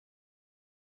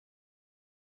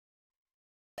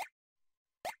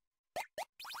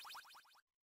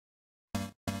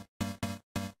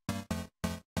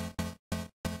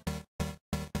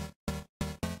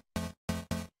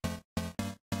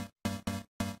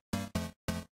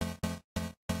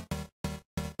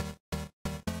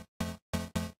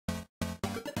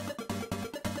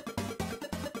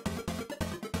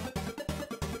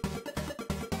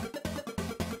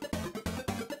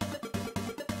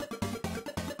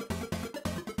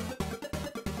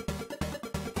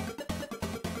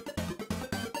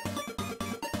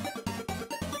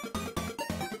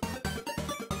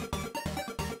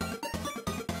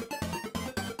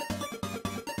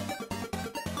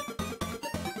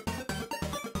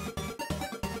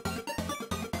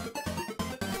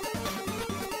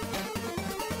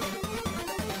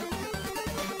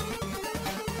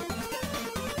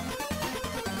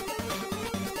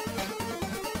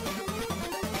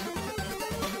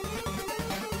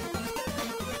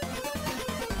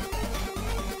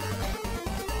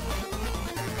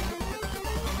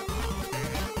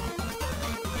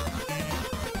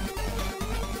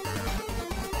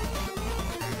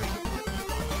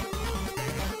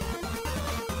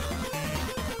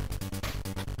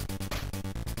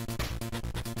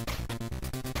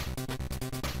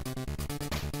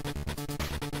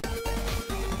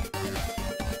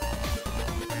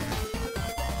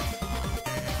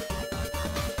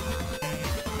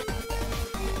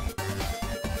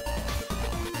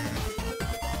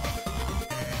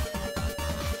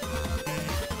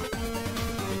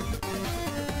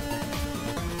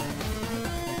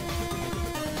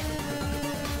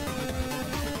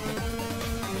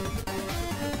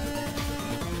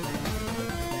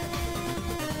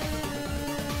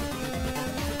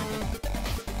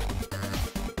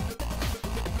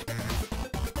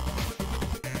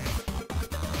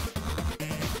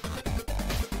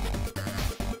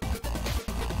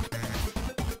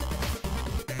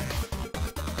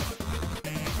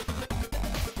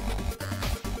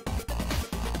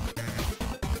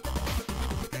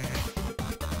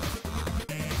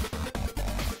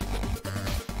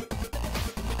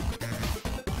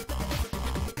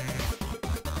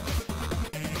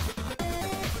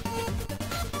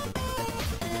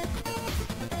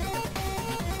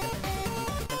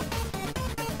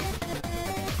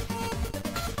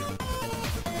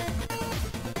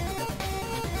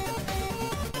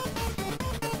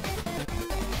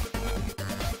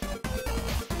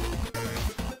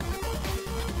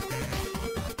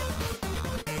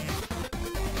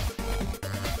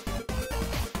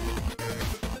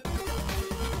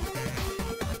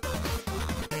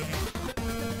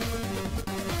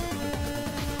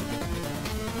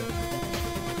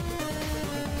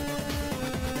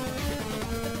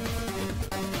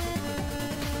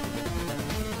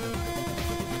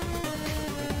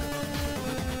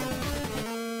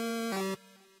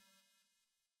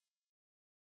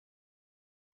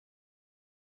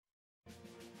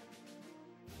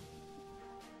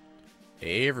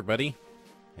Hey everybody,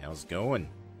 how's it going?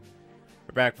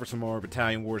 We're back for some more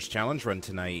Battalion Wars challenge run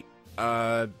tonight.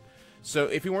 So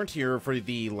if you weren't here for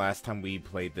the last time we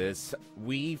played this,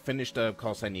 we finished up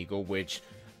Call Sign Eagle, which,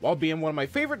 while being one of my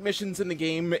favorite missions in the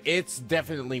game, it's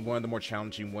definitely one of the more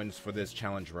challenging ones for this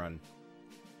challenge run.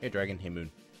 Hey Dragon, hey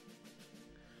Moon.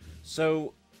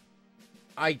 So,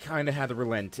 I kind of had to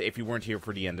relent if you weren't here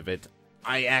for the end of it.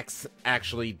 I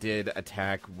actually did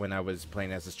attack when I was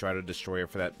playing as a Strato Destroyer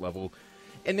for that level.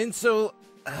 And then so,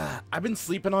 I've been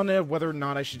sleeping on it, whether or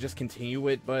not I should just continue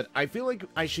it, but I feel like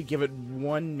I should give it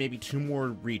one, maybe two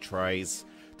more retries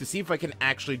to see if I can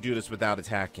actually do this without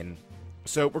attacking.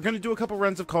 So we're going to do a couple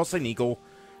runs of Call Sign Eagle,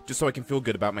 just so I can feel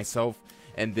good about myself,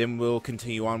 and then we'll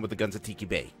continue on with the guns at Tiki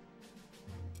Bay.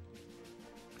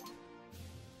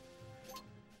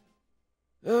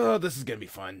 Oh, this is going to be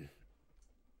fun.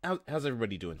 How's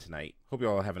everybody doing tonight? Hope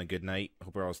you're all having a good night.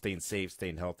 Hope you're all staying safe,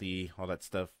 staying healthy, all that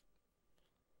stuff.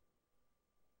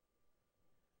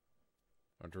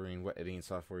 Wondering what editing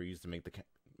software you use to make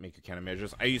your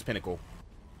countermeasures. I use Pinnacle.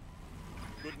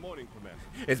 Good morning, Commander.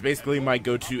 It's basically my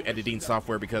go-to editing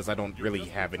software because I don't really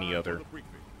have any other.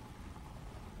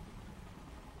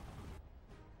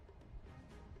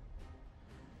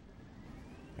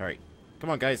 Alright. Come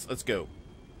on, guys. Let's go.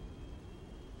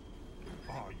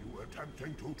 Are you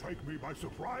attempting to take me by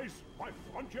surprise, my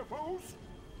frontier foes?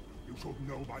 You should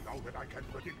know by now that I can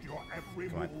predict your every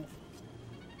move.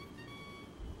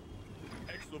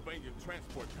 Pennsylvania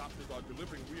transport copters are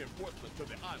delivering reinforcements to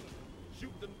the island.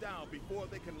 Shoot them down before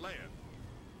they can land.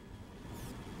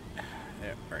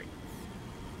 Yeah, right.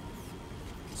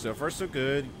 So far so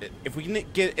good. If we can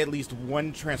get at least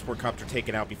one transport copter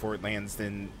taken out before it lands,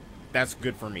 then that's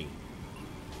good for me.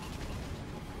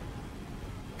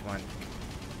 Come on.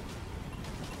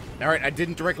 Alright, I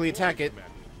didn't directly attack it.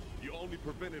 You only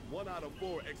prevented 1 out of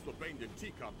 4 Exylvanian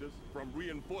T-copters from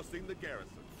reinforcing the garrison.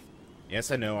 Yes,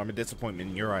 I know. I'm a disappointment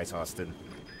in your eyes, Austin.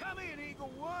 Come in,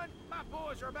 Eagle One. My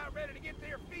boys are about ready to get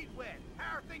their feet wet.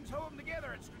 How are things holding together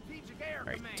at Strategic Air All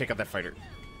right, Command? take out that fighter.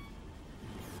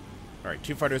 All right,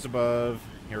 2 fighters above.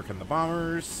 Here come the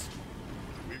bombers.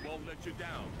 We won't let you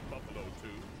down, Buffalo 2.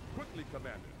 Quickly,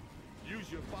 Commander. Use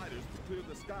your fighters to clear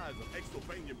the skies of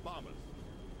Exylvanian bombers.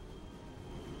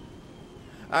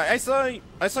 I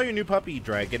saw your new puppy,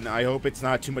 Dragon. I hope it's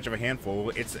not too much of a handful.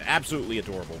 It's absolutely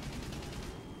adorable.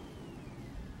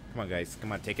 Come on, guys.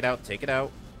 Come on, take it out. Take it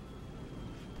out.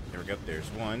 There we go. There's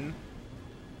one.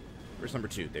 Where's number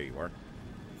 2? There you are.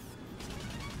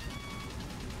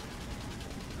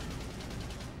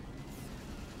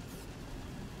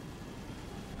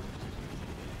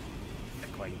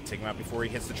 Go ahead and take him out before he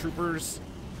hits the troopers.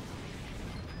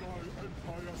 My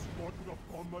entire squadron of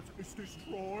bombers is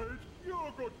destroyed.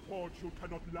 Your good fortune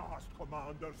cannot last,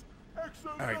 commanders.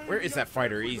 Alright, where is that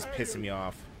fighter? He's pissing me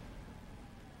off.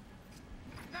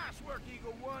 Nice work,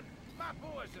 Eagle One. My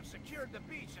boys have secured the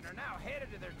beach and are now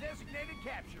headed to their designated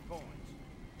capture points.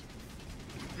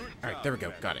 Alright, there we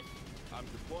go. Got it. I'm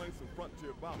deploying some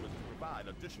frontier bombers to provide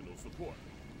additional support.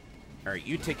 Alright,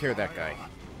 you take care of that guy.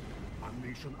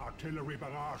 Unleash an artillery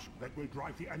barrage that will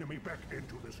drive the enemy back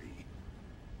into the sea.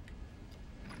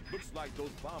 Looks like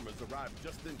those bombers arrived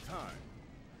just in time.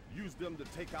 Use them to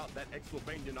take out that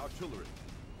Exylvanian artillery.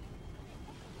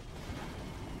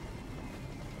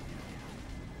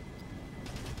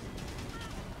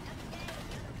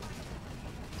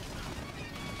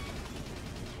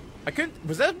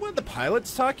 Was that one of the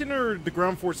pilots talking, or the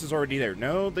ground forces already there?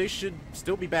 No, they should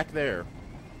still be back there.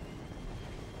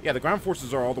 Yeah, the ground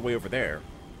forces are all the way over there.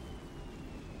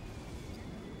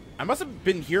 I must have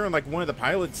been hearing like one of the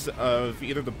pilots of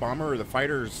either the bomber or the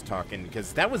fighters talking,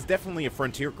 because that was definitely a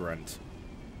frontier grunt.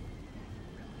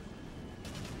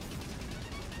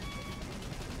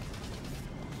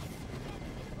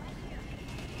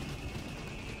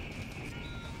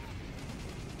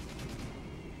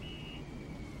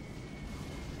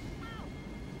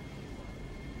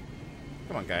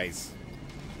 Come on, guys.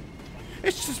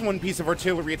 It's just one piece of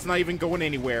artillery. It's not even going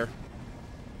anywhere.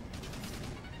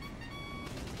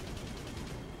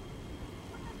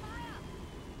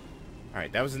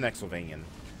 Alright, that was an Exylvanian.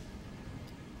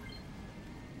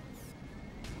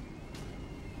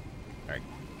 Alright,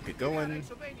 get going.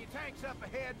 Exylvania tanks up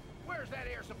ahead. Where's that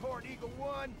air support, Eagle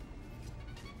One?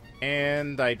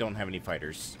 And I don't have any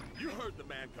fighters. You heard the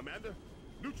man, Commander.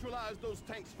 Neutralize those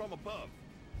tanks from above.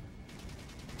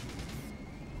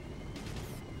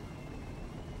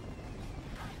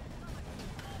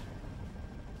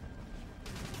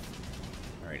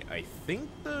 Alright, I think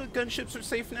the gunships are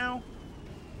safe now.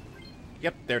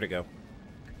 Yep, there to go.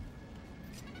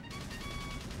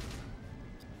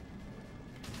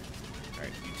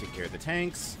 take care of the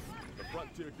tanks. The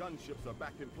frontier gunships are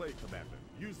back in play, Commander.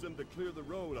 Use them to clear the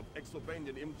road of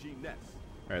Exovanian MG nests.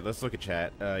 Alright, let's look at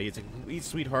chat. He's a complete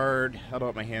sweetheart. Held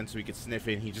out my hand so he could sniff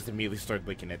it, and he just immediately started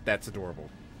licking it. That's adorable.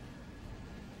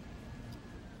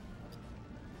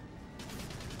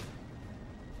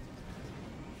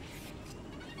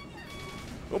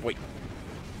 Oh boy.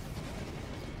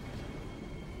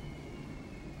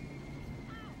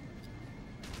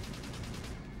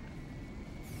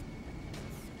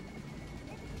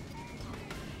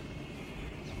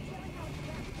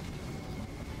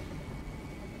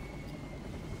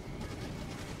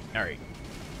 Alright.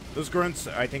 Those grunts,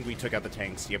 I think we took out the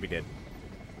tanks. Yeah, we did.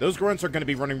 Those grunts are going to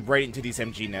be running right into these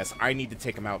MG nests. I need to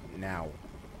take them out now.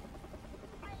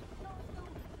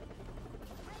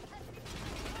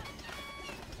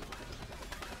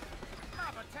 My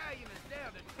battalion is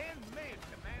down to 10 men,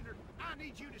 Commander. I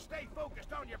need you to stay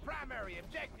focused on your primary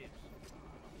objectives.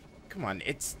 Come on,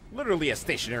 it's literally a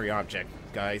stationary object,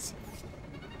 guys.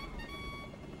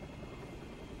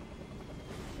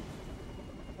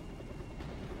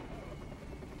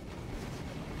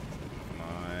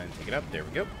 Take it up. There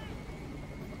we go.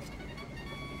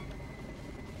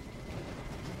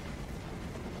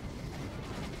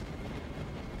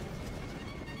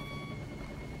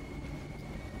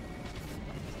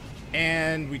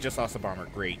 And we just lost a bomber.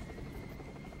 Great.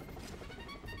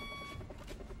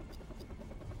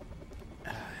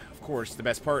 Of course, the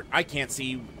best part, I can't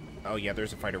see... Oh yeah,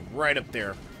 there's a fighter right up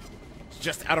there. It's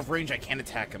just out of range. I can't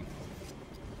attack him.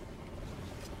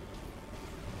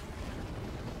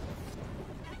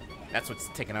 That's what's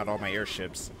taking out all my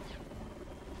airships.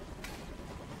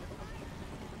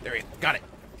 There he is. Got it.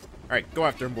 Alright, go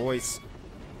after him, boys.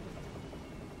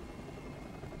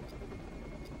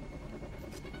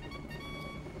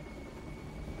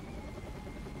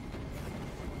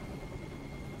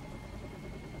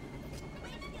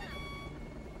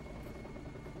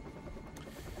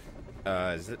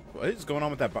 What is going on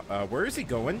with that? Where is he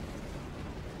going?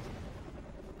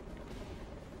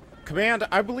 Command,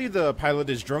 I believe the pilot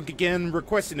is drunk again,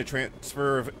 requesting a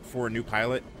transfer for a new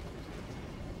pilot.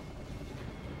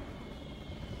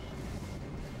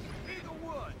 Eagle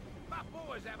One, my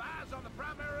boys have eyes on the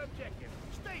primary objective.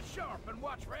 Stay sharp and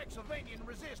watch for Exovanian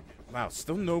resistance. Wow,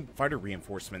 still no fighter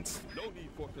reinforcements. No need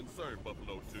for concern,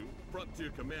 Buffalo 2.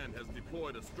 Frontier Command has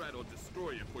deployed a straddle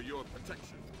destroyer for your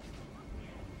protection.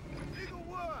 Eagle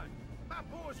One, my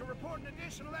boys are reporting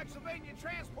additional Exovanian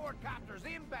transport copters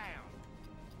inbound.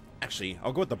 Actually,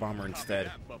 I'll go with the bomber instead.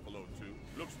 Copy that, Buffalo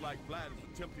 2. Looks like Vlad is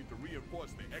attempting to reinforce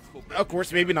the Expo. Of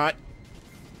course, maybe not.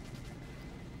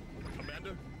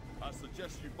 Commander, I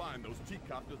suggest you find those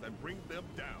T-copters and bring them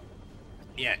down.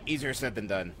 Yeah, easier said than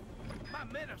done. My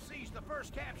men have seized the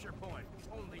first capture point.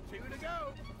 Only 2 to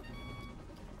go.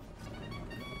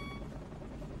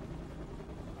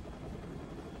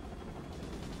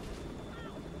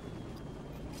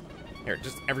 Here,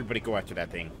 just everybody go after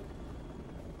that thing.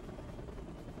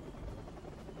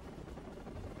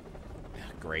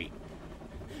 Great.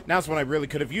 Now's when I really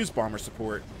could have used bomber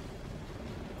support.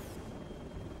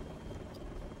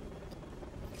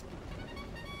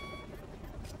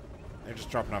 They're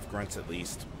just dropping off grunts at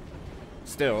least.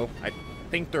 Still, I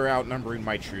think they're outnumbering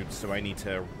my troops, so I need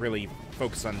to really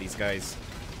focus on these guys.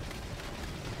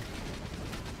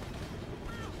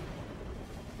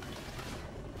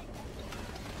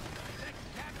 Next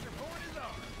capture point is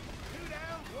ours. 2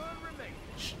 down, 1 remaining.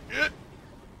 Shit!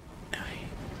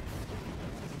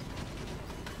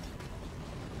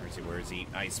 Where is he?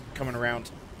 He's coming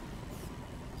around.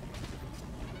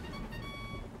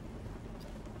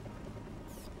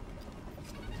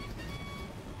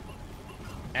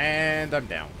 And I'm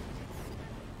down.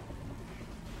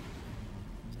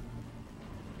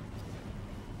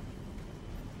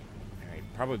 Alright,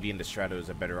 probably being the Strato is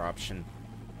a better option.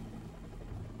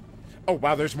 Oh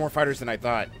wow, there's more fighters than I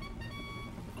thought.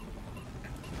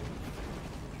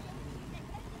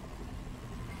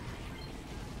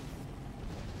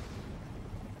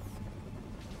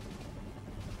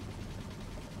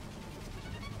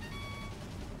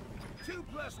 Two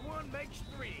plus 1 makes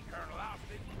 3, Colonel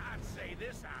Austin. I'd say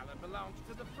this island belongs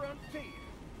to the frontier.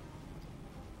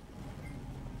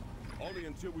 Only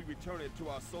until we return it to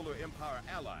our Solar Empire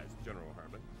allies, General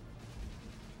Herman.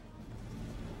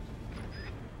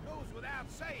 Goes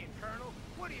without saying, Colonel.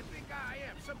 What do you think I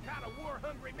am? Some kind of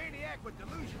war-hungry maniac with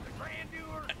delusions of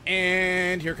grandeur?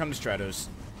 And here come the Stratos.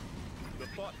 The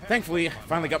thought had Thankfully, I crossed my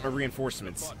finally got my mind. The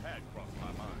reinforcements. thought had crossed my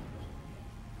mind.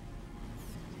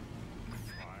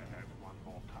 I have one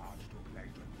more card to play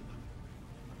with.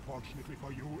 Unfortunately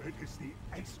for you, it is the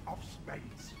Ace of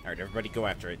Spades. Alright, everybody go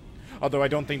after it. Although I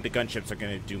don't think the gunships are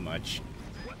going to do much.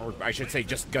 What Or I should say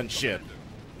just gunship.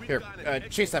 Here,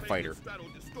 chase that fighter.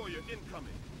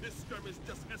 This skirmish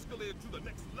just escalated to the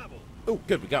next level. Oh,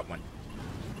 good, we got one.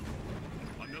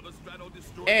 Another straddle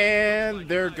destroyer. And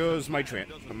there goes my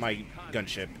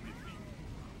gunship.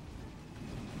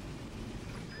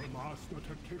 The master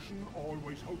tactician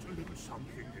always holds a little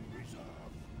something in reserve.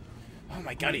 Oh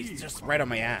my god, he's just right on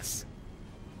my ass.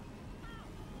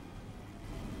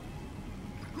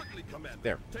 Quickly, Commander.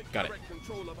 There, Take got it. direct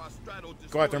control of our straddle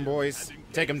Go after him, destroyer boys. and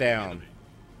engage Take him the down. enemy.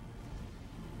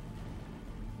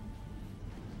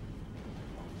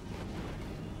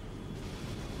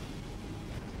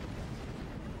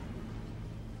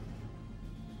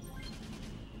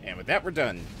 And with that, we're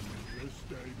done. This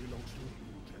day belongs to you,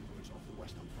 generals of the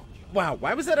Western Frontier. Wow,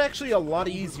 why was that actually a lot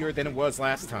easier than it was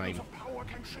last time? The power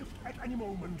can shift at any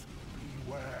moment.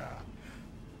 Beware.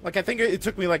 Like, I think it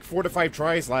took me like 4 to 5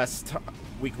 tries last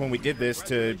week when we did this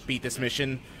to beat this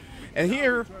mission. And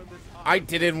here, I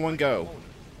did it in one go.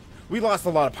 We lost a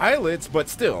lot of pilots, but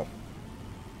still.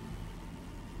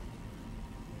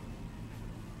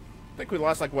 I think we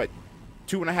lost like, what,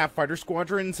 2.5 fighter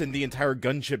squadrons and the entire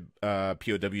gunship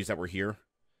POWs that were here.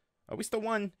 We still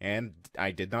won, and I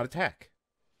did not attack.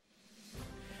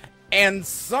 And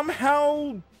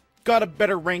somehow got a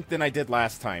better rank than I did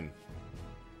last time.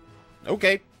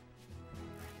 Okay.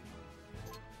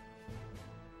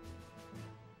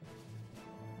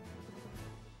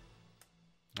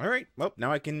 Alright, well,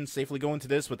 now I can safely go into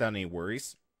this without any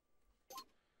worries.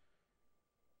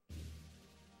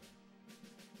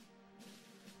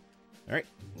 Alright,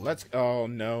 let's... Oh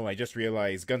no, I just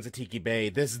realized, Guns at Tiki Bay,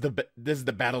 this is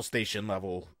the battle station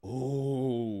level.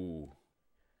 Ooh.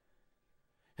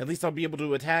 At least I'll be able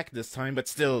to attack this time, but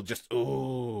still, just...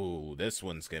 Ooh, this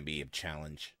one's gonna be a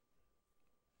challenge.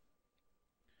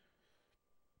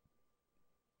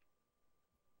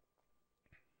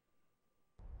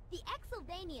 The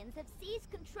Exylvanians have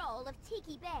seized control of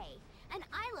Tiki Bay, an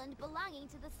island belonging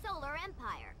to the Solar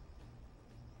Empire.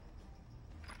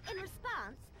 In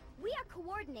response, we are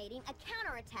coordinating a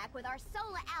counterattack with our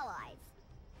Solar allies.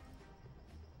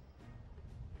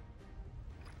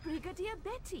 Brigadier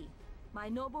Betty, my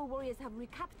noble warriors have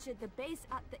recaptured the base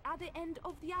at the other end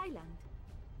of the island.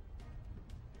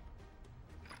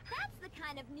 That's the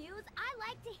kind of news I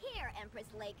like to hear, Empress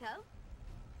Leiko.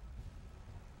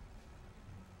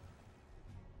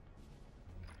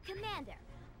 Commander,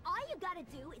 all you gotta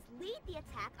do is lead the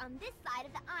attack on this side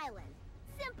of the island.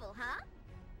 Simple, huh?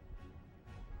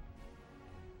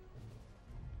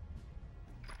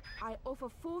 I offer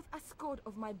forth a escort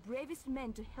of my bravest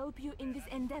men to help you in this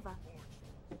endeavor.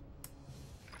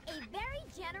 A very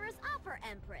generous offer,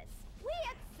 Empress. We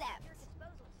accept.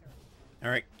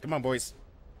 Alright, come on, boys.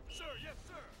 Sir, yes,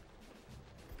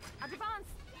 sir. Advance!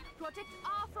 Protect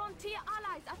our frontier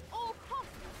allies at all costs!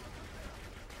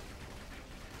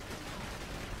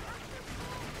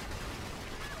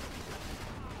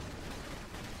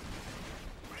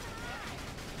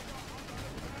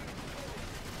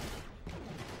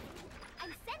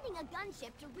 I'm sending a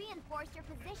gunship to reinforce your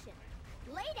position.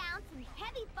 Lay down some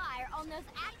heavy fire on those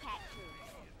ACAT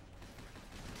troops.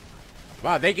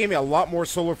 Wow, they gave me a lot more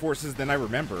solar forces than I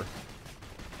remember.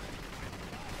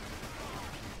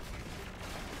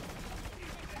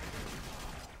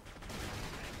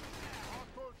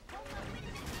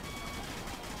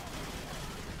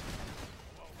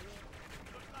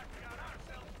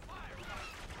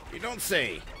 You don't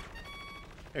say.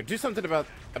 Here, do something about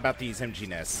these MG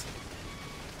nests.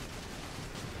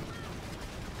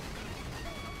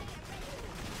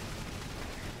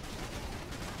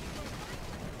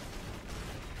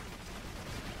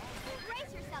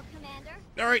 Brace yourself, Commander.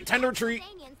 All right, time to retreat.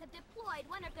 Albanians have deployed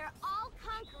one of their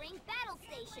all-conquering battle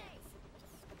stations.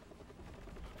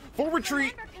 Full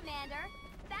retreat. Remember, Commander,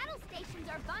 battle stations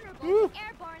are vulnerable Woo. to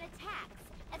airborne attacks,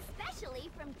 especially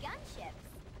from gunships.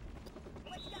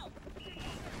 Let's go.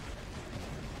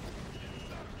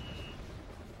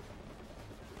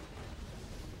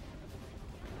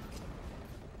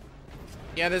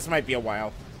 Yeah, this might be a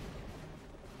while.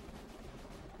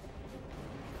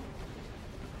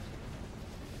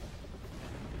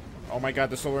 Oh my god,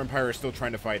 the Solar Empire is still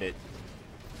trying to fight it.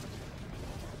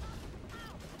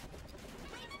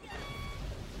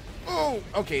 Oh,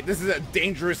 okay, this is a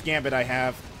dangerous gambit I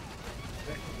have.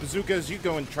 Bazookas, you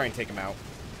go and try and take him out.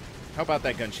 How about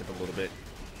that gunship a little bit?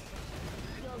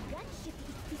 Your gunship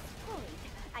is destroyed.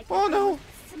 I Oh, can no. almost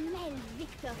smell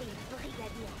victory,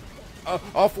 Brigadier.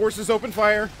 All forces open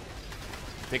fire.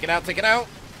 Take it out, take it out.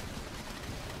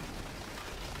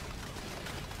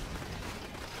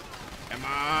 Come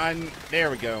on. There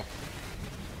we go.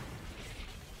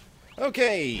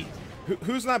 Okay.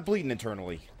 Who's not bleeding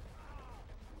internally?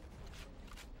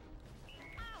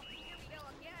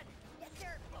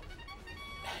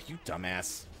 you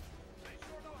dumbass.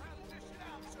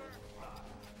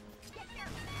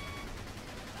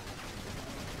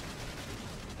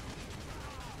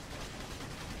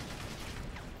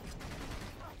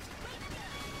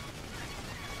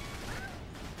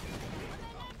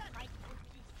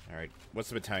 Alright, what's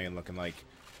the battalion looking like?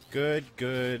 Good,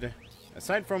 good.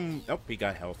 Aside from... Oh, he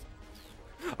got health.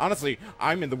 Honestly,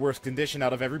 I'm in the worst condition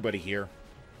out of everybody here.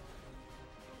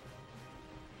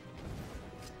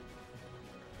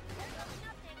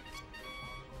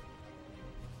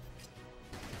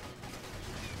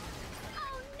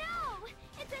 Oh no!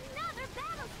 It's another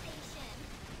battle station!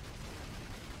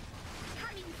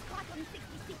 Coming Squadron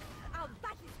 66, our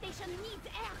battle station needs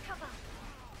air cover!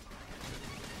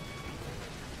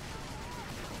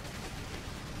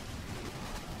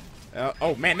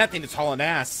 Oh man, that thing is hauling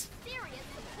ass. Serious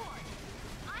support.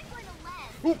 I'm going to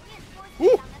land Ooh. reinforcements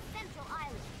Ooh. on the central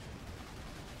island.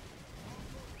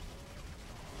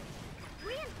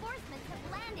 Reinforcements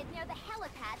have landed near the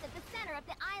helipad at the center of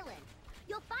the island.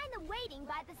 You'll find them waiting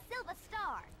by the Silver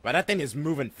Star. But that thing is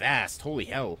moving fast. Holy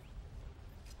hell.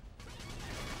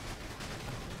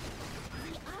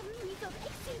 The armies of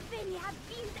Exylvania have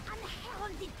built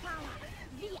unheralded power.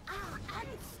 We are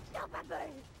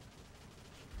unstoppable.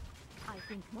 I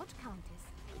think not, Countess.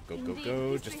 Go, go, Indeed,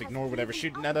 go. history Just has ignore whatever's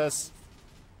proven shooting at us.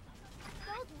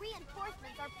 Those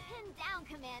reinforcements are pinned down,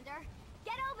 Commander.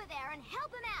 Get over there and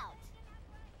help him out.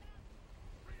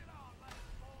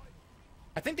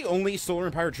 I think the only Solar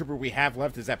Empire trooper we have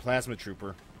left is that Plasma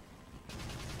Trooper.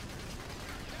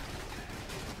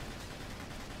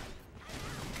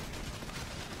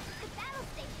 The battle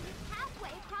station is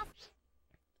halfway across.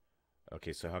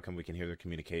 Okay, so how come we can hear their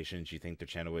communications? You think their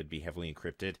channel would be heavily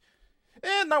encrypted?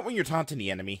 Not when you're taunting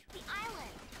the enemy. The island.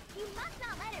 You must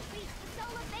not let it reach the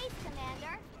solar base,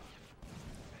 Commander.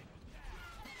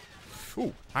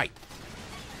 Ooh, hi.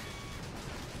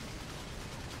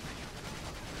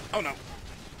 Oh no.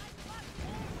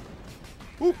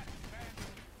 Ooh.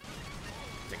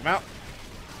 Take him out.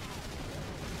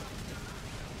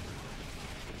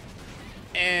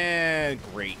 And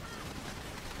great.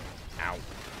 Ow.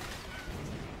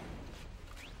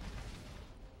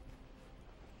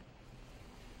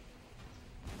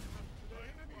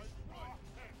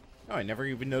 Oh, I never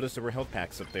even noticed there were health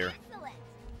packs up there. Excellent.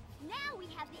 Now we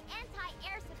have the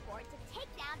anti-air support to take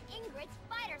down Ingrid's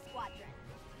fighter squadron.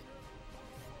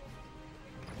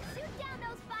 Shoot down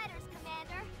those fighters,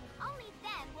 Commander. Only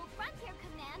then will Frontier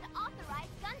Command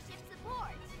authorize gunship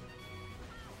support.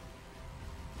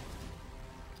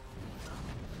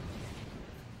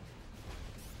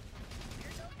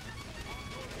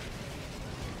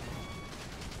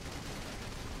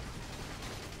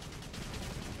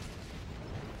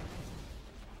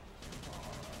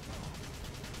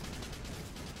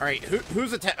 All right,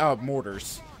 who's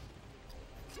mortars?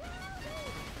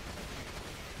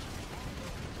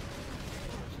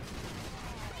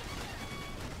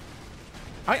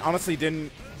 I honestly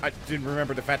didn't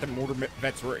remember the fact that mortar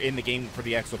vets were in the game for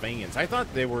the Exylvanians. I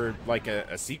thought they were like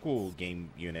a sequel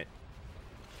game unit.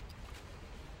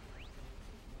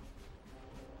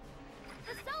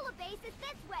 The solar base is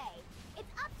this way.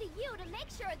 It's up to you to make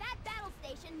sure that battle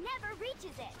station never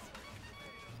reaches it.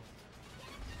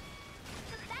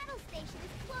 The battle station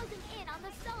is closing in on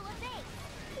the solar base.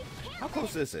 We can't How let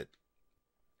close it- is it?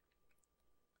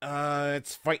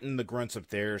 It's fighting the grunts up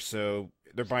there, so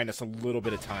they're buying us a little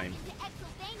bit of time. Into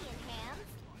Exylvanian hands.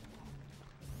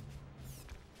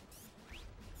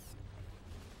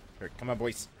 Here, come on,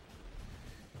 boys.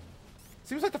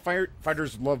 Seems like the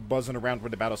fighters love buzzing around where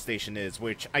the battle station is,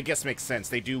 which I guess makes sense.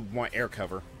 They do want air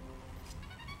cover.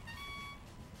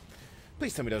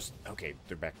 Please tell me those... Okay,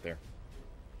 they're back there.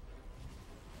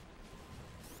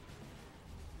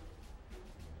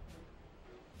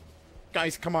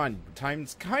 Guys, come on.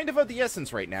 Time's kind of the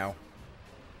essence right now.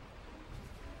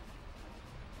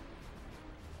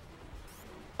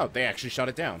 Oh, they actually shot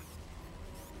it down.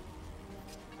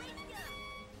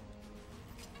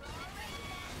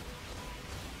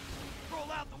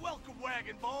 Roll out the welcome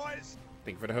wagon, boys.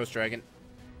 Thank you for the host, Dragon.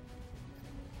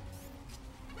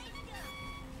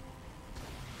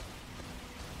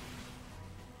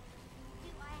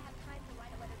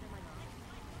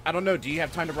 I don't know. Do you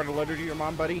have time to write a letter to your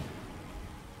mom, buddy?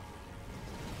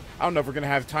 I don't know if we're going to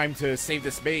have time to save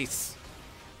this base.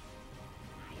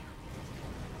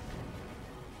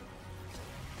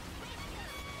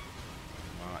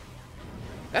 Come on.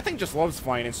 That thing just loves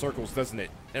flying in circles, doesn't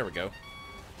it? There we go.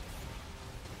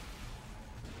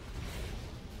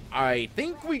 I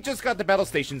think we just got the battle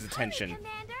station's attention. Hurry,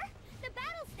 Commander! The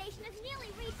battle station has nearly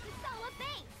reached the solar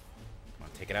base. Come on,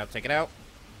 take it out, take it out.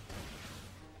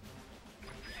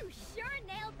 You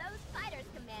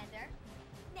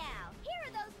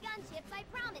I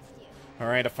promised you.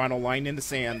 Alright, a final line in the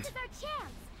sand. This is our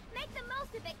chance. Make the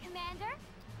most of it, Commander.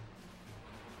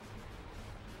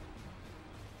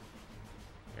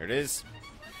 There it is.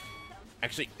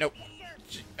 Actually, no.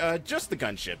 Just the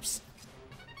gunships.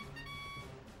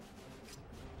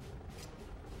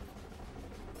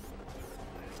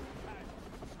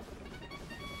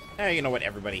 Hey, you know what,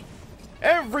 everybody?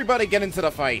 Everybody get into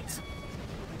the fight!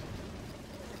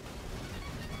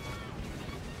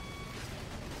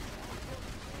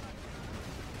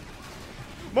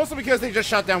 Mostly because they just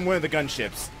shot down one of the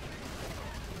gunships.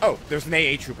 Oh, there's an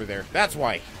AA trooper there. That's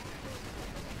why.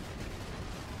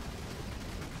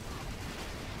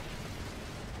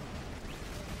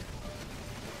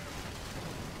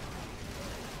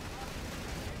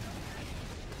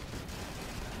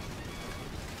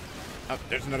 Oh,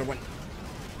 there's another one.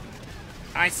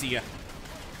 I see ya.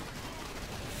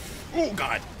 Oh,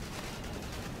 God.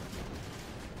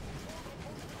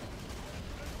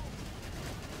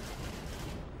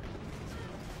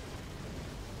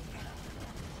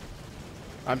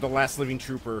 I'm the last living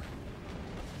trooper.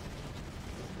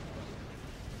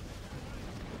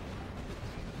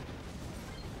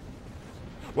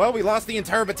 Well, we lost the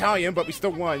entire battalion, but we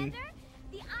still won.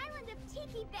 The island of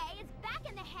Tiki Bay is back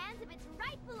in the hands of its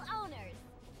rightful owners.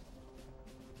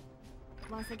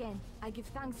 Once again, I give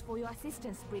thanks for your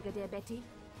assistance, Brigadier Betty.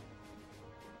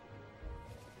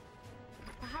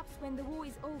 Perhaps when the war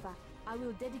is over, I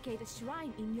will dedicate a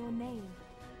shrine in your name.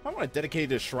 I want to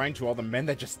dedicate a shrine to all the men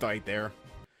that just died there.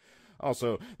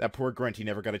 Also, that poor Grunt, he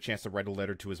never got a chance to write a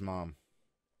letter to his mom.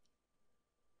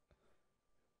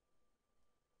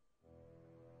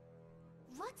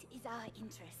 What is our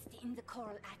interest in the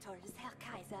Coral Atolls, Herr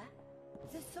Kaiser?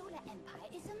 The Solar Empire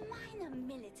is a minor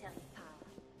military power.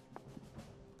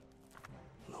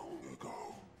 Long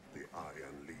ago, the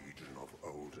Iron Legion of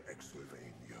Old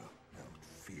Exylvania held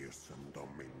fearsome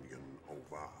dominion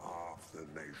over half the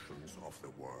nations of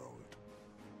the world.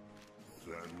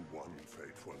 Then, one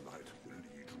fateful night, the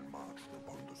Legion marched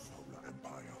upon the Solar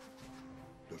Empire.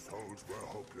 The souls were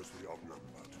hopelessly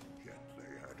outnumbered, yet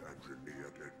they had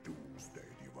engineered a doomsday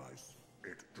device.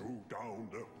 It drew down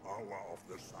the power of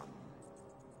the sun.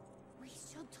 We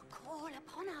should call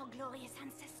upon our glorious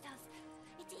ancestors.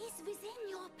 It is within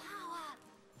your power.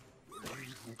 The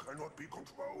Legion cannot be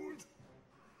controlled.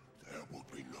 There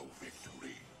would be no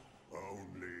victory,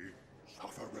 only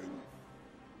suffering.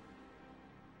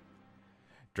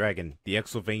 Dragon, the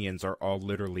Exylvanians are all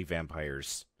literally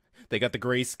vampires. They got the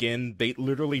gray skin, they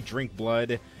literally drink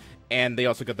blood, and they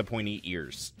also got the pointy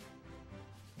ears.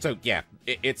 So, yeah,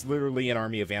 it's literally an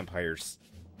army of vampires.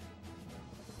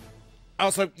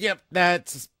 Also, yep,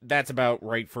 that's about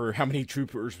right for how many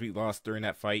troopers we lost during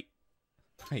that fight.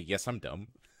 I guess I'm dumb.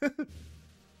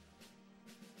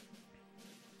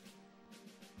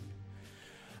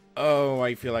 Oh,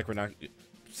 I feel like we're not...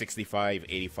 65,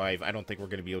 85, I don't think we're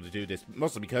going to be able to do this,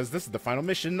 mostly because this is the final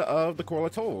mission of the Coral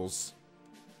Atolls.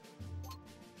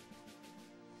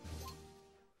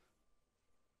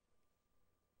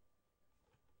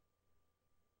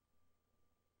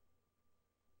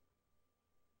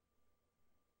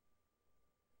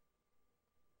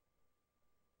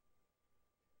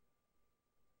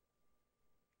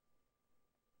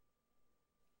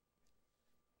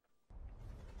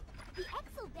 The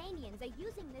Exylvanians are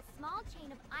using this small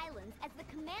chain of islands as the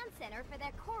command center for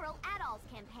their Coral Atolls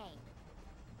campaign.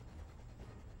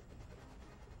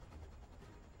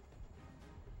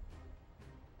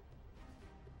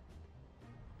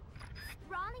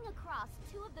 Sprawling across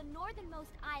two of the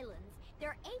northernmost islands,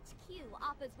 their HQ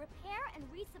offers repair and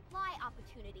resupply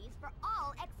opportunities for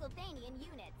all Exylvanian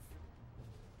units.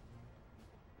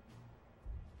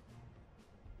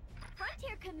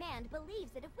 Frontier Command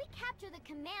believes that if we capture the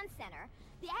command center,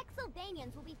 the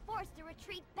Exylvanians will be forced to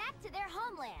retreat back to their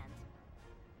homeland.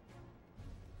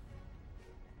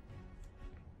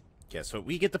 Guess what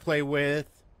we get to play with?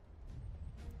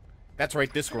 That's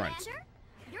right, this Grunt. Commander,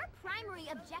 your primary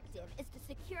objective is to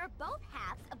secure both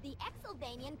halves of the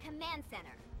Exylvanian command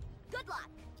center. Good luck!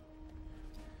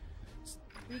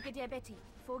 Brigadier Betty,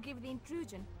 forgive the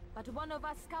intrusion, but one of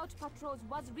our scout patrols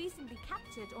was recently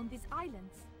captured on these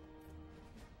islands.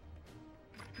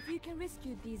 If you can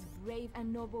rescue these brave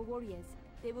and noble warriors,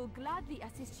 they will gladly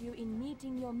assist you in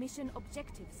meeting your mission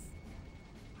objectives.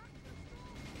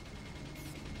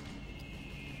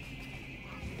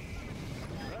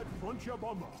 That frontier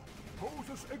bomber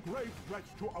poses a grave threat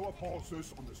to our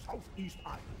forces on the southeast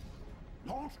island.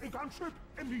 Launch a gunship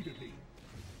immediately.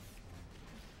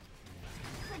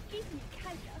 Forgive me,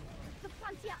 Kaiser. The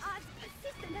Frontier are as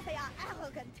persistent as they are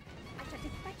arrogant. I shall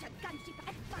dispatch a gunship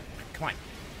at once. Come on,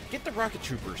 get the rocket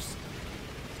troopers.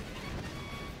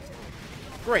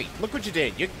 Great, look what you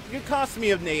did. You cost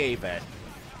me an AA vet.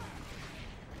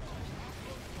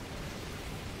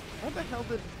 What the hell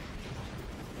did...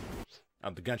 Oh,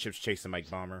 the gunship's chasing my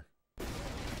bomber.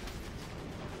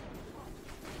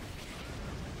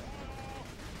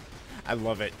 I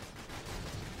love it.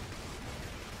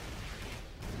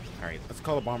 Alright, let's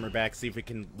call the bomber back, see if we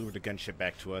can lure the gunship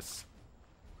back to us.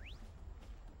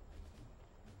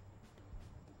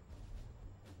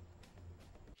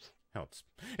 Oh,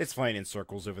 it's flying in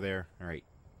circles over there. Alright.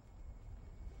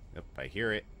 Yep, I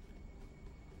hear it.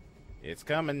 It's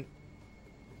coming.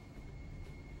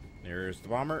 There's the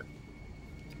bomber.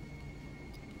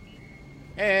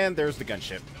 And there's the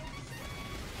gunship.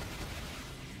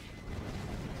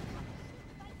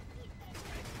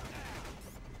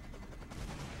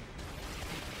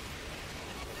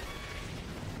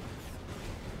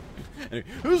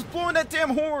 Who's blowing that damn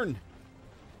horn?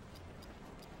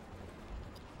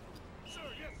 Sir,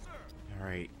 yes, sir.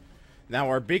 Alright. Now,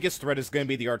 our biggest threat is going to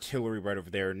be the artillery right over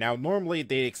there. Now, normally,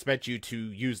 they expect you to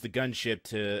use the gunship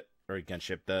to... Or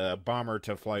the bomber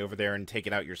to fly over there and take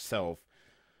it out yourself.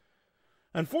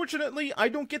 Unfortunately, I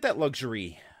don't get that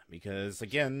luxury. Because,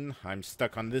 again, I'm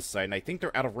stuck on this side, and I think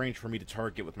they're out of range for me to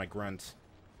target with my Grunt.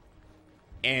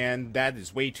 And that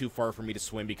is way too far for me to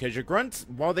swim, because your Grunt,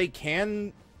 while they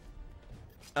can...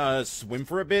 swim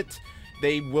for a bit,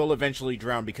 they will eventually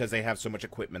drown because they have so much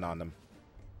equipment on them.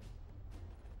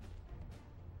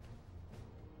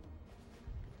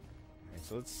 Alright,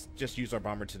 so let's just use our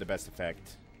bomber to the best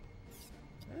effect.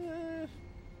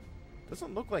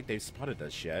 Doesn't look like they've spotted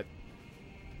us yet.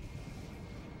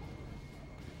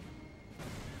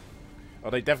 Oh,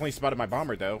 they definitely spotted my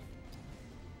bomber, though.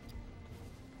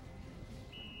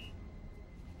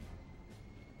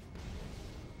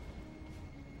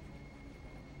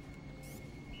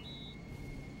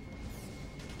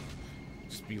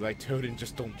 Just be like Toad and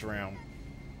just don't drown.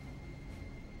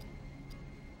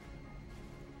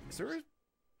 Is there a...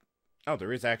 Oh,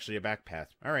 there is actually a back path.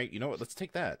 Alright, you know what? Let's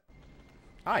take that.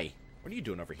 Hi. What are you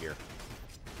doing over here?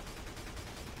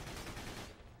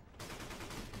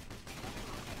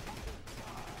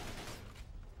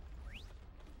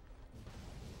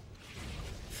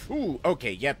 Ooh,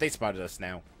 okay. Yep, they spotted us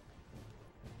now.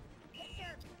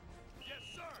 Yes,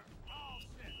 sir. All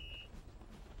set.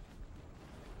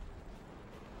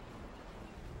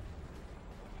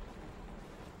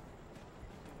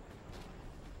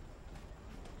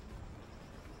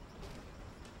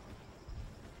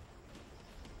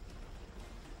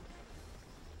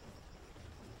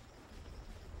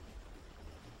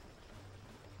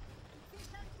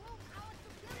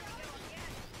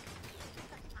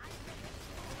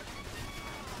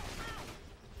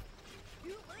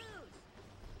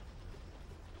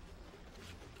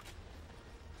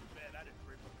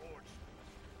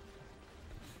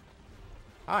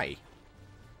 Hi.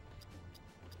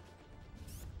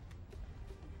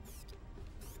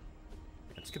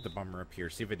 Let's get the bomber up here,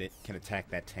 see if it can attack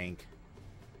that tank.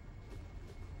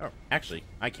 Oh, actually,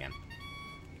 I can.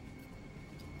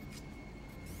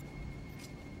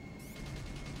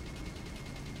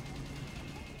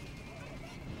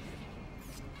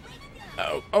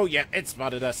 Oh yeah, it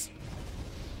spotted us.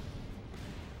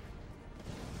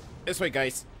 This way,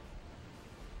 guys.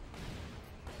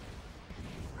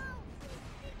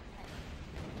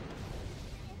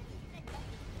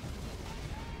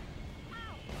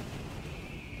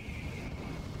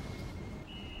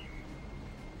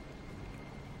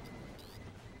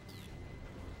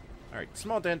 Alright,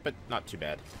 small dent, but not too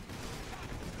bad.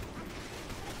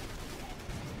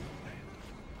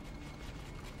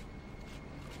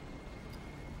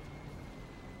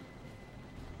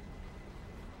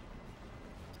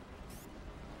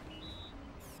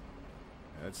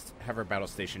 Let's have our battle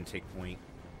station take point.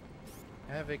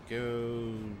 Have it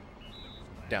go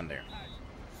down there.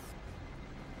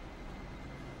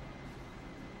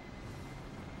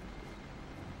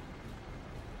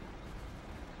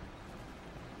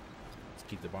 Let's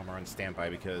keep the bomber on standby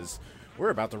because we're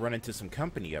about to run into some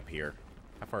company up here.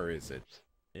 How far is it?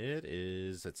 It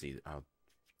is, let's see. Oh,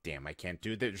 damn, I can't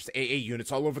do it. There's AA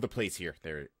units all over the place here.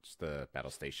 There's the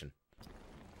battle station.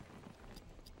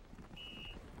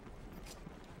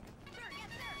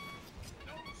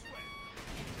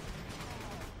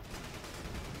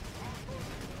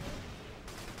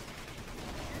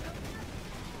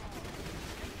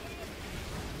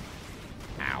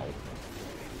 Ow.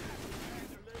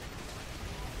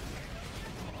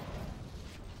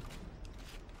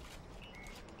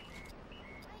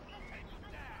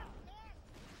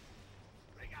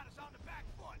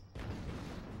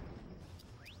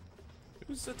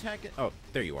 Who's attacking? Oh,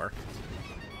 there you are.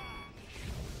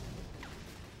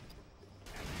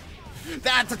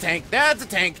 That's a tank! That's a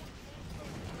tank!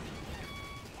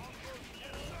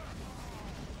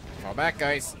 Fall back,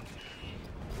 guys.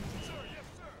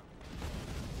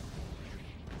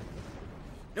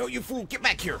 No, you fool! Get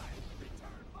back here!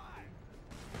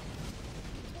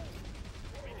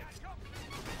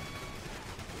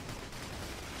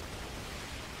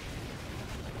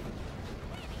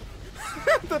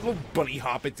 That little bunny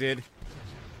hop it did.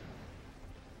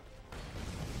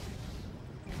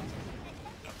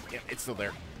 Yeah, it's still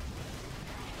there.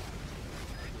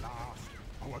 Last,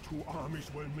 our two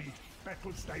armies will meet.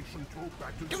 Battle station to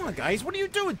battle. Come on, guys, what are you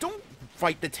doing? Don't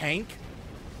fight the tank.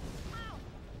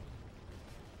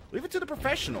 Leave it to the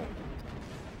professional.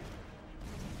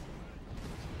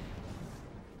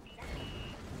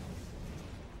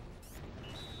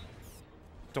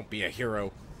 Don't be a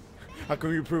hero. How can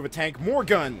we improve a tank? More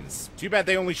guns! Too bad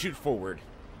they only shoot forward.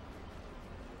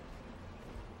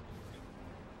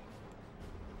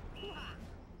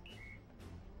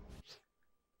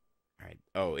 Alright.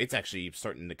 Oh, it's actually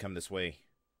starting to come this way.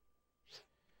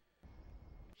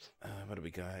 What do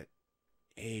we got?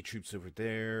 AA troops over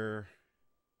there.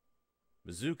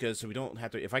 Bazookas, so we don't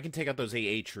have to... If I can take out those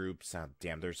AA troops... Oh,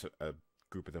 damn, there's a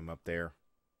group of them up there.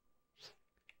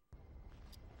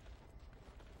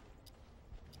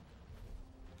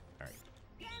 Alright.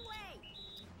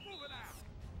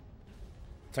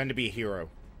 Time to be a hero.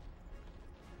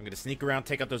 I'm gonna sneak around,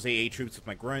 take out those AA troops with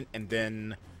my grunt, and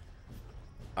then...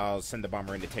 I'll send the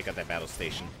bomber in to take out that battle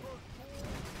station.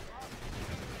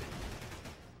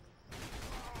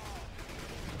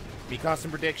 Me costume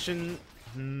prediction...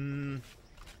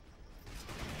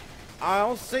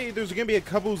 I'll say there's going to be a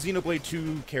couple Xenoblade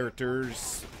 2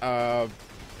 characters. I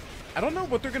don't know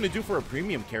what they're going to do for a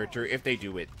premium character if they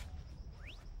do it.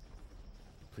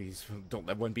 Please, don't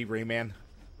let one be Rayman.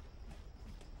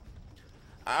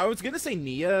 I was going to say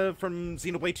Nia from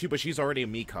Xenoblade 2, but she's already a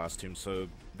me costume, so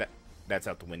that's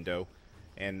out the window.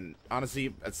 And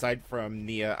honestly, aside from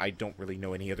Nia, I don't really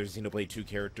know any other Xenoblade 2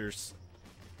 characters.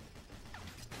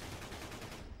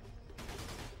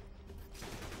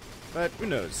 But who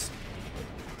knows?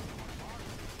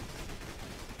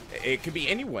 It could be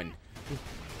anyone.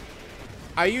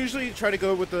 I usually try to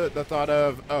go with the thought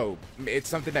of, oh, it's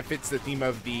something that fits the theme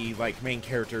of the main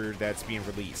character that's being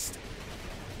released.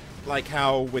 Like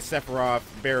how with Sephiroth,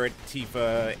 Barret,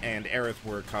 Tifa, and Aerith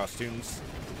were costumes.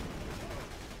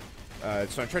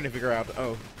 So I'm trying to figure out,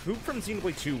 oh, who from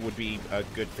Xenoblade 2 would be a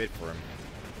good fit for him?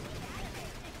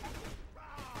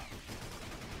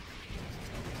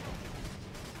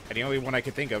 And the only one I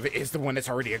could think of is the one that's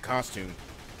already a costume.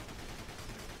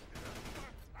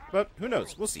 But who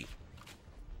knows? We'll see.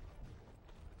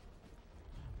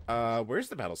 Where's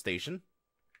the battle station?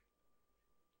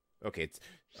 Okay, it's...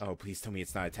 Oh, please tell me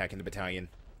it's not attacking the battalion.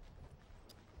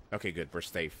 Okay, good. We're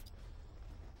safe.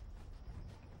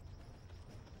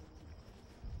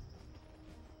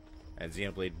 And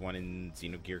Xenoblade 1 and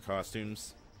Xenogear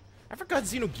costumes. I forgot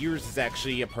Xenogears is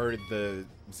actually a part of the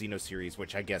Xeno series,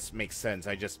 which I guess makes sense.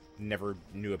 I just never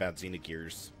knew about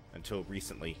Xenogears until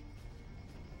recently.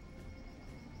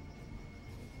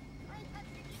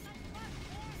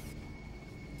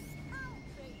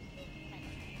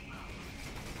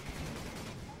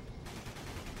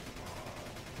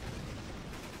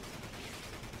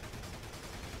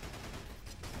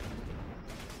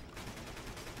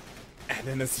 And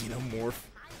then a Xenomorph.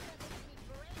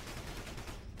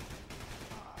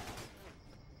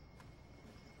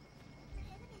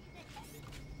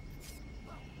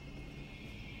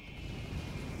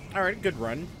 Alright, good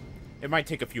run. It might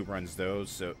take a few runs, though,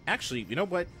 so... Actually, you know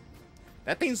what?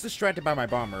 That thing's distracted by my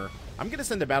bomber. I'm gonna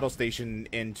send the battle station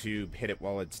in to hit it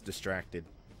while it's distracted.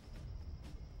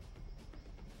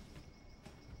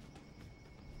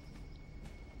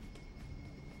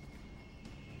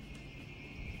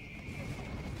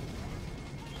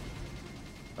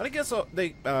 But I guess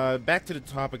back to the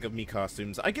topic of me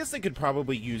costumes. I guess they could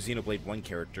probably use Xenoblade 1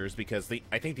 characters because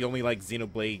I think the only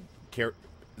Xenoblade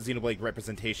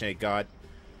representation it got,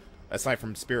 aside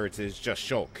from Spirits, is just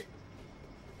Shulk.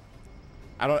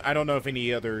 I don't know if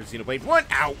any other Xenoblade 1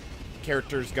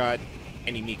 characters got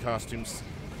any me costumes.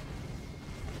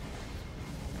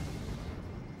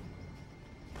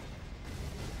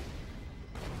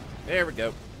 There we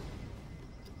go.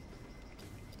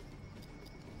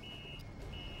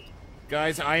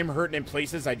 Guys, I am hurting in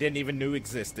places I didn't even know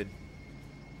existed.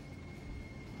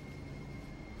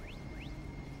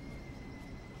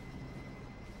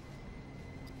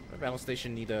 My battle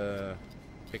station need to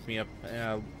pick me up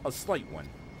a slight one.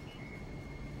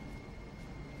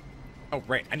 Oh,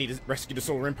 right. I need to rescue the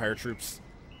Solar Empire troops.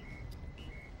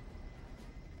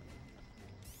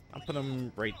 I'll put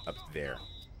them right up there.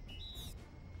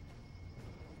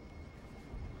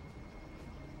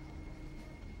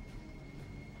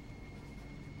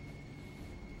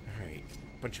 Alright.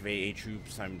 Bunch of AA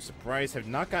troops, I'm surprised, have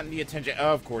not gotten the attention.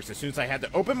 Oh, of course, as soon as I had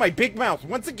to open my big mouth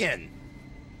once again.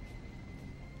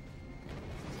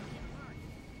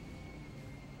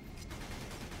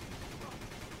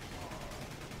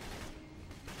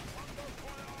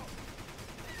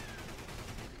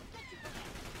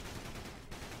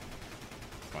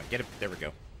 Come on, get it. There we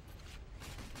go.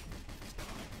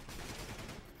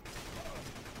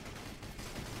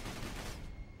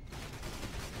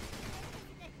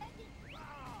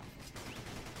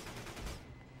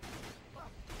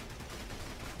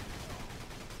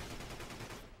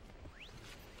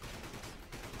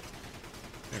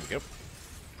 There we go.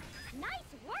 Nice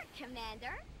work,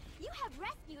 Commander. You have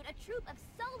rescued a troop of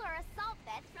solar assault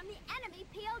vets from the enemy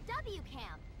POW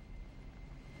camp.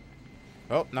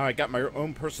 Well, now I got my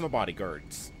own personal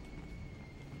bodyguards.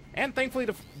 And thankfully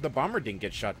the bomber didn't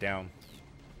get shot down.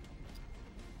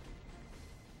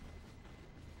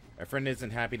 My friend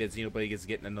isn't happy that Xenoblade is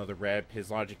getting another rep.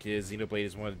 His logic is Xenoblade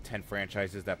is one of the 10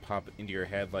 franchises that pop into your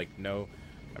head like, no,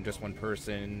 I'm just one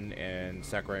person, and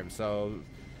Sakurai himself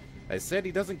I said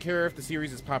he doesn't care if the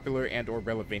series is popular and or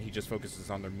relevant, he just focuses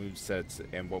on their movesets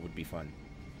and what would be fun.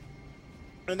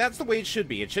 And that's the way it should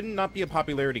be. It should not be a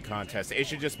popularity contest. It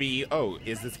should just be, oh,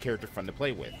 is this character fun to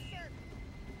play with?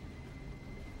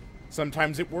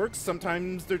 Sometimes it works,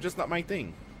 sometimes they're just not my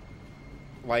thing.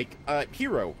 Like,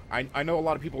 Hero. I know a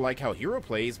lot of people like how Hero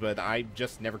plays, but I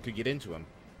just never could get into him.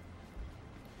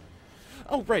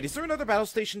 Oh, right, is there another battle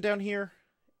station down here?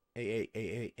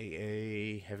 Heavy...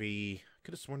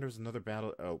 Could have sworn there was another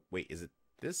battle... Oh, wait, is it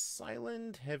this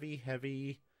island? Heavy...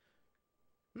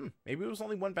 maybe it was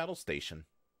only one battle station.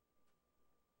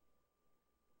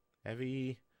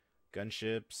 Heavy...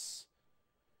 Gunships...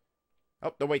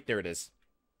 Oh, no, wait, there it is.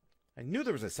 I knew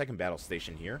there was a second battle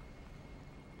station here.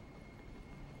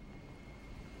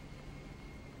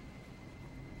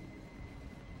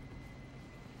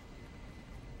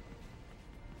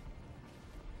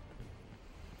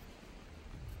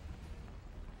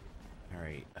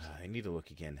 Alright, I need to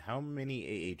look again. How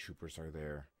many AA troopers are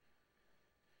there?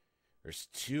 There's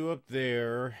 2 up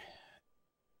there.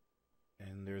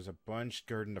 And there's a bunch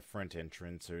guarding the front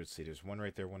entrance. So let's see, there's 1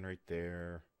 right there, 1 right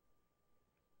there.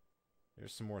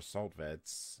 There's some more assault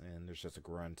vets, and there's just a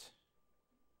grunt.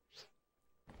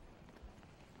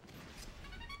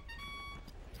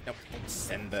 Nope,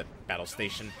 send the battle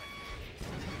station.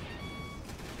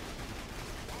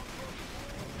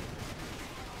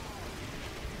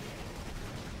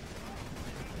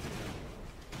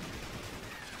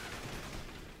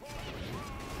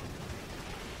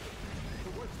 The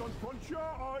Western frontier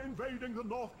are invading the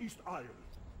Northeast Isle.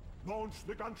 Launch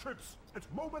the gunships and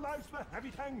mobilize the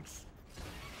heavy tanks.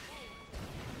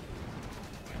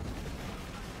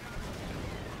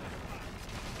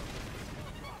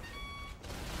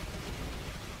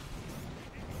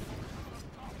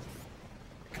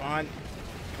 Come on.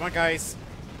 Come on, guys.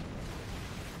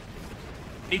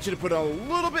 Need you to put a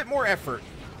little bit more effort.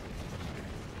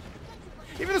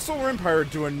 Even the Solar Empire are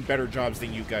doing better jobs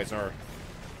than you guys are.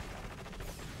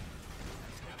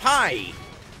 Hi!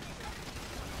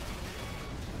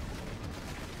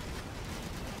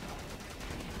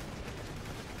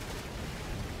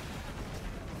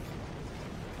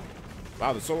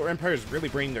 Wow, the Solar Empire is really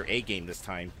bringing their A game this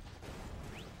time.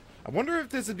 I wonder if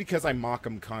this is because I mock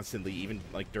them constantly, even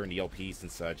like during the LPs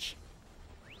and such.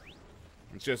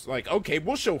 It's just like, okay,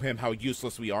 we'll show him how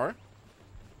useless we are.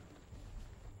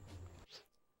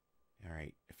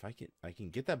 Alright, if I can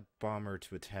get that bomber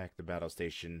to attack the battle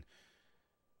station.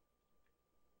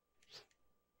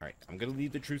 Alright, I'm gonna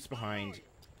leave the troops behind.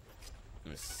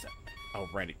 Oh,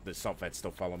 right, the assault vets still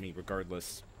follow me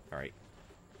regardless. Alright.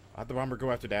 I'll have the bomber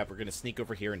go after that. We're gonna sneak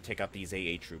over here and take out these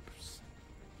AA troops.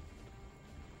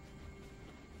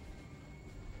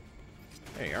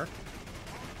 There you are.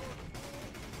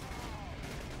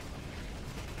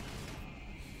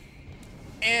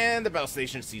 And the battle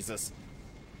station sees us.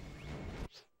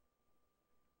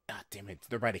 Ah, damn it.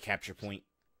 They're by the capture point.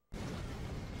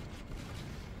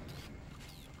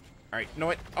 Alright, you know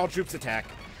what? All troops attack.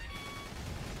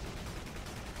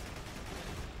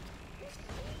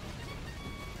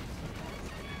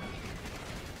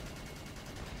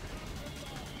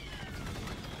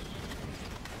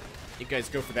 You guys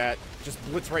go for that. Just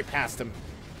blitz right past him.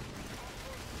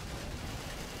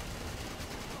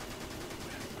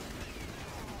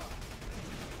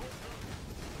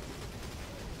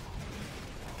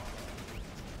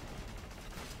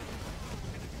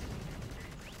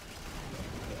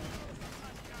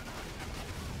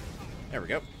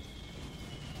 There we go.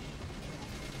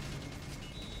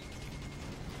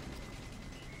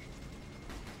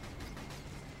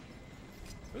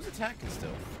 Who's attacking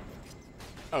still?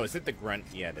 Oh, is it the Grunt?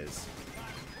 Yeah, it is.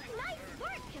 Nice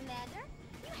work, Commander!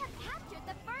 You have captured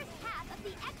the first half of the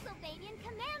Exovanian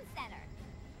Command Center!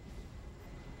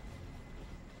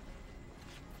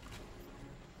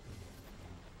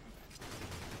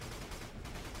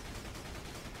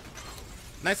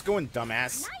 Nice going,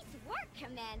 dumbass. Nice work,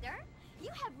 Commander! You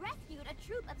have rescued a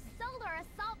troop of solar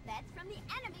assault vets from the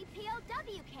enemy POW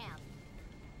camp!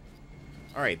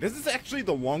 Alright, this is actually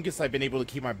the longest I've been able to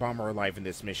keep my bomber alive in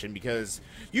this mission, because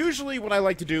usually what I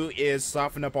like to do is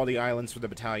soften up all the islands for the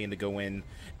battalion to go in,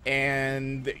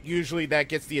 and usually that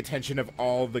gets the attention of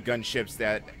all the gunships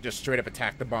that just straight up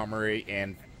attack the bomber,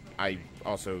 and I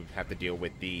also have to deal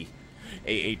with the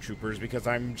AA troopers because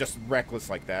I'm just reckless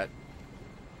like that.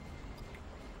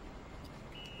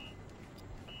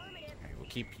 Alright, we'll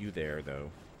keep you there,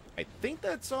 though. I think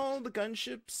that's all the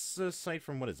gunships, aside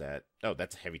from, what is that? Oh,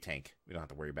 that's a heavy tank. We don't have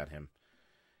to worry about him.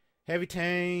 Heavy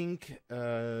tank,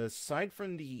 aside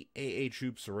from the AA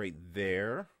troops right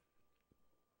there.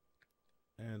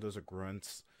 And those are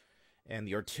grunts. And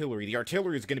the artillery. The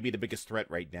artillery is going to be the biggest threat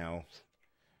right now.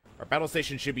 Our battle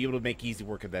station should be able to make easy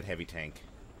work of that heavy tank.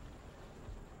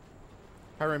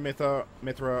 Pyra and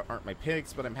Mithra aren't my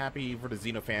picks, but I'm happy for the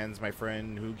Xeno fans. My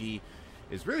friend Hoogie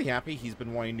is really happy. He's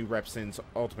been wanting new reps since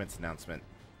Ultimate's announcement.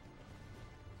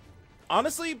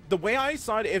 Honestly, the way I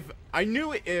saw it, if I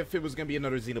knew if it was going to be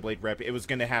another Xenoblade rep, it was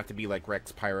going to have to be like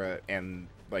Rex, Pyra, and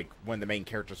like one of the main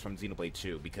characters from Xenoblade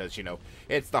 2, because, you know,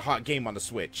 it's the hot game on the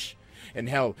Switch. And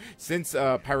hell, since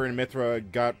Pyra and Mithra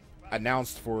got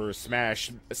announced for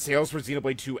Smash, sales for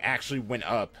Xenoblade 2 actually went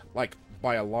up, like,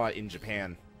 by a lot in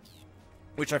Japan,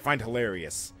 which I find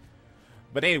hilarious.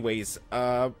 But anyways,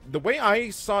 the way I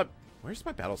saw it, where's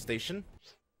my battle station?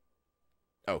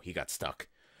 Oh, he got stuck.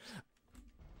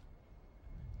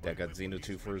 Dad got Xeno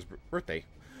 2 for his birthday.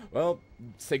 Well,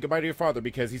 say goodbye to your father,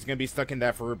 because he's going to be stuck in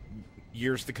that for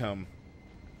years to come.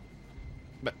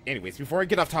 But anyways, before I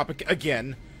get off topic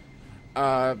again,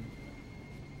 the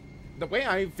way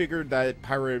I figured that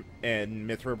Pyra and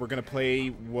Mithra were going to play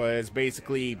was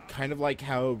basically kind of like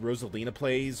how Rosalina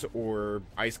plays, or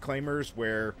Ice Climbers,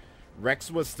 where Rex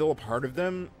was still a part of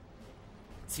them.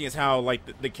 Seeing as how, like,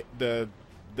 the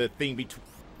thing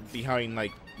behind,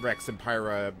 like, Rex and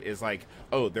Pyra is like,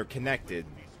 oh, they're connected.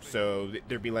 So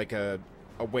there'd be like a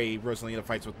way Rosalina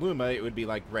fights with Luma, it would be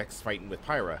like Rex fighting with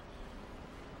Pyra.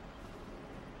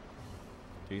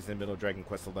 He's in the middle of Dragon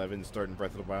Quest XI, starting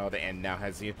Breath of the Wild, and now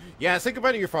has the... Yeah, say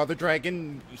goodbye to your father,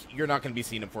 Dragon. You're not going to be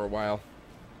seeing him for a while.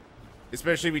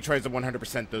 Especially if he tries to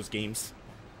 100% those games.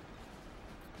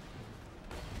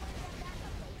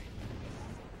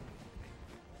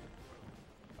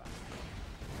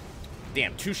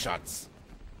 Damn, 2 shots.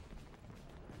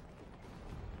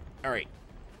 Alright.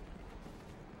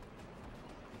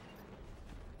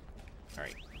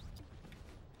 Alright.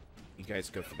 You guys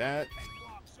go for that.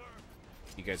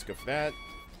 You guys go for that.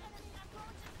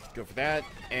 Go for that.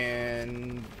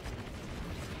 And...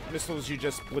 missiles, you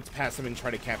just blitz past them and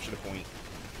try to capture the point.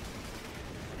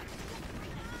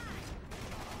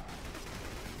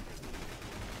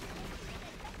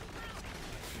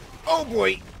 Oh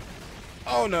boy!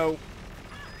 Oh no!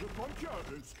 The frontier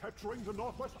is capturing the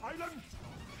Northwest Island!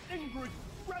 Ingrid,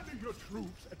 rally your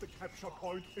troops at the capture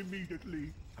point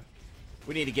immediately.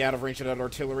 We need to get out of range of that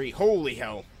artillery. Holy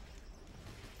hell.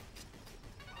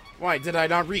 Why did I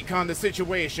not recon the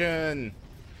situation?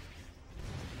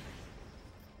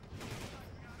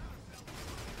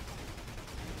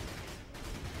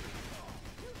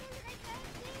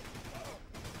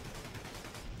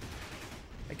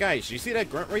 Hey guys, you see that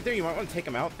grunt right there? You might want to take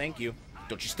him out. Thank you.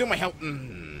 Don't you steal my health.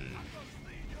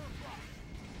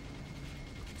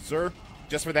 Sir,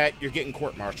 just for that, you're getting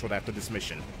court-martialed after this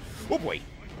mission. Oh boy.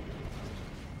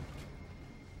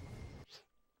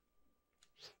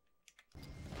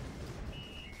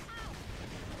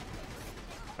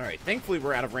 Alright, thankfully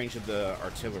we're out of range of the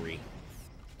artillery.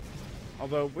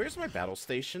 Although, where's my battle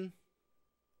station?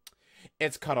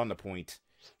 It's cut on the point.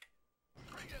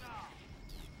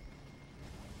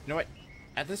 You know what?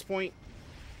 At this point,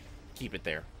 keep it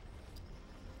there.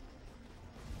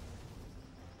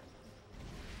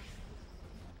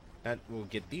 That will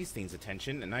get these things'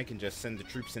 attention, and I can just send the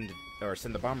troops in to, or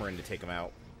send the bomber in to take them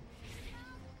out.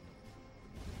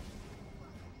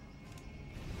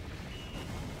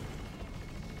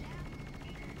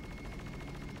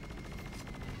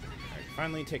 Alright,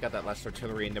 finally take out that last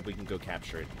artillery, and then we can go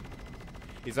capture it.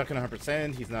 He's not gonna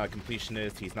 100%, he's not a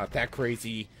completionist, he's not that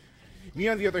crazy. Me,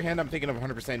 on the other hand, I'm thinking of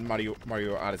 100%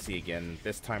 Mario Odyssey again,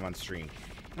 this time on stream.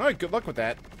 Alright, good luck with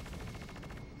that.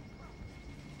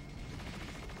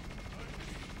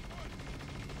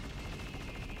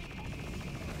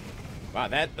 Wow,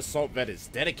 that assault vet is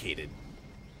dedicated.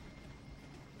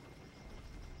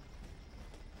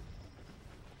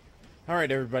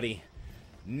 Alright, everybody.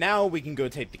 Now we can go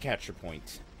take the capture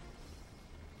point.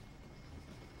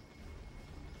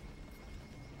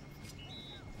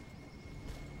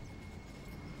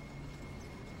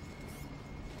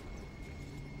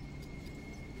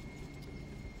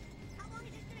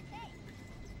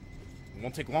 It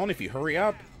won't take long if you hurry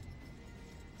up.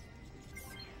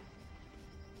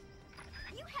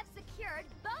 You have secured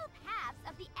both halves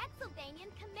of the Exylvanian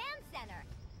Command Center.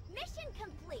 Mission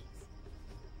complete.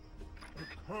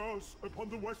 A curse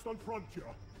upon the western frontier.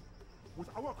 With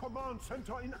our command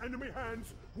center in enemy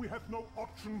hands, we have no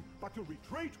option but to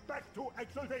retreat back to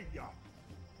Exylvania.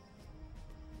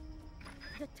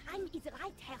 The time is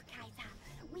right, Herr Kaiser.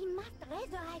 We must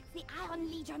resurrect the Iron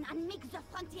Legion and make the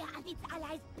frontier and its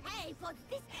allies pay for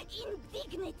this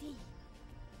indignity.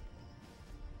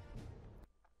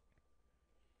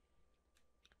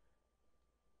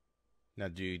 Now,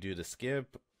 do you do the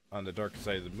skip on the dark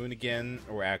side of the moon again,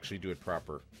 or actually do it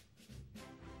proper?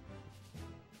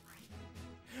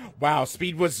 Wow,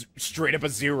 speed was straight up a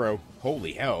 0.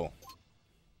 Holy hell.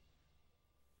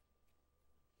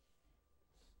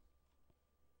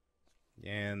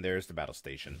 And there's the battle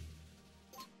station.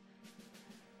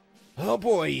 Oh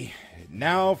boy,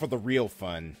 now for the real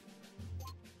fun.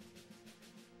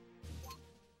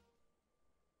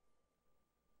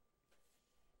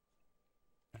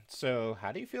 So,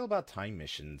 how do you feel about time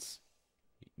missions?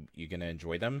 You gonna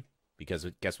enjoy them? Because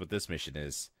guess what this mission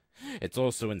is? It's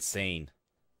also insane.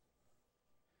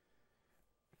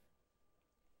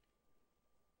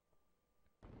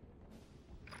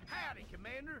 Howdy,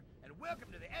 Commander, and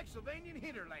welcome to the Exylvanian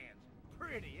hinterlands.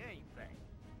 Pretty, ain't they?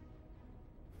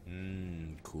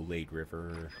 Kool-Aid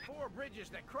River. The 4 bridges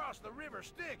that cross the river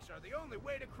Styx are the only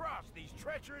way to cross these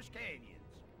treacherous canyons.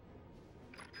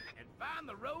 And find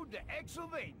the road to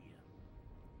Exylvania.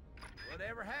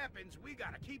 Whatever happens, we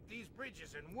gotta keep these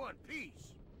bridges in one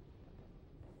piece.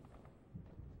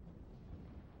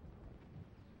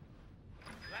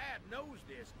 Vlad knows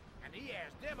this, and he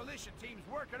has demolition teams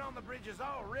working on the bridges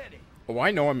already. Oh,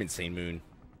 I know I'm Insane Moon.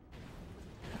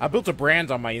 I built a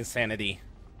brand on my insanity.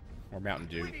 Or Mountain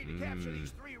Dew. We need to capture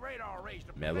these 3 radar arrays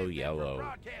to Mellow prevent them yellow. from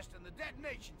broadcasting the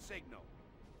detonation signal.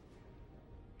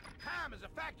 Time is a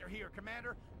factor here,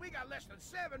 Commander. We got less than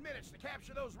 7 minutes to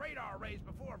capture those radar arrays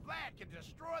before Vlad can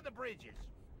destroy the bridges.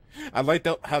 I like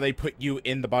how they put you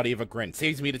in the body of a Grunt.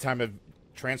 Saves me the time of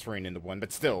transferring into one,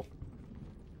 but still.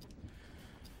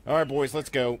 Alright, boys, let's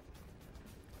go.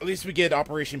 At least we get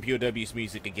Operation POW's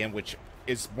music again, which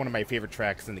is one of my favorite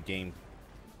tracks in the game.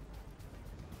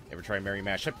 Ever try Merry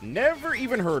Mashup? Never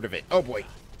even heard of it. Oh, boy.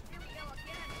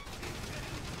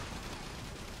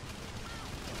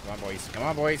 Come on, boys. Come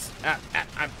on, boys.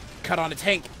 I'm cut on a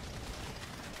tank.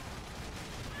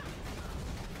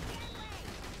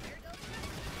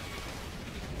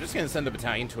 I'm just going to send a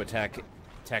battalion to attack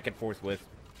it forthwith.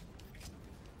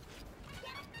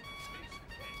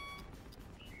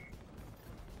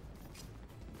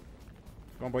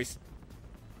 Come on, boys.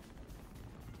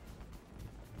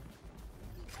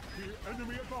 The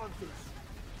enemy advances.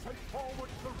 Send forward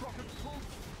the rocket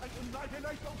troops and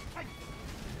annihilate those tanks.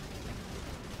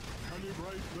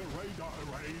 Calibrate the radar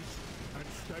arrays and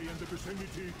stay in the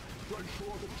vicinity to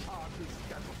ensure the charge is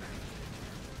scattered.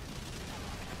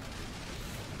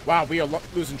 Wow, we are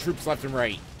losing troops left and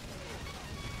right.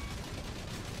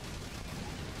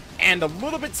 And a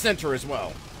little bit center as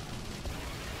well.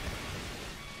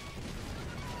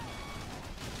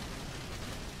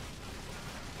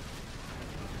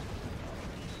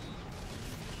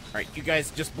 Alright, you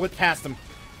guys just blitz past them.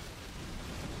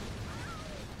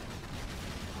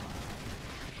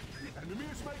 The enemy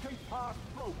is making fast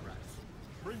progress.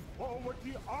 Bring forward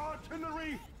the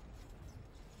artillery.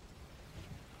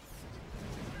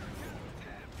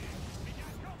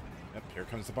 Yep, here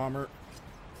comes the bomber.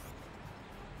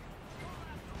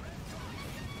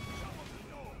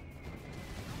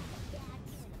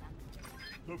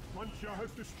 The frontier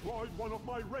has destroyed one of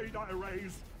my radar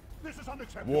arrays. This is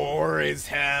unacceptable. War is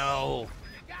hell.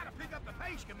 You gotta pick up the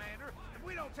pace, Commander. If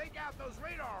we don't take out those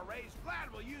radar arrays,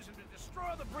 Vlad will use them to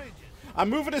destroy the bridges. I'm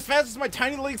moving as fast as my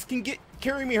tiny legs can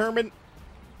carry me, Herman.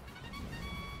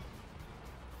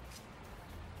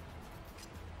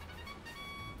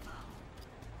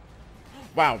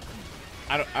 Wow.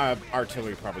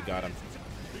 Artillery probably got him.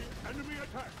 The enemy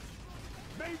attacks.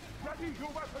 Make ready your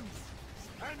weapons.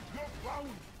 Stand your ground!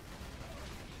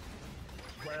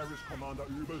 Where is Commander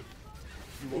Übel?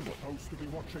 You are supposed to be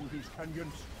watching these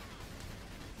canyons.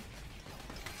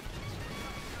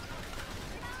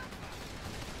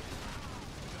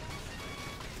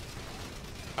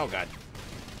 Oh god.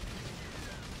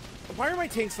 Why are my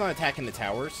tanks not attacking the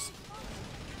towers?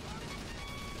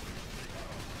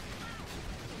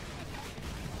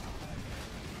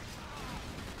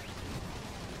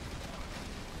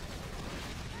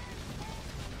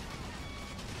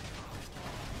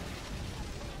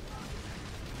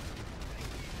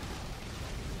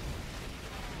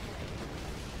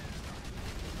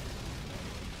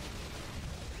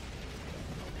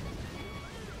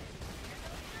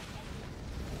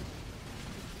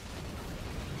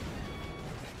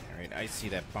 I see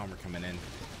that bomber coming in.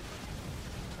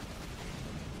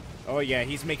 Oh yeah,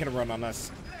 he's making a run on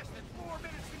us.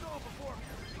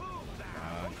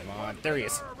 Come on. There he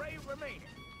is.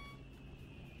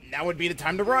 Now would be the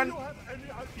time to run. Do you have any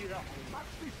idea how much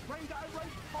these radar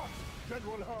arrays cost,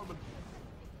 General Herman?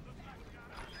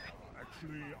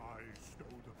 Actually, I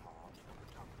stole the part from the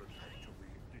Temple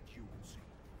factory in the Dunes.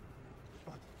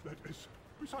 But that is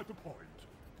beside the point.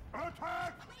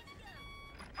 Attack!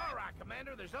 All right,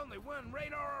 Commander, there's only one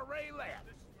radar array left.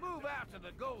 Move out to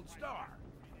the Gold Star.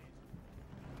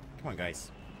 Come on,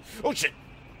 guys. Oh, shit!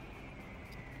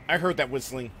 I heard that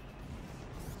whistling.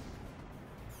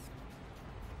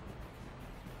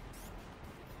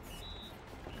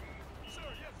 Sir,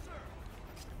 yes, sir.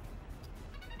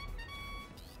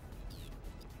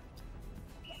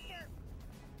 Yes, sir.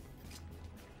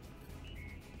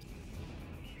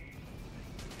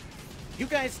 You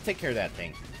guys take care of that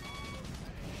thing.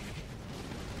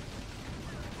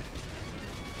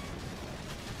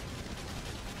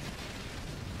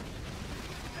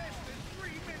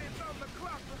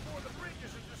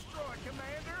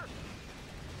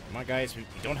 Come on, guys. We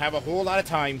don't have a whole lot of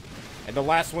time. And the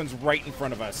last one's right in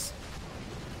front of us.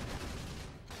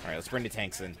 Alright, let's bring the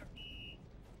tanks in.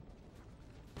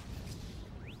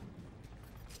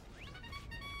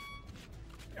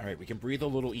 Alright, we can breathe a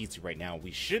little easy right now.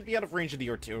 We should be out of range of the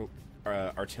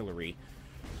artillery.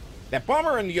 That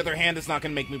bomber, on the other hand, is not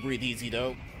going to make me breathe easy,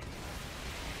 though.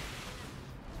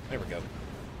 There we go.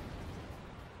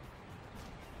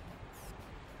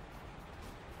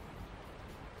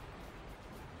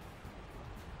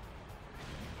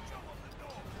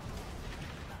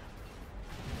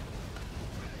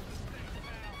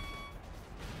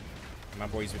 Come on,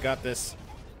 boys, we got this.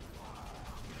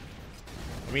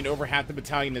 I mean, over half the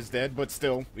battalion is dead, but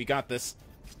still, we got this.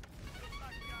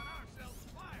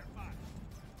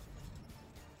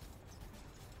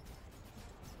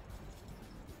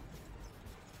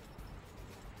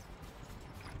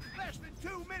 Less than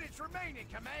 2 minutes remaining,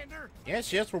 Commander.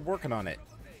 Yes, we're working on it.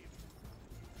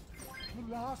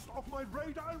 The last of my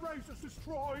radar arrays is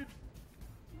destroyed.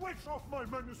 Which of my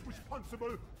men is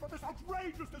responsible for this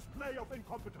outrageous display of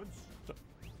incompetence? So,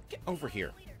 get over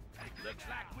here. Looks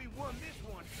like we won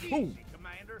this one Ooh. easy,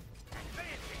 Commander.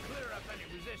 Advance and clear up any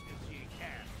resistance you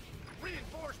can.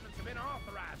 Reinforcements have been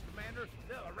authorized, Commander.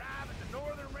 They'll arrive at the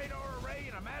northern radar array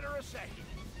in a matter of seconds.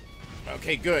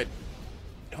 Okay, good.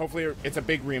 Hopefully it's a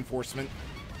big reinforcement.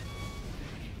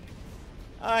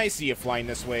 I see you flying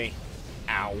this way.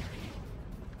 Ow.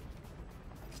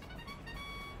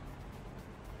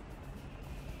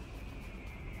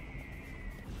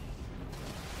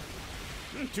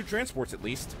 2 transports at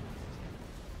least.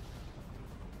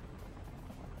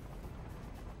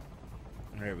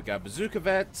 Alright, we got bazooka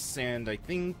vets, and I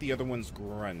think the other one's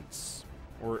grunts.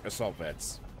 Or assault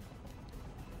vets.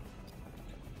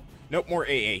 Nope, more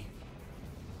AA.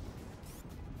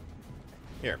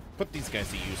 Here, put these guys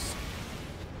to use.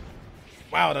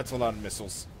 Wow, that's a lot of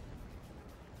missiles.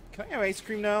 Can I have ice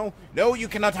cream now? No, you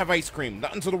cannot have ice cream.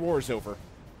 Not until the war is over.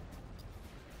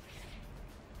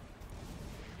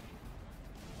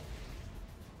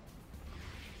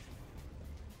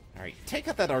 Alright, take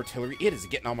out that artillery. It is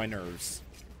getting on my nerves.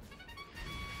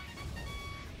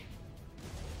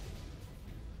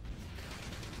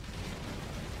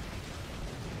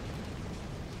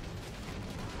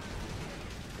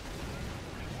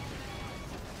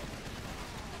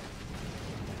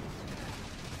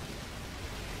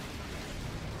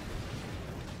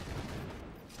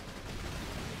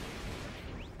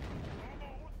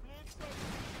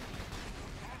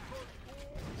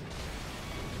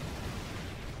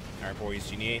 Alright, boys,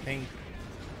 do you need anything?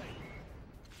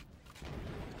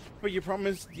 But your problem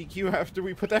is DQ after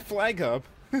we put that flag up.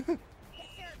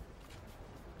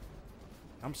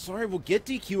 I'm sorry, we'll get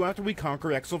DQ after we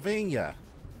conquer Exylvania.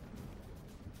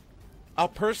 I'll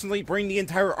personally bring the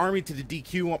entire army to the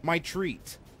DQ on my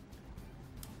treat.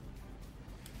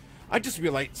 I just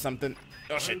realized something.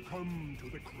 Oh shit. Welcome to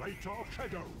the Greater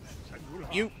Shadows,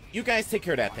 General. You guys take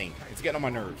care of that thing. It's getting on my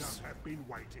nerves. Have been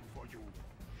waiting for you.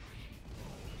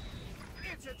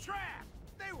 It's a trap!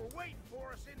 They were waiting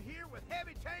for us in here with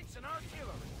heavy tanks and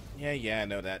artillery. Yeah, I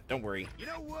know that. Don't worry. You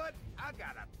know what? I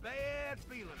got a bad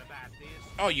feeling about this.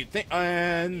 Oh, you think?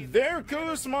 And there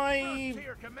goes my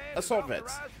assault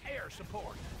vets. Air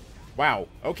support. Wow.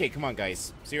 Okay, come on,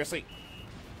 guys. Seriously?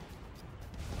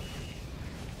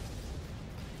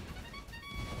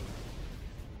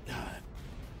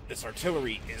 This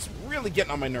artillery is really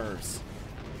getting on my nerves.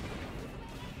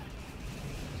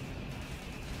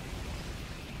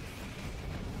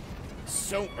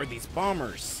 So are these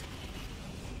bombers.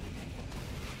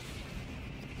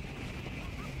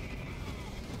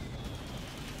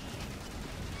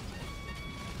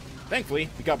 Thankfully,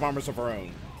 we got bombers of our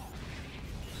own.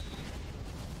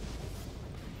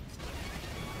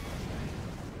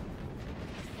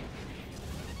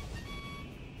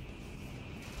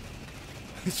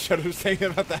 Shadow's saying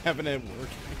about that happening at work.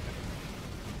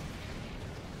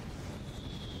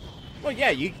 Well,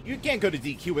 yeah, you can't go to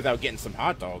DQ without getting some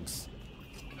hot dogs.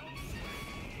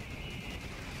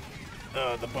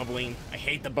 The bubbling. I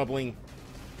hate the bubbling.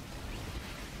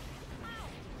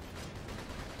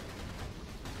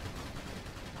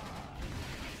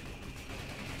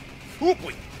 Oh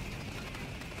boy!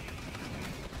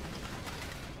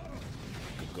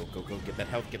 Go, get that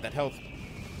health, get that health.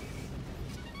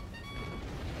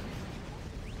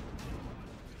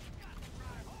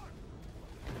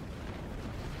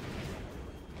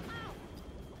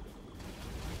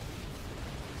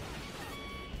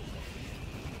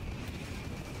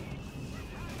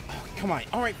 Come on.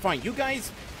 All right, fine. You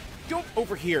guys, go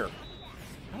over here.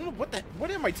 I don't know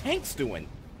what are my tanks doing?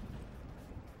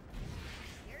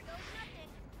 Here goes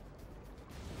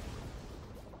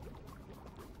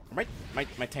nothing.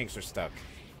 My tanks are stuck.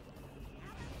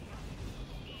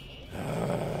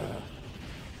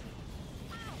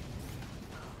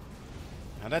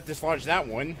 Now that dislodged that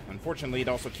one. Unfortunately, it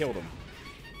also killed him.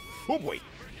 Oh boy.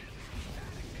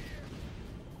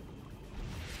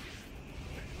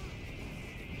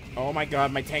 Oh my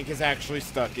god, my tank is actually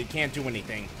stuck. It can't do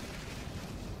anything.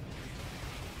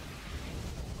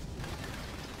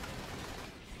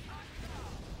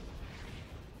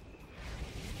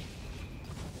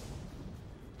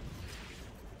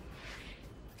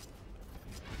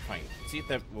 Fine. See if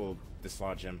that will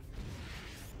dislodge him.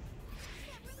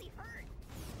 That really hurt.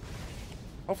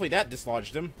 Hopefully that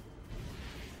dislodged him.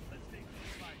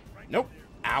 Nope.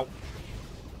 Ow.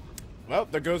 Well,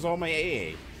 there goes all my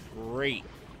AA. Great.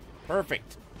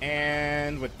 Perfect.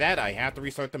 And with that, I have to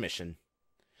restart the mission.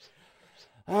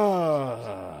 You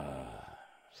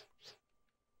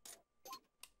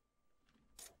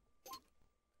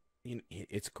know,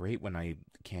 it's great when I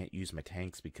can't use my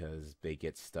tanks because they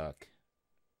get stuck.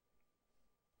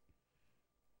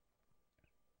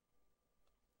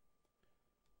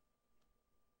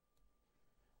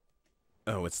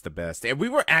 Oh, it's the best. And we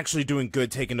were actually doing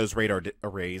good taking those radar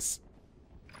arrays.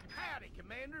 Howdy,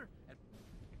 Commander.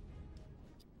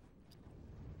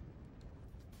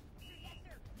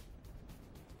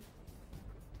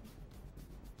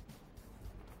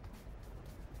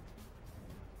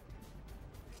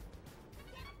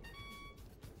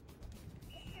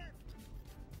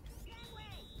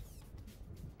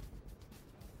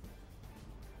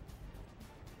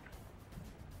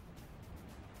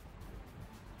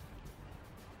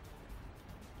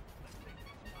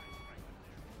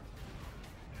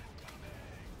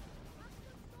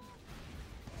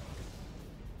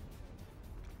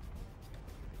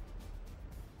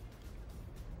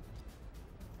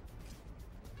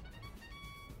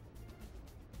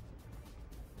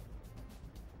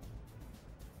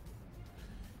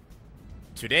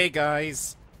 Today,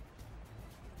 guys.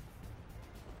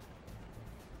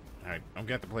 Alright, I'm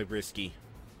gonna have to play risky.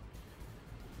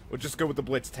 We'll just go with the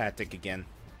blitz tactic again.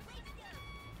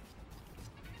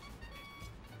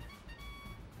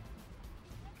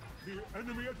 The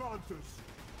enemy advances.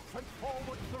 Send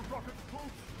forward the rocket troops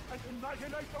and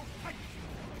annihilate those tanks.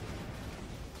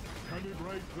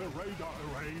 Calibrate the radar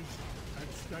arrays and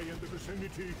stay in the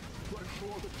vicinity to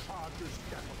ensure the charges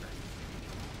detonate.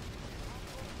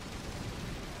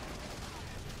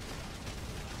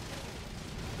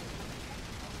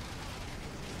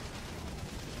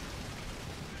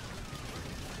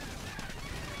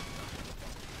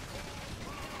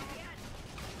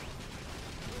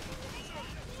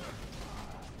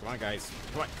 Come on, guys.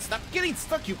 Come on. Stop getting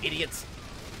stuck, you idiots.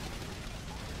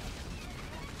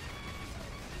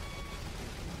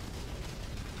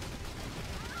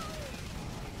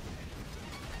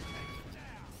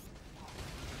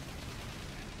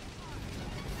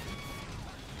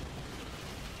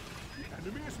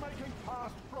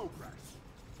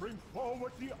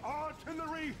 Forward the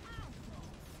artillery!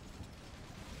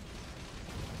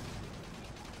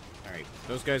 Alright,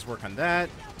 those guys work on that.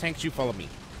 Tanks, you follow me.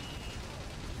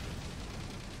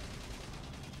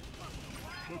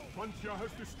 The Frontier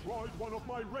has destroyed one of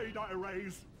my radar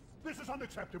arrays. This is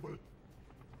unacceptable.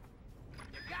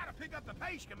 You gotta pick up the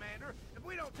pace, Commander. If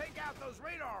we don't take out those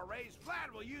radar arrays,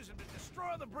 Vlad will use them to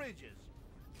destroy the bridges.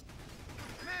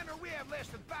 Commander, we have less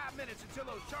than 5 minutes until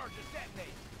those charges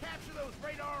detonate. Capture those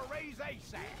radar arrays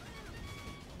ASAP.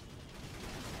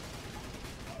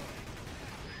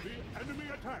 The enemy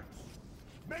attacks.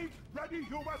 Make ready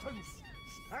your weapons.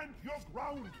 Stand your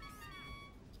ground.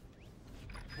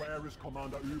 Where is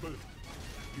Commander Übel?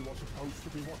 He was supposed to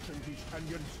be watching these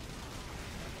canyons.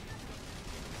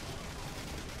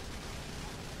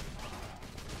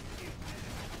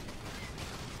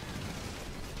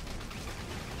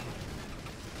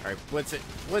 Alright, blitz it.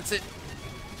 Blitz it.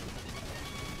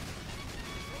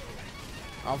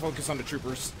 I'll focus on the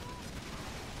troopers.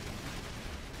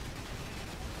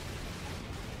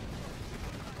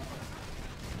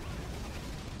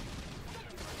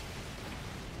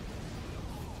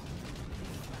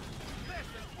 Less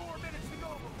than 4 minutes to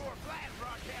go before Vlad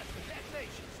broadcasts the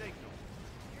detonation signal.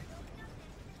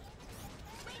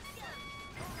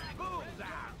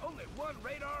 Bullseye! Only one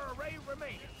radar array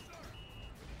remaining.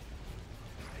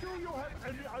 Do you have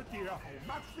any idea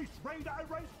how much these radar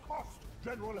arrays cost,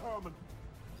 General Herman?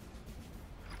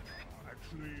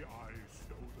 Actually, I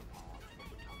stole the parts from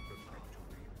the Thunder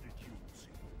factory, did you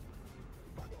see?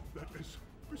 But that is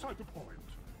beside the point.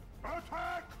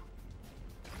 Attack!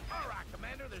 All right,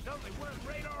 Commander, there's only one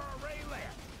radar array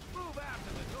left. Move out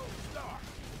to the Gold Star.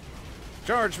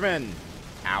 Charge, men!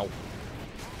 Ow.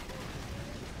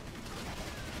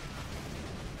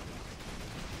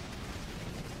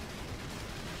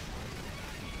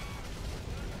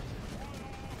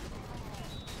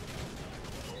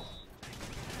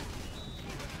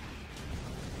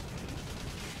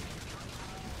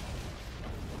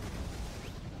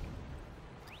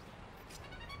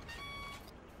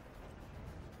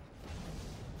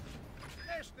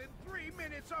 Less than 3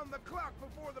 minutes on the clock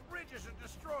before the bridges are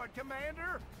destroyed,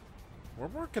 Commander. We're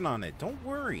working on it. Don't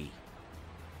worry.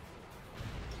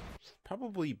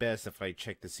 Probably best if I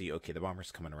check to see... Okay, the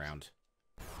bomber's coming around.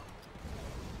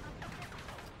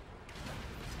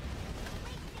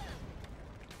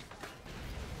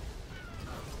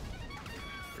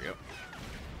 Hurry up.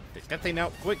 Take that thing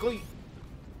out quickly.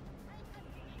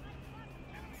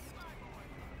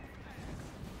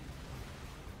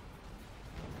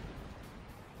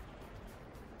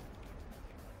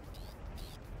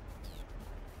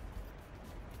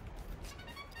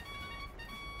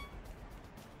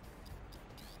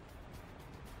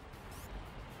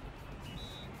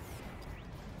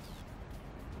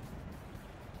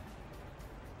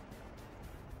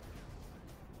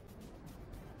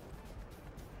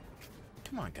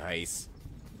 Come on, guys.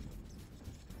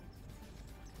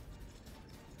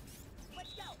 Let's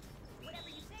go. Whatever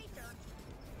you say, sir.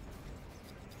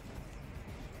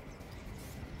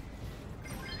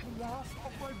 The last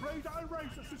of my radar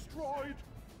arrays is destroyed.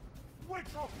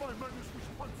 Which of my men is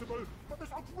responsible for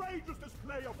this outrageous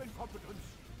display of incompetence?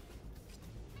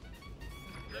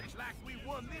 Looks like we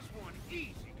won this one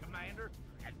easy, Commander.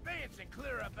 Advance and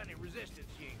clear up any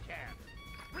resistance you encounter.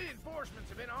 Reinforcements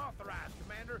have been authorized,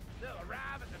 Commander. They'll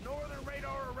arrive at the northern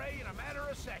radar array in a matter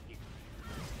of seconds.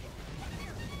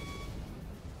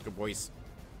 Good boys.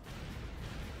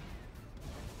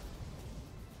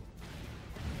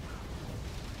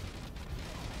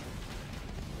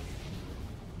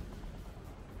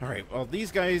 Alright, well,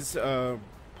 these guys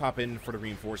pop in for the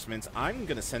reinforcements. I'm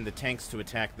gonna send the tanks to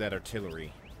attack that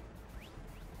artillery.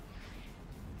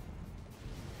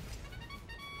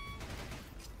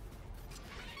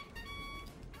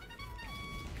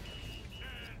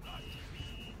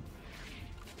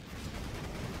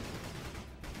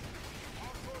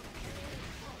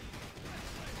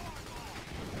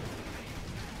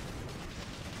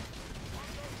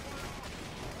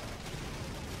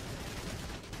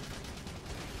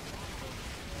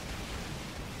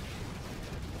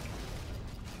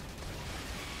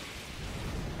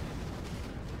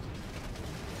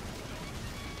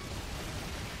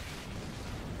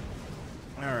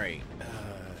 Alright,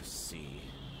 let's see.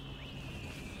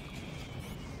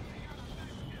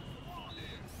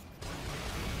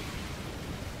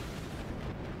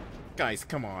 Guys,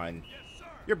 come on.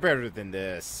 You're better than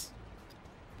this.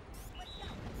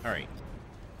 Alright.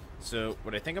 So,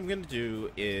 what I think I'm gonna do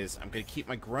is I'm gonna keep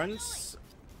my grunts,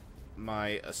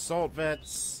 my assault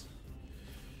vets.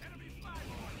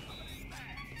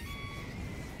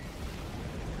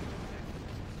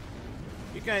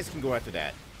 You guys can go after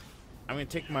that. I'm going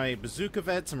to take my bazooka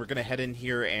vets, and we're going to head in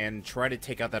here and try to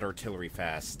take out that artillery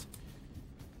fast.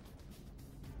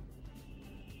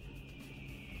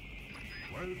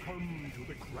 Welcome to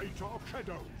the Crater of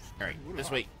Shadows. Alright,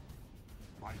 this way.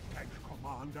 My tank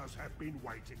commanders have been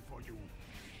waiting for you.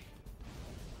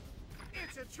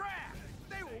 It's a trap!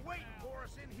 They were waiting for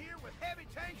us in here with heavy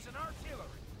tanks and artillery.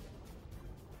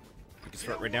 We can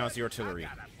start right now as the artillery.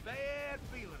 I got a bad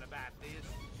feeling about this.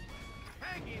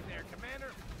 Hang in there,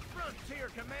 Commander. Frontier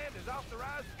Command has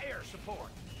authorized air support.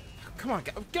 Come on,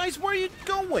 guys, where are you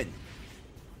going?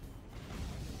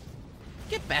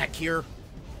 Get back here.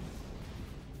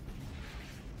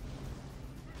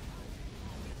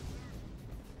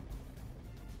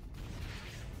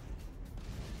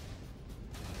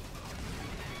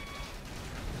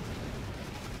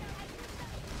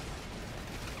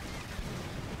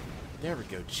 There we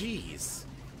go, jeez.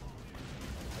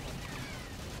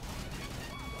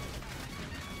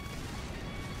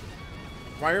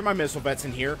 Why are my missile vets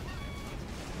in here?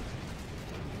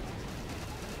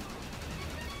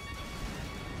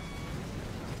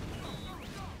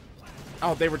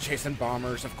 Oh, they were chasing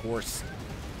bombers, of course.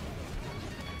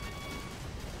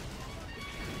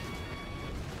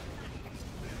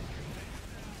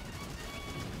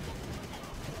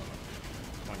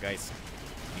 Come on, guys.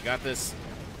 You got this.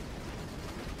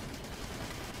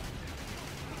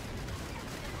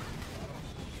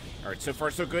 Alright, so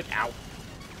far so good. Ow.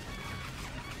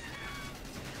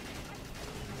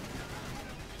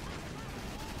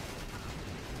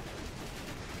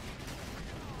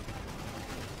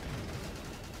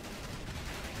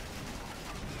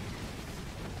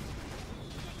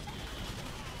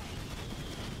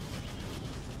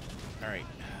 Alright.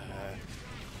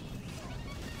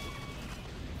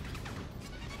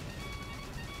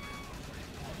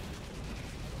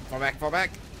 Fall back, fall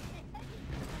back.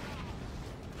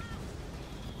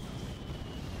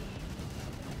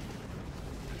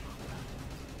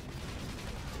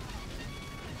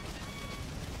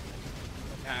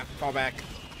 Fall back.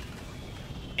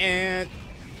 And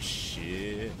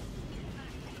shit.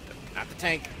 Not the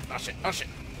tank. Oh shit. Oh shit.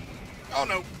 Oh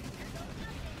no.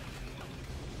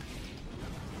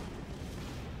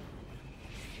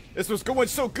 This was going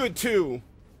so good too.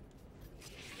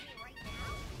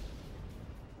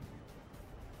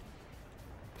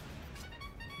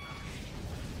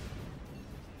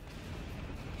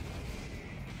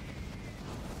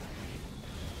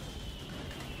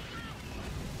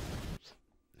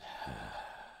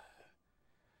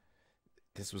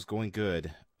 This was going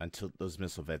good until those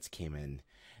missile vets came in.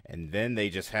 And then they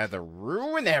just had to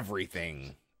ruin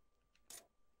everything.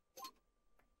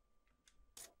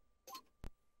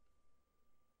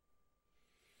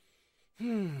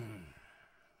 We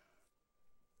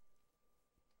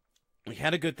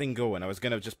had a good thing going. I was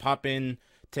going to just pop in,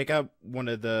 take out one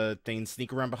of the things,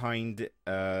 sneak around behind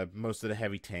most of the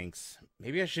heavy tanks.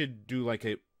 Maybe I should do like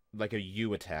a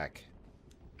U attack.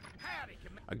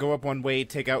 I go up one way,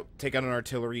 take out an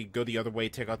artillery, go the other way,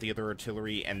 take out the other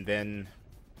artillery, and then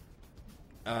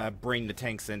bring the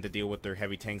tanks in to deal with their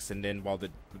heavy tanks, and then while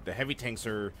the heavy tanks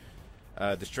are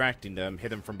distracting them, hit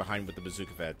them from behind with the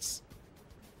bazooka vets.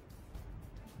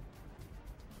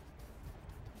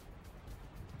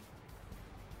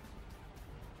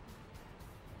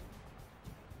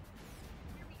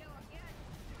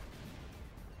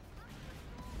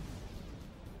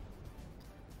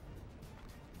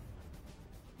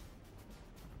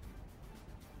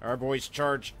 Alright, boys,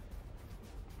 charge.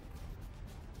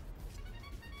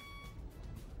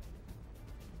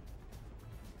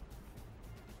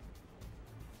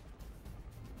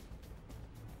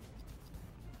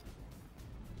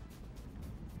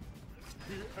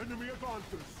 The enemy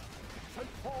advances. Send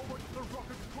forward the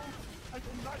rocket troops and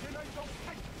annihilate those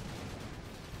tanks.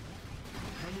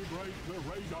 Calibrate the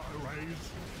radar arrays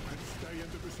and stay in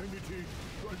the vicinity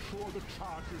to ensure the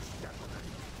charge is scattered.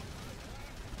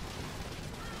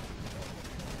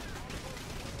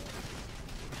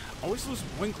 Always lose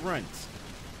one grunt.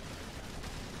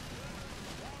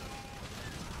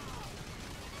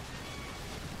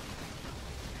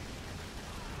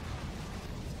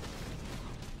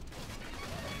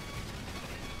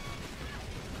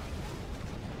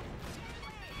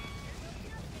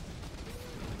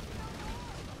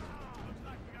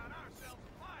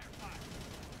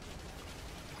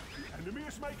 The enemy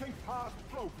is making fast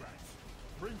progress.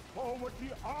 Bring forward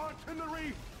the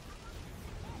artillery.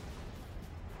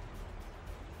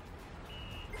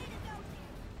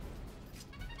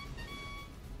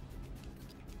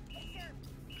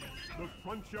 The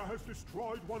Frontier has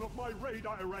destroyed one of my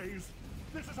radar arrays.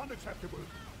 This is unacceptable.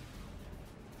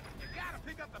 You gotta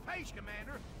pick up up the pace,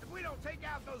 Commander. If we don't take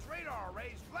out those radar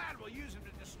arrays, Vlad will use them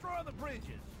to destroy the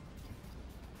bridges.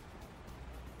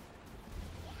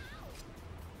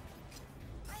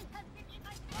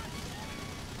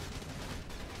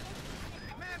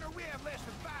 Commander, we have less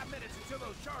than 5 minutes until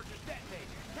those charges detonate.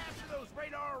 Capture those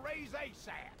radar arrays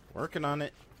ASAP. Working on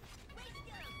it.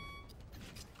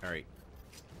 Alright.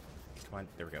 Come on,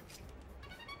 there we go.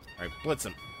 Alright, blitz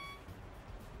him.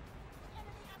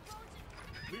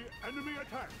 The enemy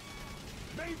attacks.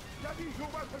 Make ready your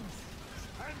weapons.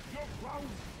 Stand your ground.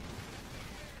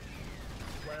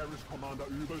 Where is Commander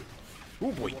Übel?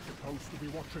 Oh boy. You're supposed to be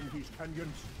watching these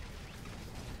canyons.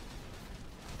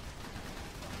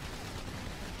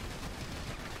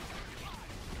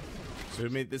 So who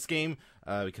made this game?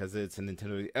 Because it's a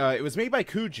Nintendo. It was made by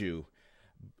Kuju,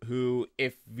 who,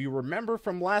 if you remember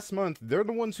from last month, they're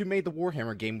the ones who made the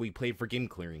Warhammer game we played for game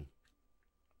clearing.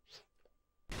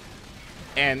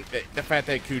 And the fact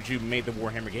that Kuju made the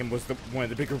Warhammer game was one of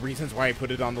the bigger reasons why I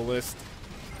put it on the list.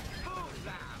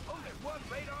 Bullseye! Only one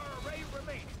radar array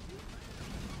remaining.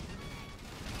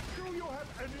 Do you have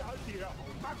any idea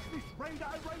how much this radar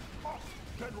array costs,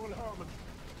 General Herman?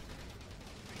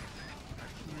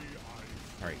 Actually,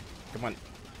 Alright, come on.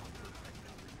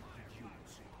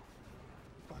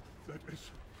 But that is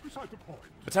beside the point.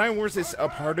 Battalion Wars is a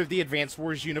part of the Advanced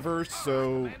Wars universe,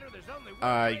 so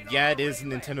yeah, it is a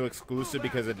Nintendo exclusive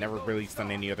because it never released on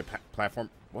any other platform.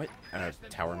 What?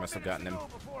 Tower must have gotten him.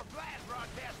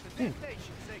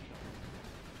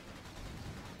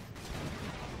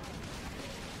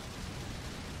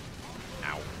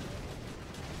 Ow.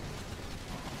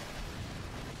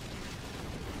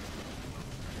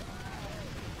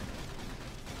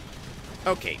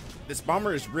 Okay, this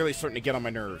bomber is really starting to get on my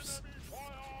nerves.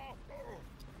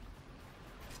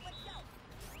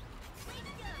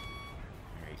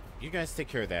 Alright, you guys take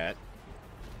care of that.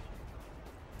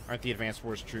 Aren't the Advanced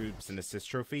Wars troops an assist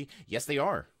trophy? Yes, they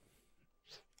are.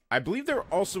 I believe they're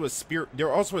also a spirit.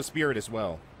 They're also a spirit as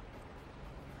well.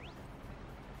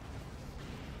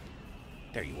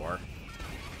 There you are.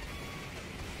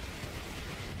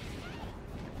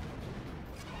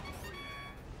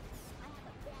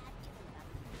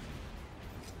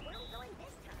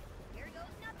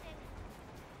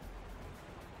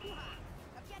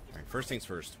 Alright, first things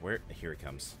first. Here it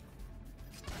comes.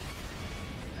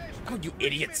 Oh, you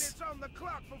idiots! On the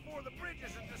clock before the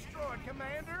bridges are destroyed,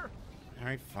 Commander.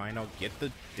 Alright, fine. I'll get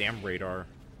the damn radar.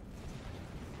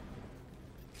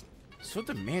 So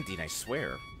demanding, I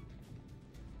swear.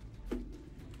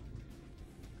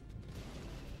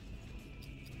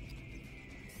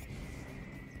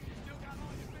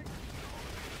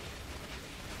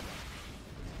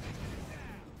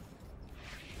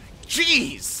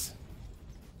 Jeez!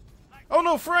 Oh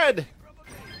no, Fred!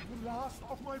 The last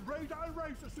of my radar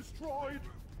arrays is destroyed.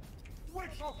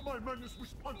 Which of my men is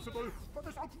responsible for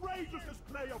this outrageous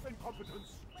display of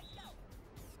incompetence?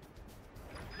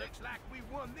 Looks like we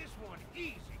won this one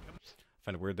easy. I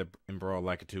find it weird that Embral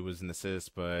Lakitu was an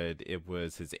assist, but it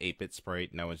was his 8-bit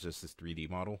sprite, now it's just his 3D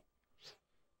model.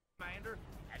 Commander,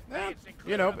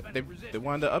 You know, they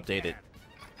wanted to update it.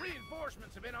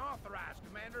 Reinforcements have been authorized,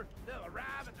 Commander. They'll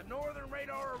arrive at the northern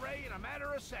radar array in a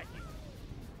matter of seconds.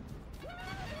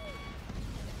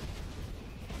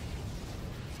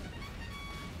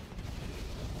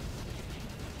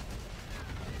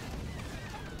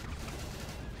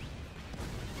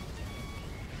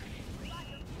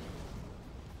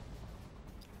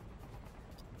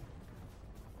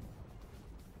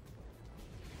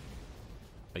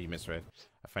 Oh, you misread.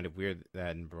 I find it weird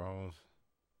that in Brawl was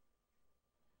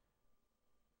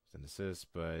an assist,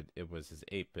 but it was his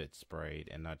 8-bit sprite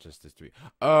and not just his 3.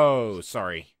 Oh,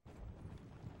 sorry.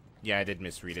 Yeah, I did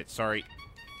misread it. Sorry.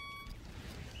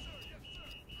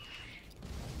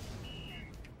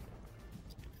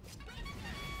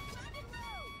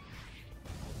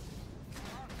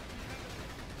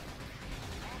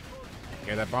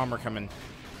 Hear that bomber coming.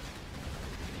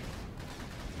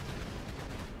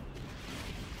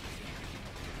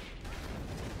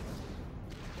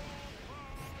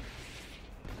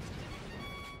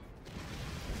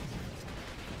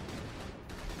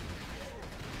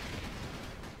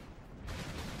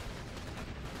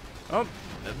 Oh,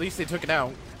 at least they took it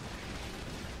out.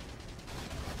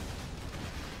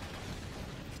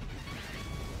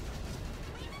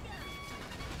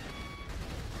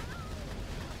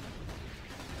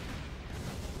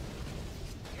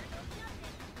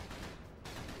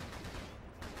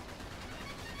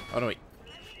 Oh no, wait.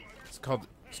 It's called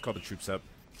the troops up.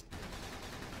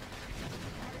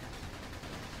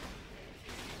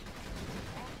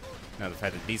 Now the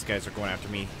fact that these guys are going after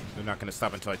me, they're not going to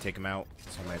stop until I take them out,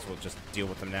 so I might as well just deal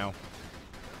with them now.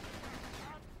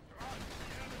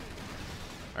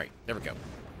 Alright, there we go.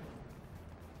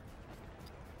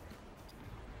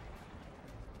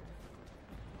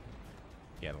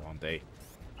 Yeah, a long day.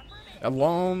 A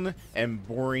long and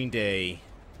boring day.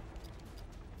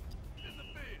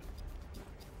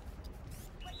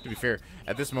 To be fair,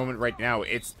 at this moment right now,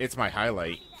 it's my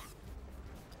highlight.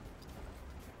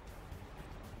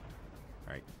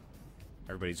 Alright.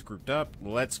 Everybody's grouped up.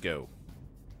 Let's go.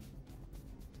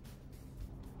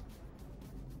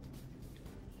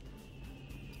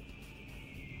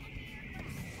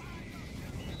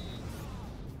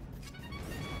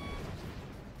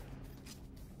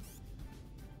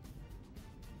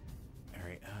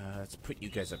 Alright, let's put you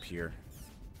guys up here.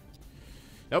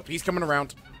 Nope, he's coming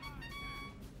around.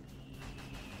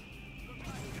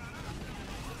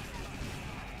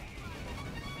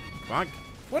 Come on.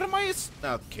 What am I?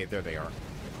 Okay, there they are.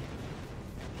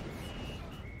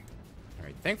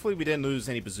 Alright, thankfully we didn't lose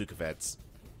any bazooka vets.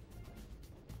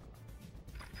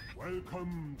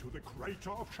 Welcome to the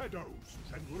Crater of Shadows,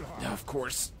 General Hart. Of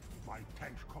course. My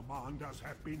tank commanders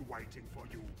have been waiting for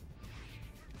you.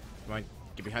 Come on,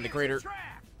 get behind the crater. It's a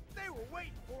trap. They were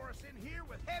waiting for us in here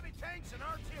with heavy tanks and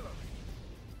artillery.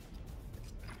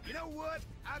 You know what?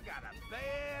 I've got a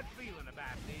bad feeling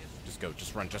about this. Just go,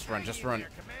 just run, just run, just run. There,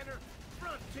 Commander.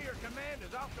 Frontier Command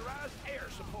has authorized air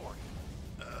support.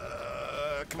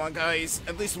 Come on, guys.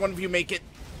 At least one of you make it.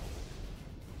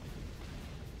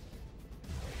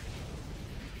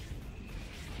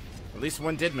 At least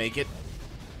one did make it.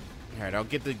 Alright, I'll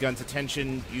get the gun's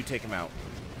attention. You take him out.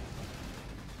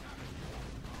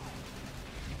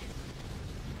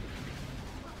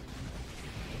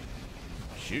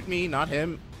 Shoot me, not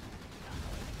him.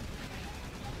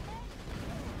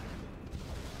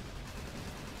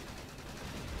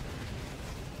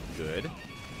 Good.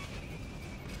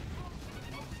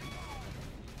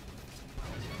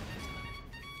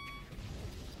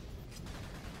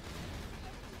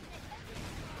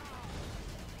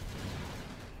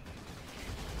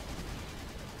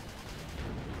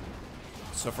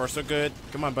 So far, so good.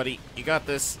 Come on, buddy. You got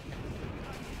this.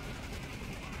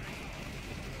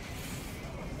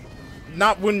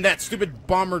 Not when that stupid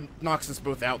bomber knocks us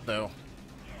both out, though.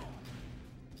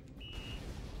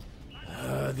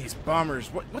 These bombers.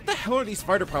 What the hell are these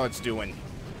fighter pilots doing?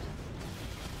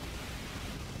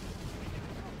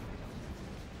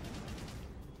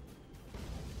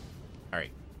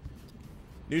 Alright.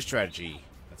 New strategy.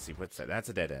 Let's see, what's that? That's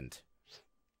a dead end.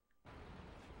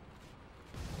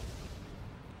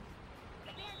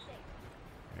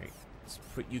 Alright. Let's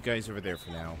put you guys over there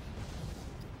for now.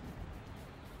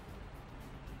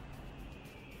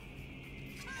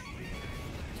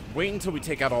 Wait until we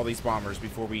take out all these bombers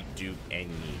before we do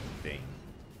anything.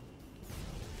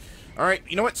 Alright,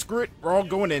 you know what? Screw it. We're all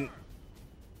going in.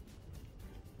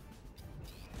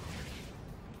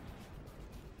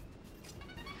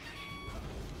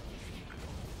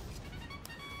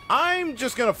 I'm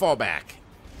just gonna fall back.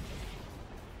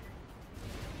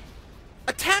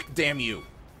 Attack, damn you!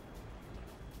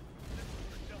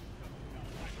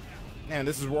 Man,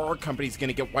 this is where our company's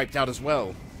gonna get wiped out as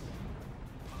well.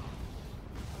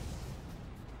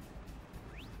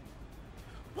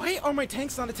 Why are my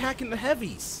tanks not attacking the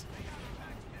heavies?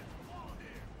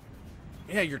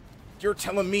 Yeah, you're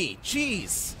telling me.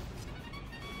 Jeez.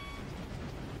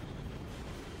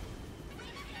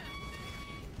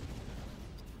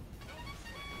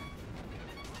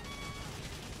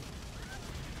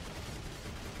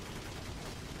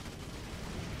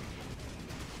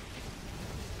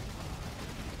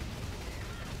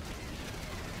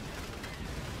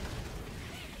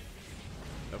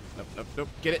 Nope, nope, nope, nope.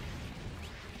 Get it.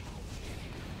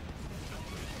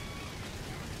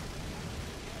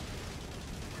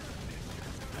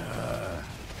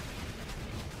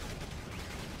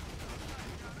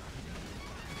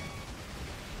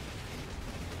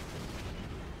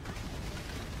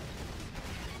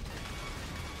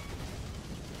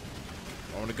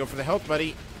 I want to go for the health,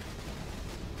 buddy.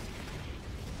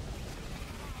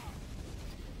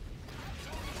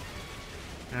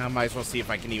 I might as well see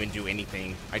if I can even do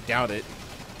anything. I doubt it.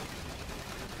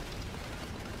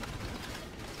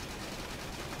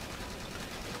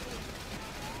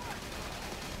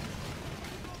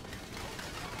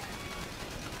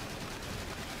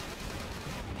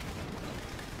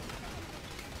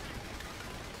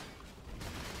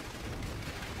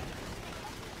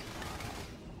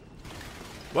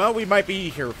 Well, we might be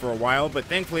here for a while, but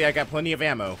thankfully I got plenty of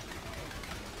ammo.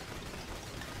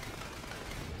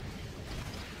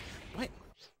 What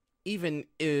even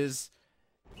is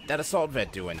that assault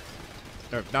vet doing?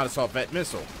 Or not assault vet,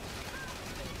 missile.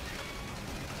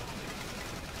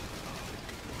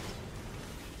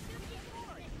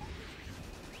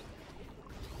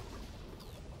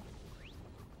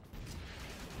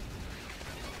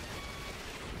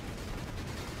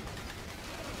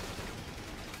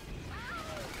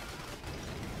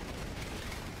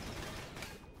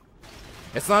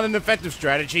 It's not an effective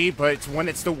strategy, but it's one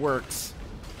that still works.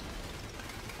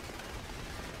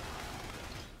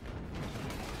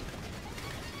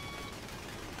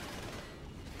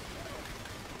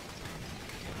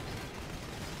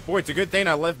 Boy, it's a good thing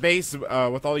I left base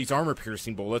with all these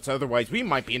armor-piercing bullets, otherwise we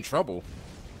might be in trouble.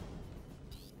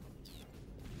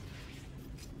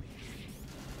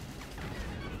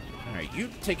 Alright, you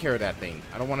take care of that thing.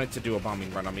 I don't want it to do a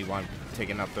bombing run on me while I'm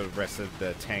taking out the rest of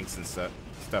the tanks and stuff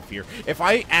here. If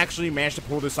I actually manage to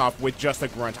pull this off with just a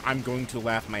grunt, I'm going to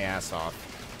laugh my ass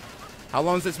off. How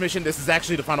long is this mission? This is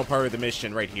actually the final part of the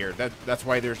mission right here. That's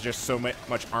why there's just so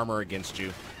much armor against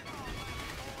you.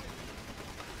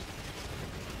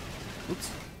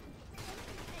 Oops.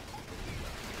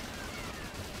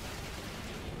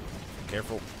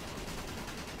 Careful.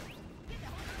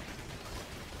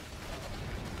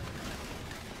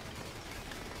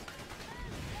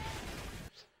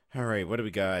 Alright, what do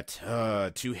we got?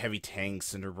 2 heavy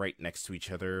tanks and they're right next to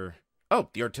each other. Oh,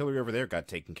 the artillery over there got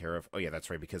taken care of. Oh yeah, that's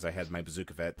right, because I had my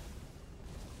bazooka vet.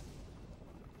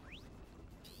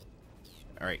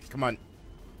 Alright, come on.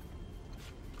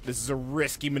 This is a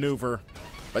risky maneuver.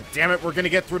 But damn it, we're gonna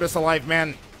get through this alive,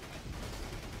 man.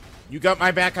 You got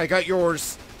my back, I got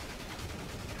yours.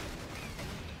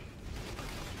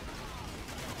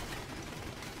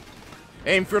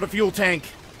 Aim for the fuel tank.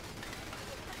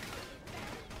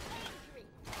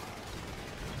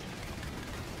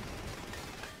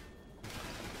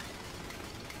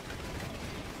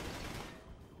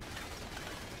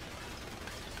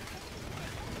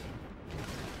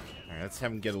 Let's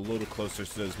have them get a little closer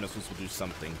so those missiles will do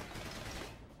something.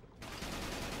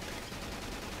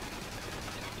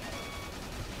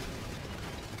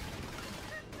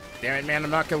 Damn it, man, I'm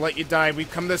not gonna let you die.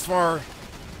 We've come this far.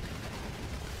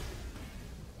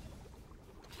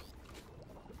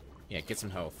 Yeah, get some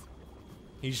health.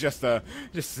 He's just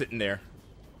sitting there.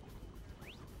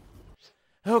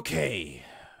 Okay.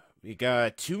 We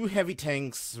got 2 heavy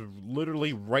tanks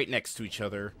literally right next to each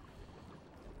other.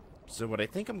 So what I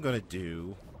think I'm gonna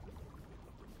do,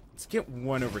 let's get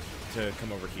one over to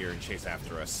come over here and chase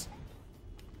after us.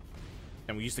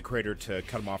 And we use the crater to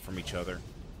cut them off from each other.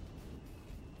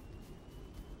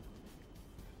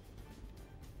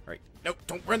 Alright, no,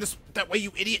 don't run that way,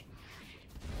 you idiot!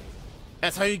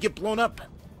 That's how you get blown up!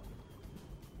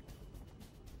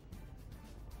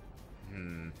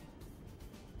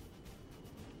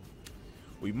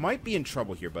 We might be in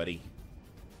trouble here, buddy.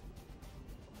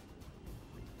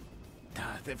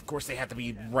 Of course, they have to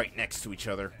be right next to each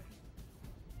other.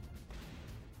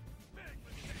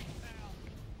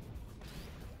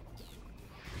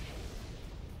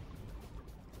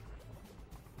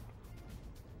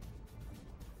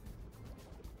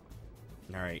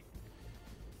 Alright.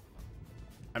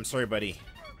 I'm sorry, buddy.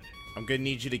 I'm gonna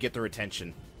need you to get their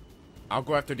attention. I'll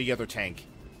go after the other tank.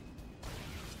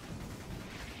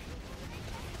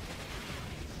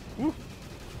 Woo!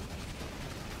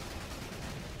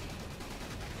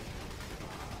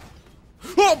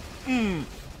 Oh!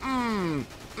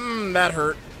 That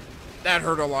hurt. That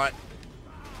hurt a lot.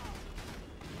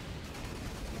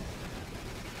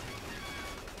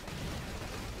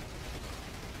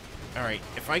 Alright,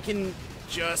 if I can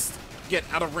just get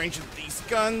out of range of these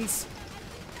guns.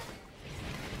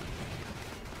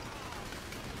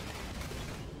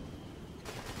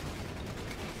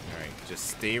 Alright, just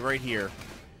stay right here.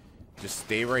 Just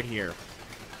stay right here.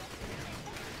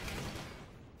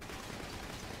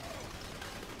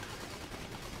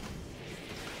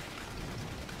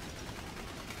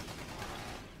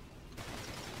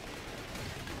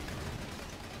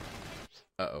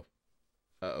 Uh-oh.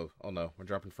 Uh-oh. Oh no, we're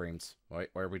dropping frames. Why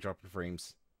are we dropping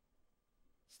frames?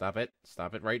 Stop it.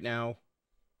 Stop it right now.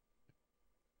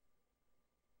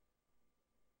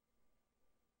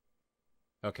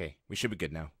 Okay, we should be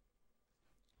good now.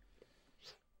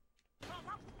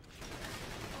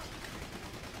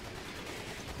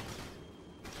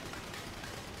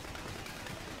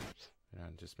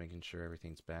 I'm just making sure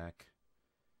everything's back.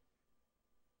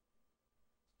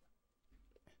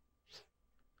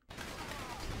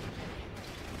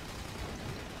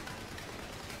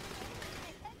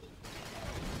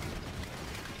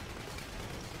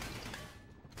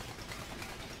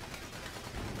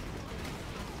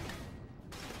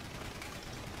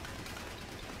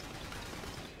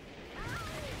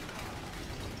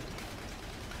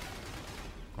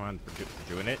 on for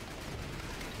doing it.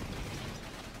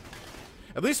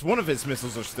 At least one of his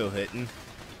missiles are still hitting.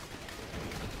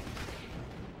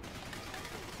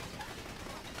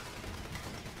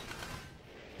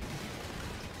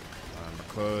 We're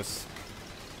close.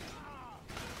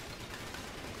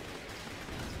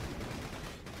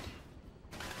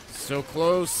 So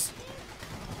close.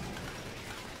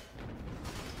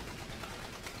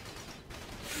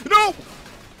 No!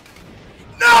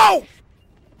 No!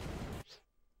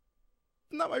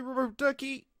 Not my rubber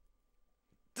ducky.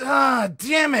 Ah,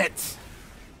 damn it!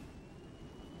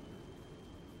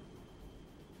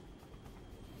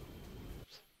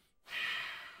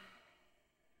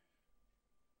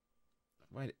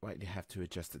 Why'd it have to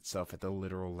adjust itself at the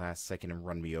literal last second and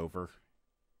run me over?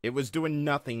 It was doing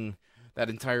nothing that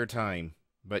entire time.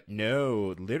 But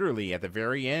no, literally at the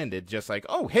very end, it just like,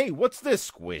 oh, hey, what's this,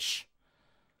 squish?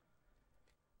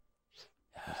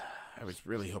 I was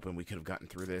really hoping we could have gotten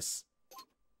through this.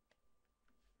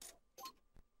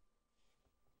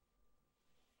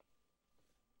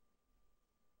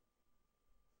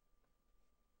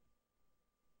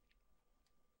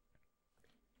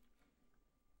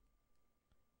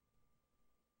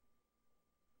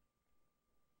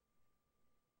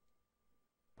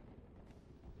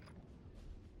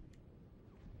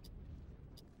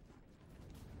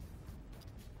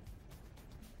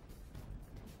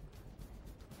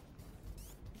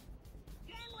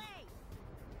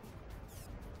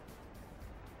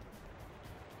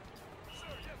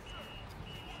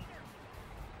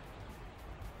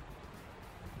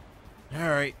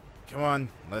 Alright, come on,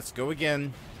 let's go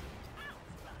again.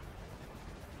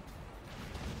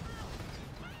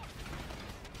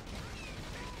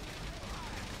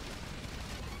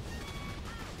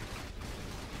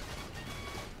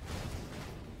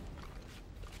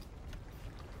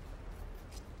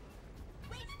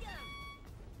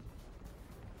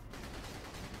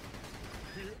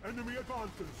 The enemy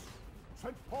advances.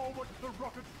 Send forward the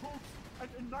rocket troops and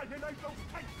annihilate those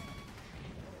tanks.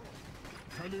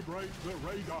 Calibrate the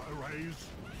radar arrays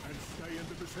and stay in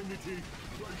the vicinity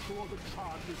to ensure the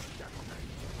charge is detonated.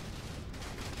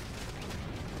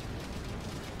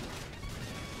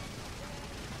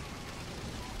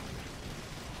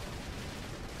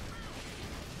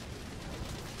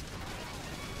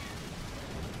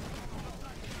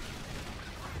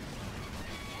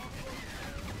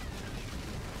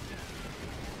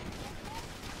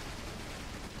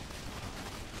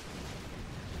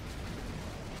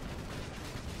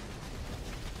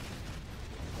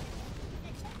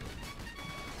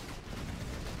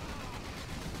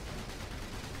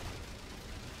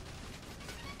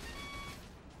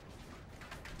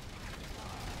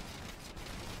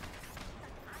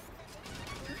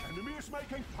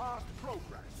 Making fast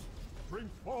progress. Bring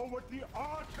forward the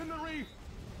artillery.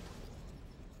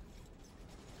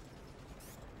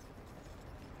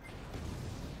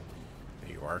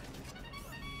 There you are.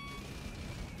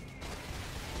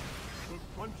 The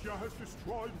Frontier has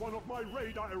destroyed one of my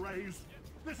radar arrays.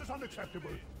 This is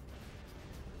unacceptable.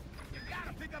 You've got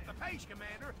to pick up the pace,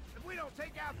 Commander. If we don't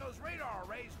take out those radar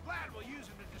arrays, Vlad will use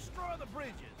them to destroy the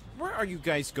bridges. Where are you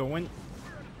guys going?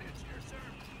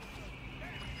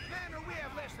 Commander, we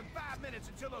have less than 5 minutes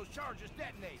until those charges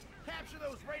detonate. Capture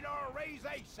those radar arrays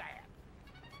ASAP.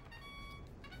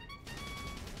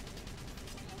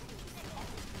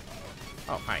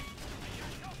 Oh, hi.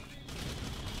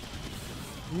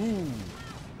 Ooh.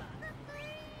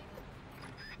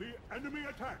 The enemy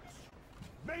attacks.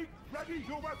 Make ready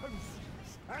your weapons.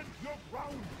 Stand your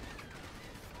ground.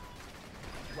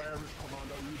 Where is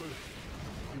Commander Evil?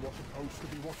 He was supposed to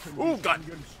be watching. Oh, these God.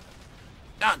 Indians.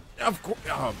 Of course.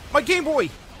 My Game Boy!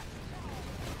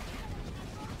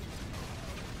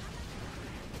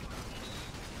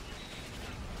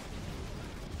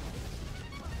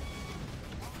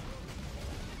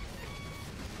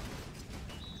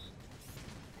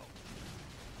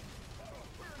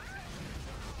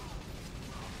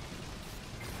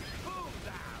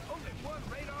 Only one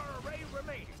radar array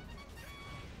remaining.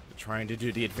 Trying to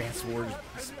do the advanced wars.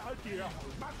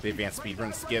 The advanced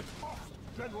speedrun skip.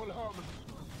 General Herman.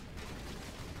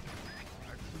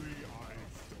 Actually, I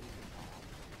stole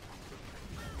the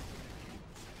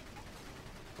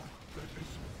But that is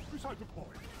beside the point.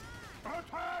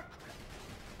 Attack!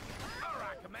 All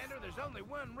right, Commander, there's only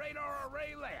one radar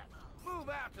array left. Move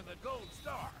out to the Gold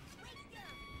Star.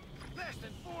 Less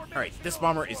than 4 minutes. Alright, this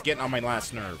bomber is getting on my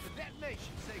last nerve. The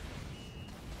detonation signal.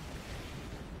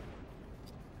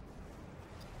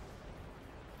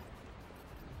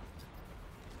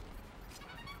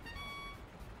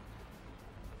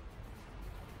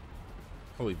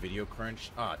 Holy video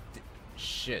crunch. Ah,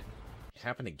 shit. It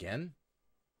happened again?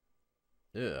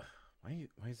 Ugh.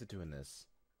 Why is it doing this?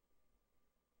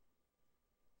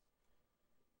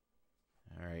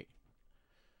 Alright.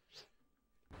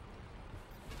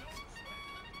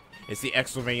 It's the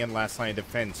Exylvanian last line of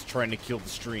defense trying to kill the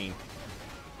stream.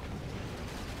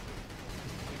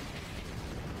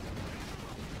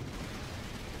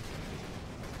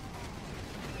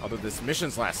 Although this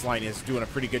mission's last line is doing a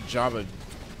pretty good job of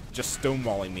just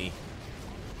stonewalling me.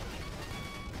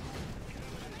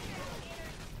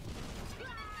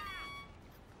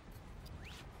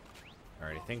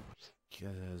 Alright, I think...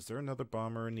 is there another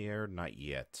bomber in the air? Not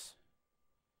yet.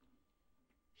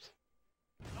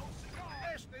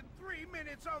 Less than 3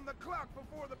 minutes on the clock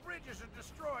before the bridges are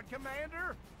destroyed,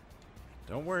 Commander.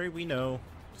 Don't worry, we know.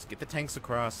 Just get the tanks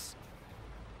across.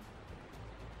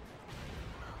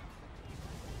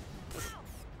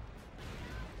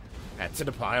 Add to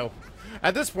the pile.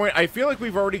 At this point, I feel like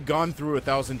we've already gone through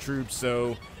 1,000 troops,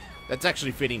 so that's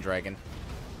actually fitting, Dragon.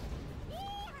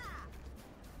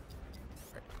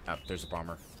 Oh, there's a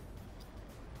bomber.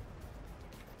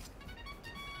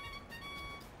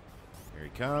 Here he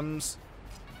comes.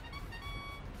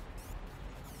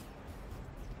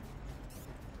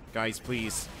 Guys,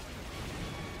 please.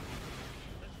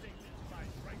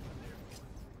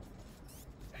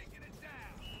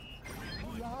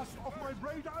 The last of my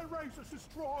radar arrays is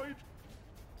destroyed.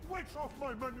 Which of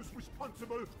my men is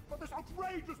responsible for this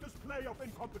outrageous display of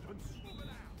incompetence?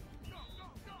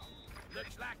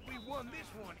 Looks like we won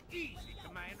this one easy,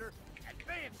 Commander.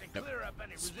 Advance and clear up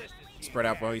any resistance. Spread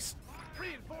out, boys.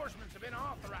 Reinforcements have been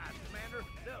authorized, Commander.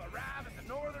 They'll arrive at the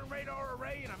northern radar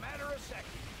array in a matter of seconds.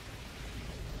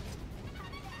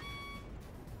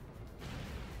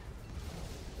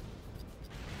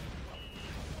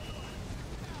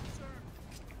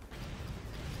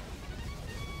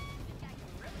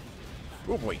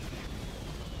 Oh boy.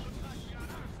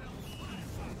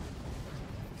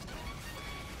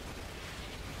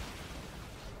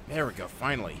 There we go,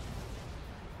 finally.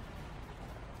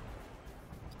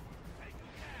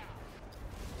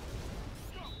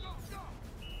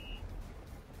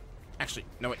 Actually,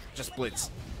 no wait, just blitz.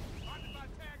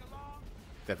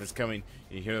 Death is coming.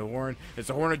 You hear the horn? It's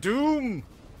the horn of doom!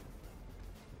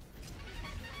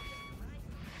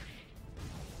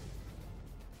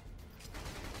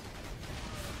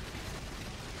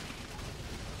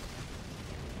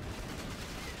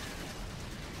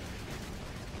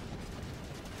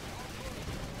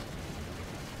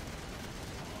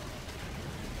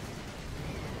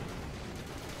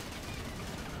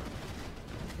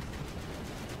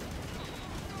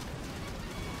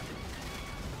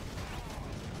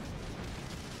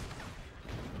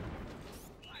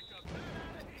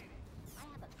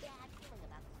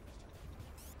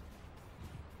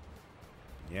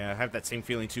 Yeah, I have that same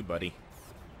feeling too, buddy.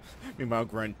 Meanwhile,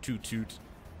 Grunt, toot toot.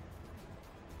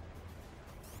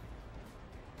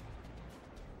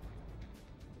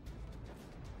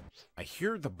 I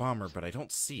hear the bomber, but I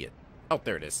don't see it. Oh,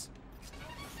 there it is.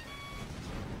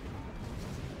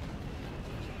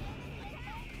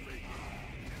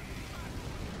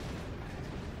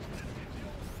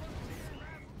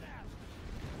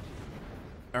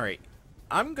 Alright,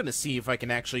 I'm gonna see if I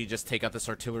can actually just take out this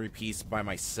artillery piece by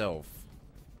myself.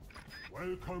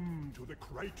 Welcome to the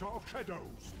Crater of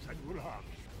Shadows, General Hart.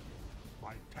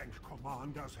 My tank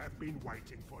commanders have been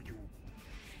waiting for you.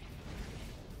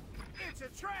 It's a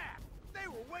trap! They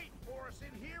were waiting for us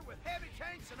in here with heavy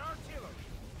tanks and artillery.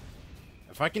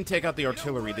 If I can take out the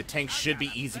artillery, the tanks should be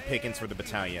easy pickings for the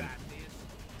battalion.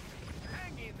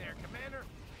 Hang in there, Commander.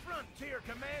 Frontier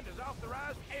Command has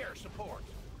authorized air support.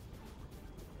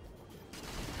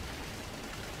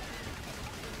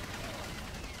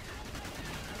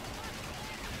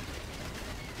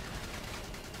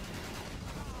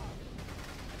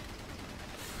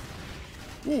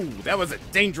 Ooh, that was a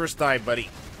dangerous dive, buddy.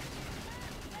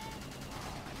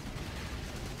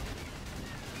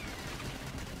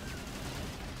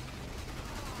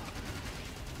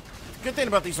 The good thing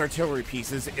about these artillery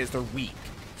pieces is they're weak,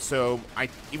 so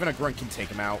even a grunt can take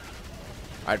them out.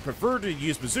 I'd prefer to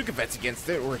use bazooka vets against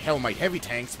it, or hell, my heavy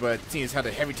tanks, but seeing as how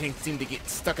the heavy tanks seem to get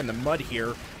stuck in the mud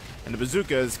here, and the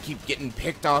bazookas keep getting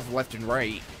picked off left and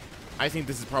right, I think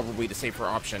this is probably the safer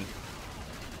option.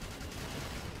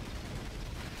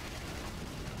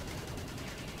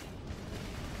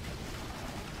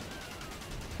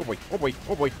 Oh boy, oh boy,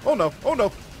 oh boy, oh no, oh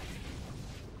no!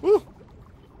 Woo!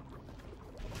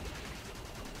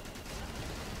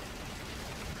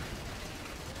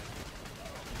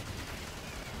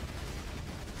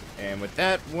 And with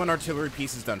that, one artillery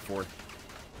piece is done for.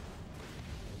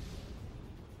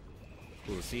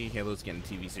 We'll see, Halo's getting a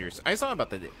TV series. I saw about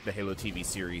the Halo TV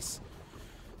series.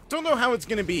 Don't know how it's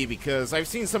gonna be, because I've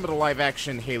seen some of the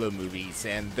live-action Halo movies,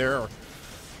 and they're...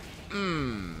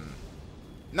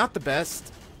 not the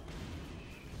best.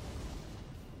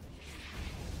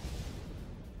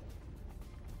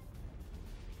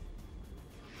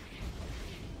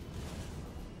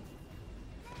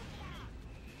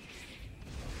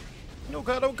 Oh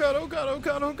god, oh god, oh god, oh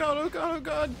god, oh god, oh god, oh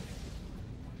god.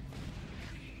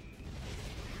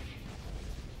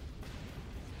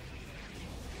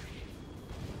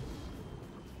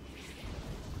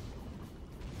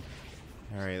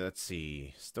 Alright, let's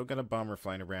see. Still got a bomber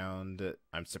flying around.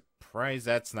 I'm surprised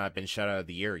that's not been shot out of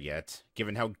the air yet,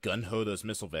 given how gun-ho those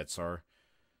missile vets are.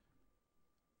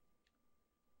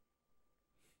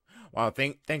 Wow,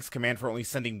 thanks, Command, for only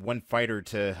sending one fighter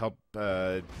to help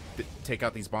take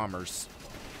out these bombers.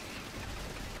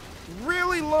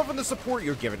 Really loving the support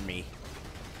you're giving me.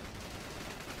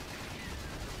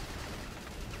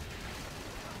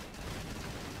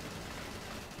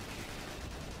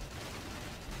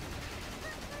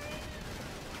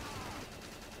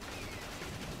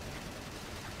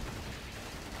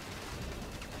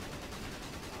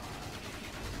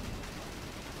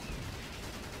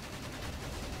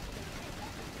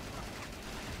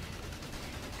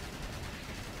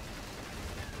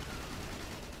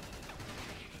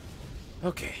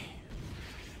 Okay.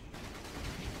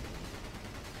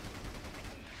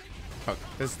 Oh,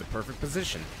 this is the perfect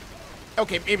position.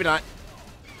 Okay, maybe not.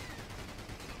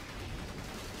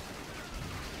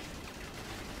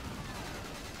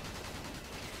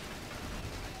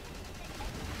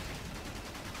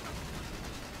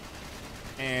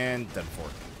 And done for.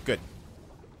 Good.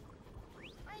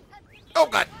 Oh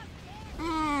god!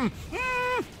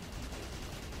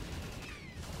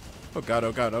 Oh god,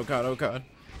 oh god, oh god, oh god.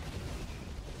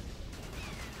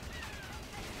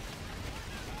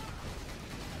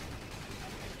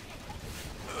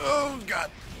 Oh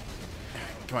god!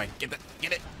 Come on, get that,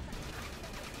 get it!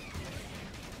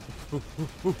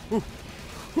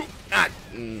 Ah!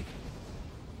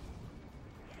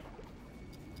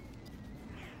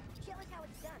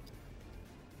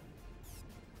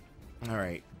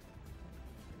 Alright.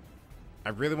 I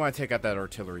really want to take out that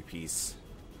artillery piece.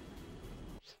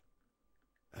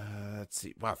 Let's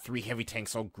see. Wow, 3 heavy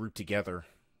tanks all grouped together.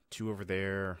 2 over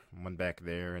there, 1 back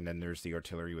there, and then there's the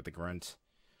artillery with the Grunt.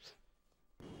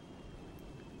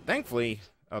 Thankfully...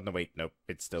 Oh, no, wait. Nope.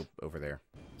 It's still over there.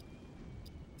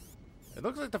 It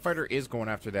looks like the fighter is going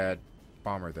after that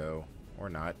bomber, though. Or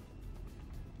not.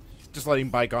 Just letting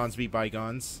bygones be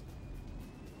bygones.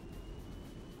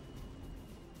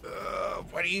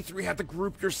 Why do you 3 have to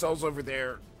group yourselves over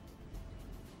there?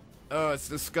 It's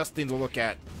disgusting to look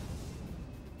at.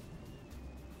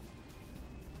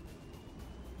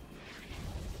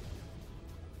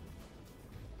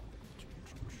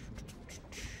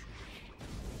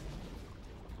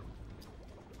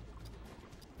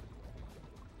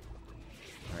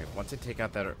 Alright, once I take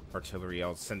out that artillery,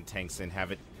 I'll send tanks in, have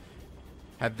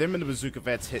them and the bazooka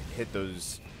vets hit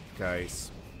those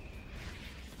guys.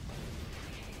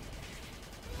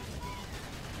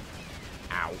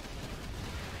 Ow.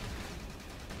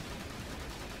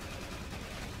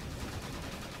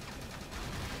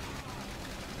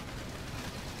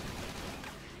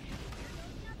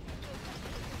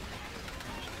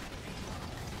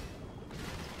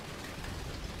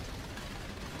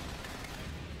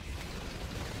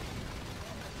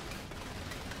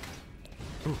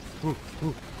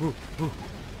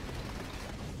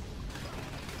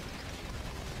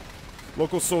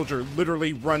 Local soldier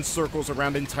literally runs circles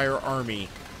around entire army.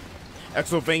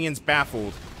 Exovanians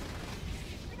baffled.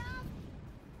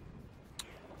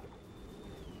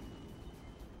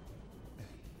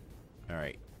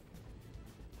 Alright.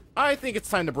 I think it's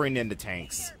time to bring in the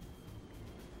tanks.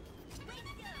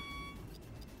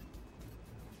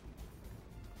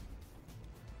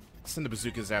 Send the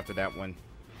bazookas after that one.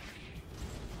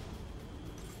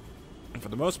 And for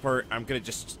the most part, I'm gonna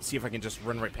just see if I can just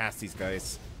run right past these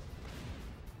guys.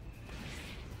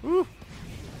 Woo!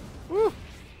 Woo!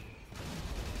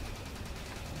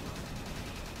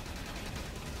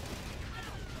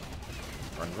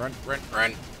 Run, run, run,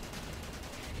 run!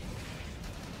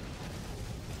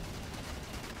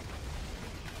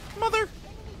 Mother!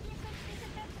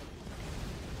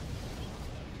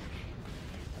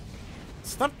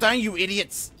 Stop dying, you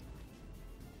idiots!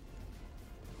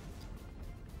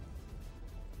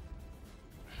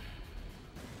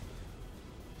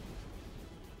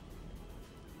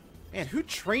 Man, who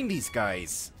trained these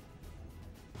guys?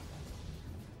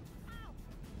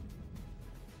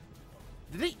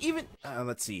 Did they even...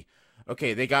 let's see.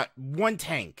 Okay, they got 1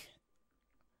 tank.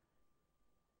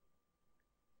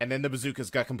 And then the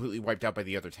bazookas got completely wiped out by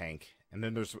the other tank. And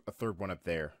then there's a third one up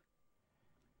there.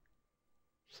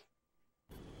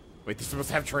 Wait, they're supposed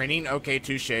to have training? Okay,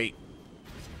 touche. Alright,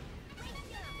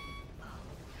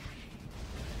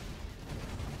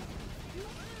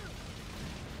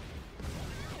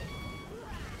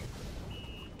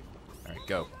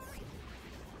 go.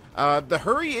 The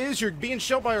hurry is you're being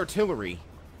shelled by artillery.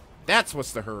 That's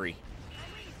what's the hurry.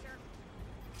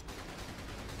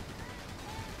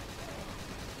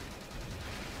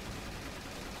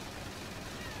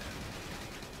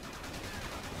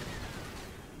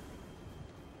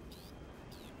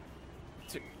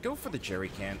 So go for the jerry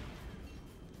can.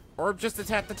 Or just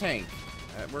attack the tank.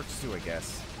 That works too, I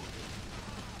guess.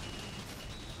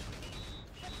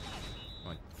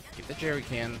 Come on, get the jerry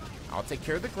can. I'll take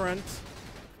care of the grunt.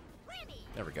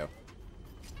 There we go.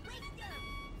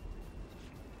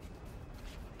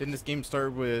 Didn't this game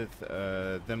start with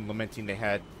them lamenting they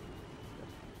had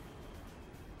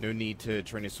no need to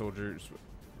train the soldiers?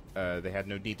 They had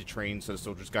no need to train, so the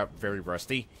soldiers got very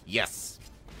rusty. Yes.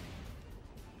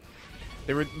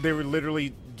 They were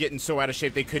literally getting so out of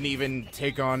shape they couldn't even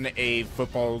take on a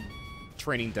football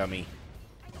training dummy.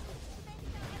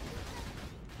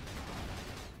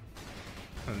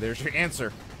 And there's your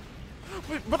answer.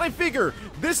 But I figure,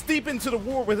 this deep into the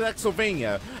war with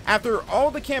Exylvania, after all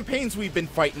the campaigns we've been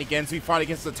fighting against, we fought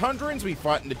against the Tundrans, we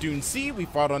fought in the Dune Sea, we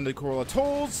fought on the Coral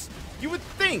Atolls, you would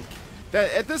think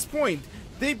that at this point,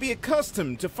 they'd be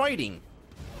accustomed to fighting.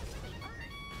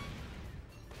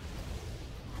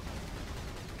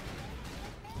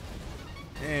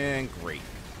 And great.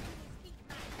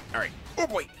 Alright. Oh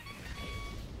boy!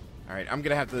 Alright, I'm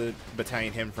gonna have to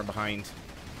battalion him from behind.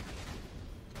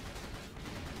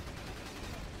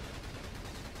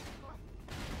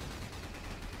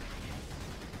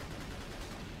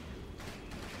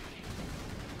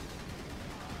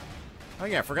 Oh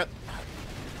yeah, I forgot.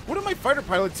 What are my fighter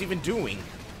pilots even doing?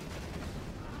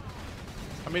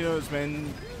 How many of those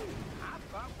men...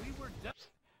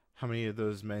 How many of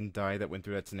those men died that went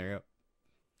through that scenario?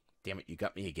 Damn it, you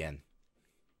got me again.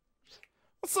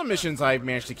 Well, some missions I've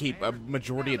managed to keep a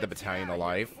majority of the battalion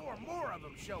alive. More of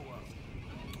them show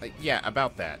up. Yeah,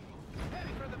 about that.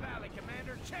 Heading for the valley,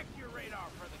 Commander. Check your radar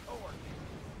for the coordinates.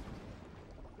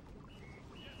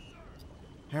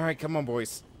 Alright, come on,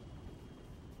 boys.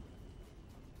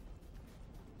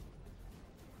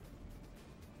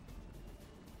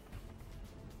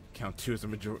 Count 2 as a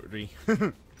majority.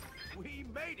 We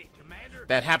made it, Commander.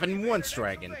 That happened once,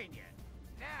 Dragon.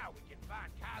 Now we can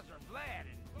find Kaiser Vlad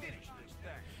and finish this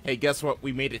thing. Hey, guess what?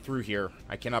 We made it through here.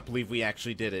 I cannot believe we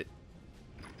actually did it.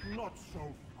 Not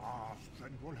so fast,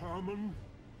 General Herman.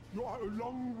 You are a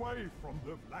long way from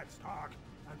the Vladstag,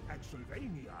 and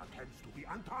Exylvania tends to be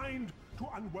unkind to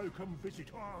unwelcome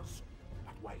visitors.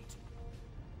 But wait.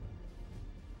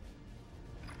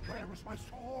 Where is my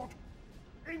sword?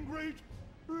 Ingrid!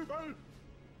 Evil!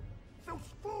 Those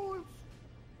fools!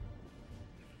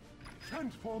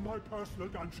 Send for my personal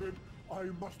gunship. I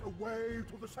must away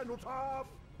to the cenotaph.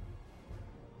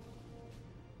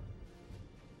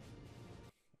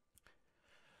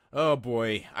 Oh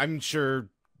boy, I'm sure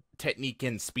technique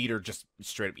and speed are just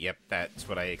straight up, yep, that's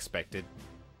what I expected.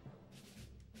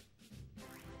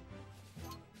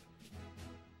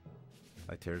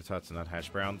 Like tater tots and not hash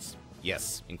browns?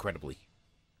 Yes, incredibly.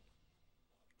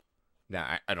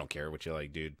 Nah, I don't care what you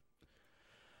like, dude.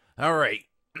 Alright.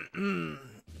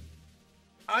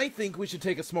 I think we should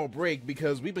take a small break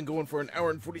because we've been going for 1 hour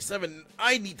and 47.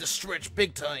 I need to stretch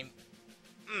big time.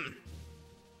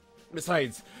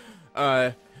 Besides,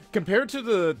 compared to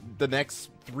the next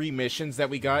 3 missions that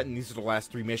we got, and these are the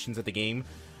last 3 missions of the game,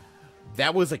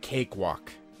 that was a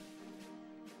cakewalk.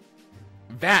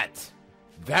 That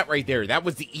right there, that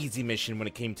was the easy mission when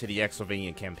it came to the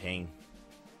Exylvania campaign.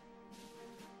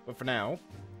 But for now,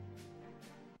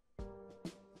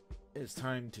 it's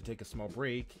time to take a small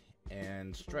break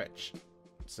and stretch.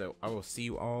 So I will see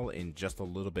you all in just a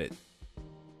little bit.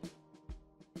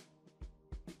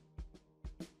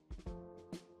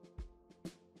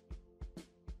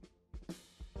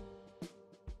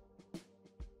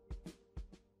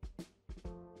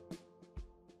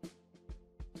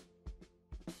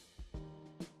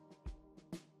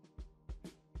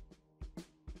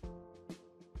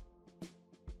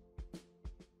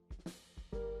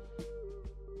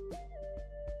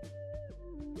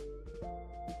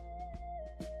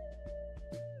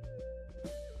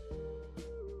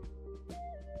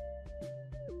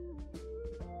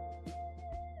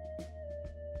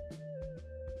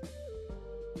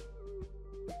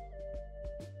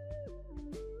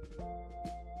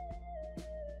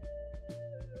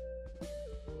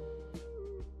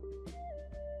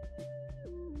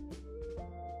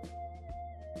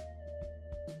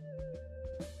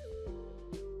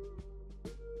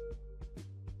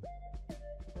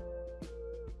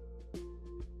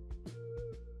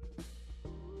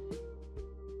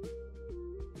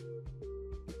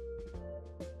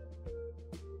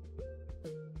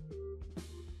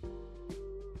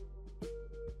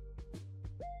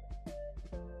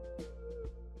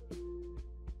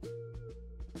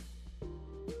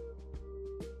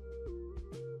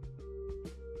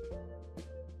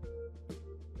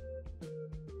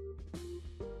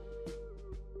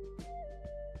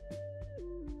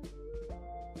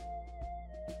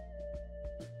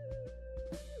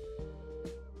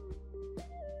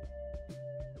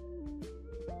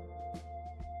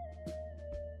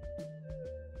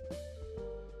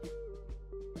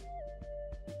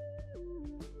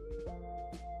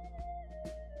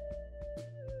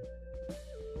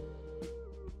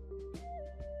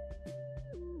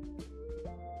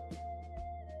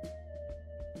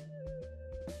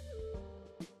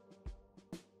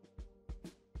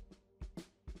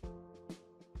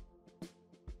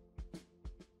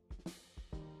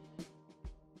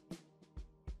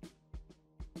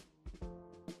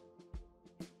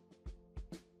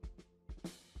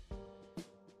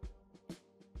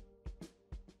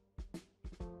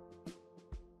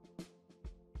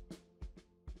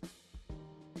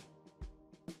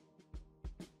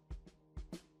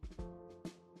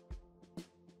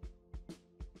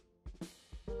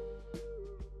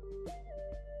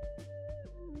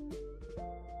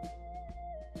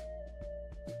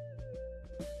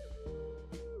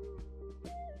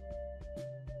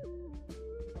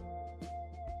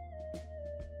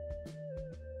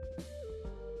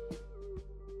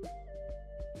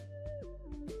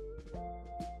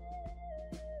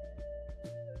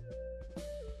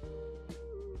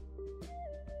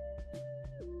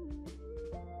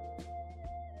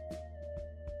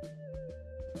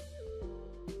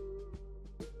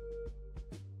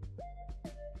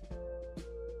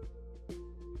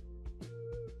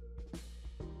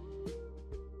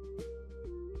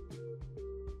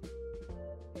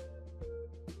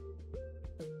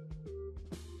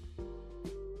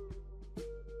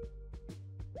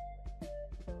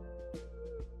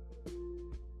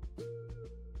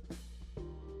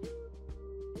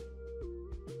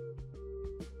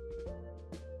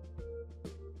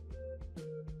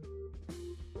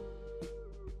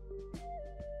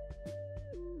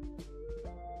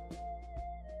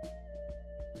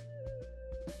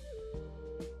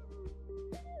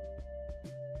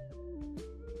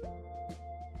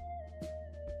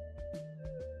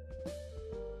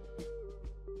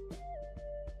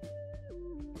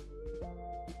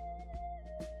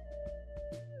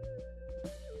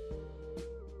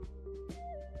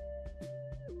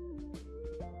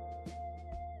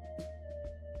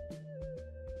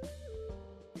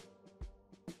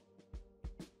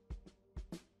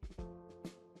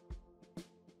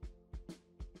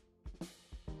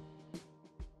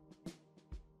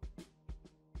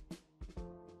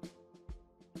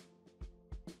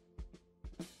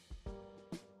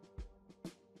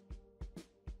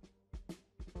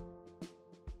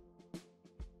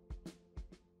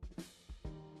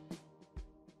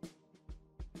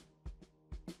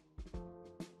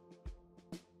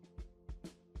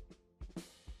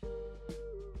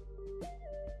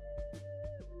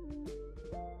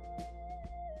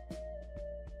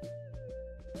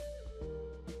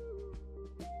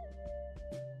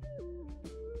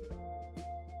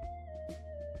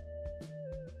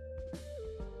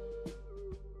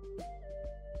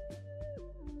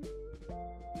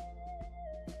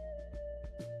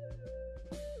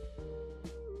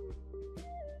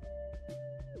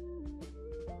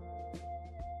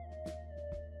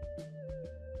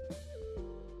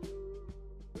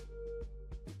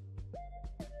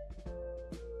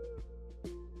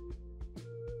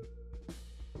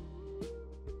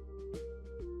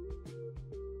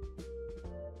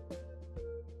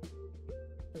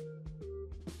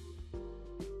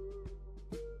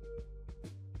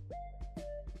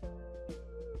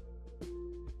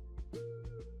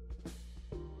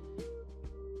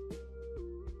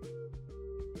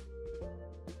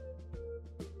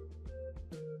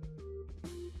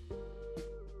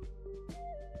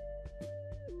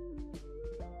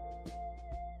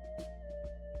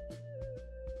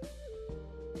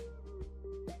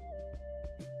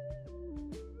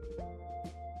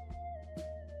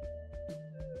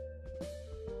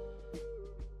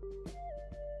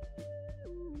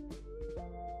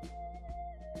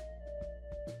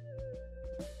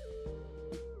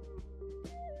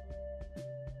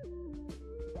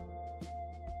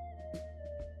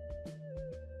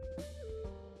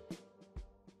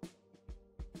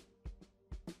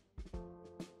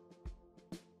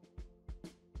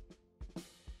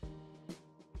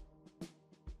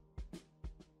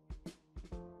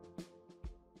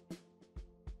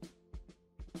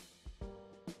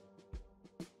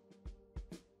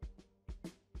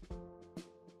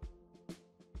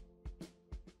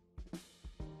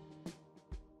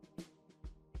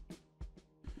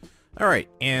 Alright,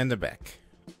 and they're back.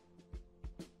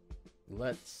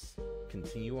 Let's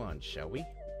continue on, shall we?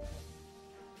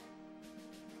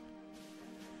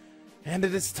 And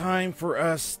it is time for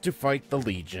us to fight the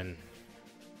Legion.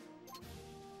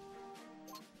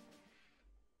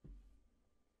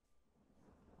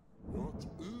 What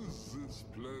is this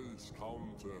place,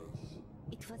 Countess?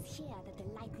 It was here that the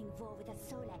lightning war with the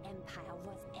Solar Empire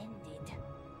was ended.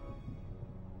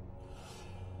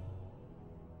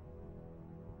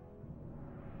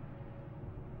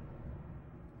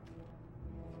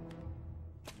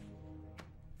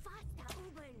 Faster,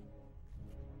 Ubel!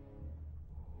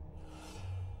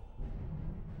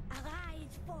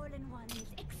 Arise, fallen ones!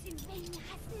 Exylvania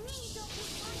has need of you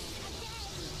once again!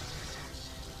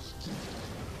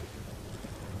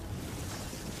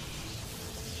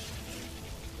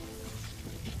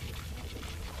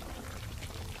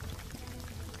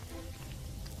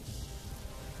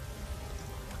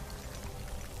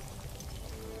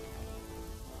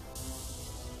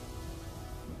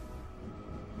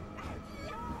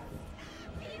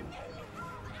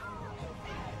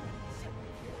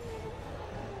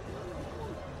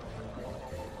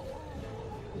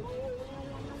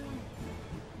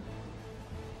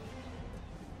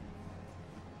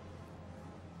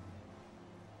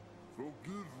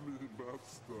 Forgive me,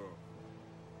 Master.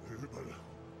 Ubel,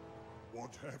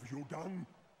 what have you done?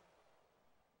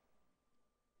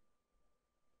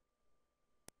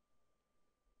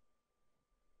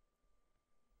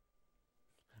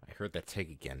 I heard that take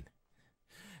again.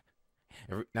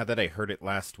 Now that I heard it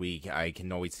last week, I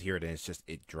can always hear it, and it's just,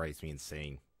 it drives me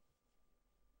insane.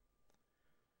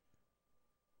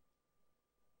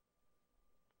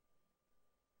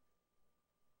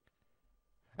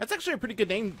 That's actually a pretty good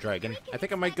name, Dragon. I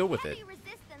think I might go with it. Heavy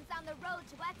resistance on the road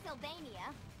to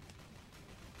Exylvania.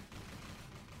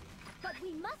 But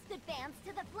we must advance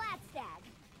to the Flagstag.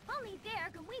 Only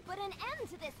there can we put an end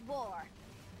to this war.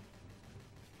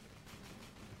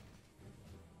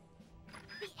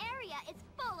 The area is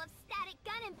full of static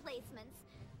gun emplacements.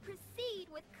 Proceed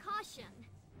with caution.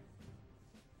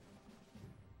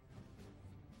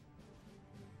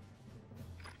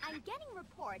 I'm getting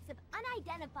reports of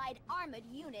unidentified armored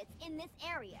units in this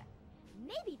area.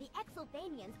 Maybe the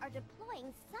Exylvanians are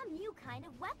deploying some new kind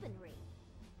of weaponry.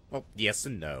 Well, yes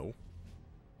and no.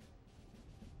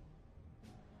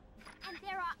 And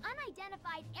there are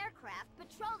unidentified aircraft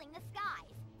patrolling the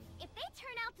skies. If they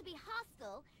turn out to be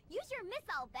hostile, use your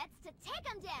missile vets to take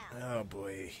them down. Oh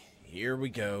boy, here we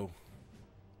go.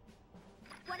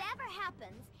 Whatever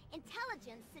happens,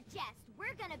 intelligence suggests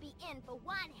we're gonna be in for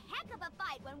one heck of a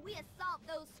fight when we assault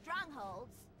those strongholds.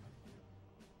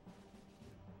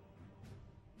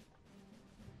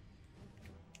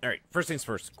 Alright, first things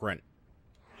first, Grunt.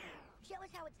 Show us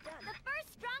how it's done. The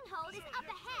first stronghold is up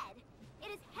ahead.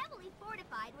 It is heavily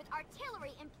fortified with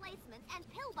artillery emplacements and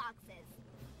pillboxes.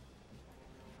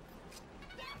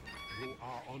 You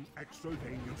are on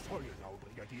Exylvania soil now,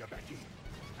 Brigadier Betty.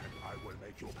 And I will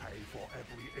make you pay for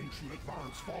every inch you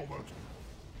advance forward.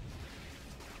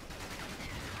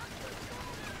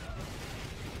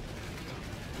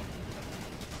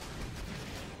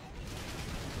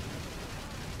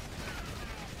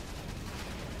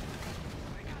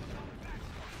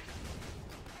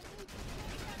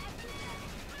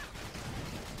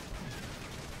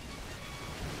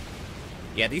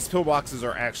 Yeah, these pillboxes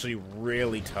are actually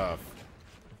really tough.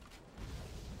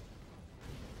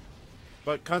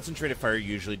 But concentrated fire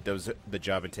usually does the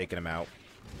job in taking them out.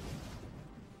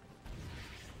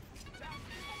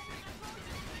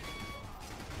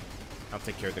 I'll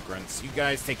take care of the grunts. You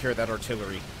guys take care of that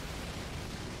artillery.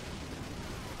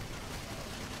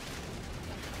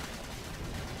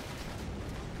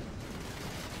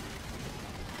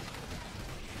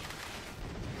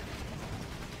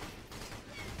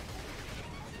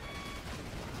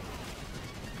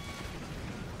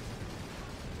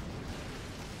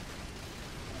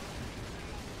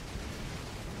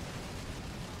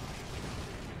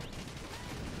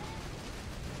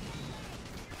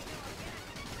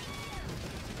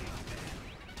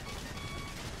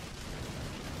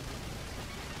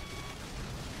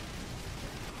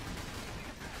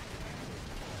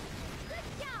 Good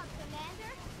job,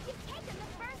 Commander. You've taken the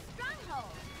first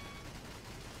stronghold.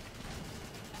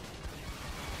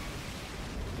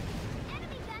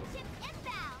 Enemy gunships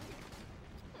inbound.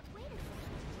 But wait a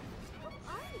second. Who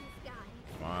are these guys?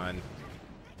 Come on.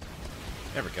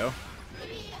 There we go.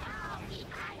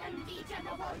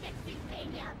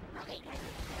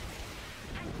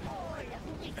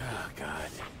 Oh, God.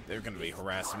 They're gonna be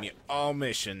harassing me all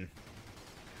mission.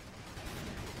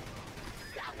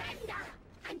 Surrender!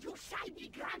 and you shall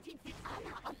be granted the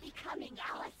honor of becoming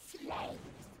our slaves.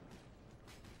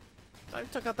 I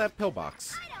took out that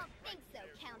pillbox. I don't think so,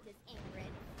 Countess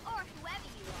Ingrid. Or whoever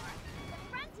you are. The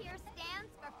frontier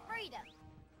stands for freedom.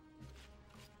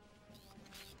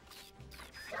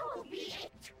 So be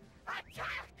it.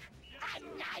 Attack!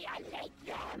 Annihilate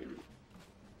them!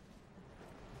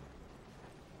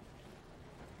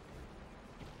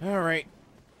 Alright.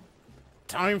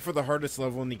 Time for the hardest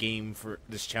level in the game for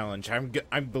this challenge.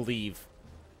 I believe.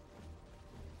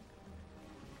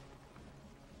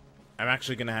 I'm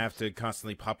actually going to have to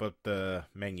constantly pop up the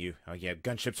menu. Oh yeah,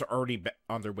 gunships are already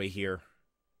on their way here.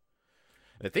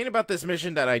 The thing about this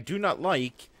mission that I do not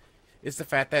like is the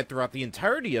fact that throughout the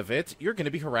entirety of it, you're going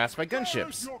to be harassed by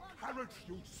gunships. Your courage,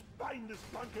 you spineless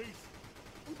donkeys!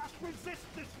 We must resist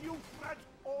this new threat.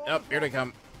 Oh, here they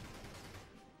come.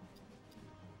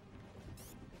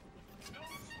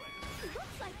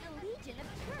 Looks like the Legion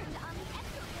have turned on the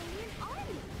Exovanian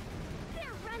army.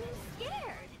 They're running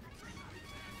scared.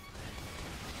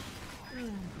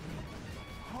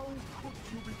 How could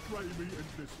you betray me in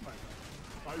this manner?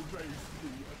 I raised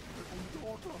thee as my own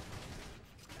daughter.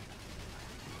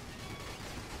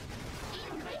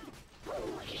 Ingrid! Who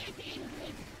is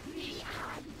Ingrid? We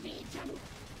are Legion.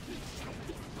 We shall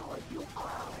destroy you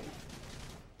all.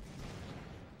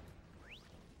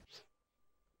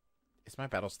 Is my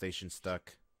battle station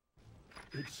stuck?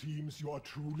 It seems you are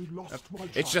truly lost, my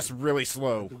child. It's just really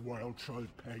slow. The world shall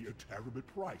pay a terrible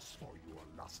price for your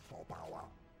lust for power.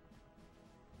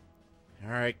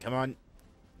 Alright, come on.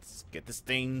 Let's get this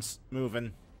things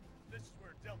moving. This is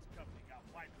where Delta Company got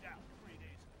wiped out 3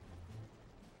 days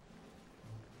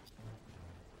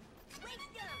ago.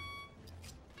 Wake them!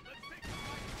 Let's take the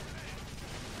fight to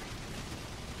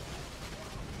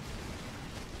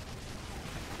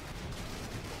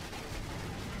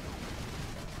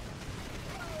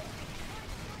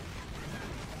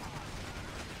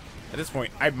At this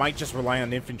point, I might just rely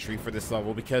on infantry for this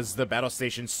level because the battle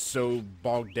station's so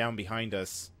bogged down behind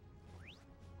us.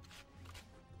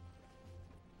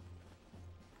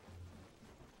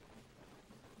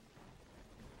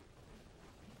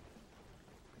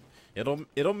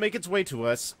 It'll make its way to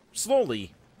us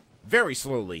slowly, very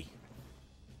slowly.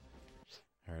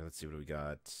 All right, let's see what we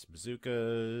got.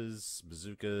 Bazookas,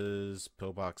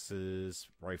 pillboxes,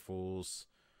 rifles.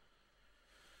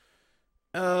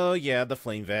 Oh, yeah, the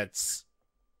flame vets.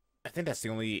 I think that's the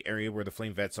only area where the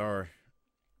flame vets are.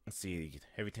 Let's see.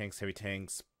 Heavy tanks,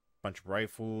 bunch of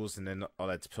rifles, and then all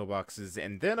that's pillboxes.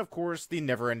 And then, of course, the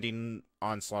never-ending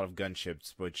onslaught of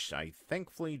gunships, which I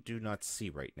thankfully do not see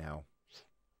right now.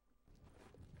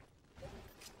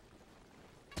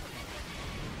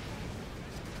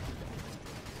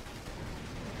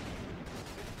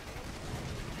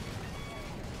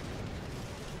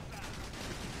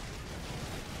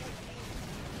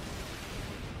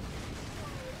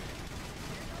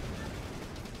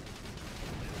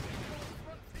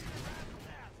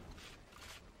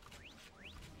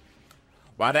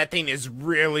 Wow, that thing is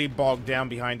really bogged down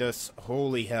behind us.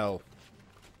 Holy hell.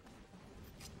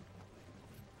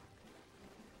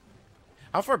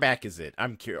 How far back is it?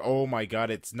 I'm curious. Oh my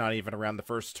god, it's not even around the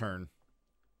first turn.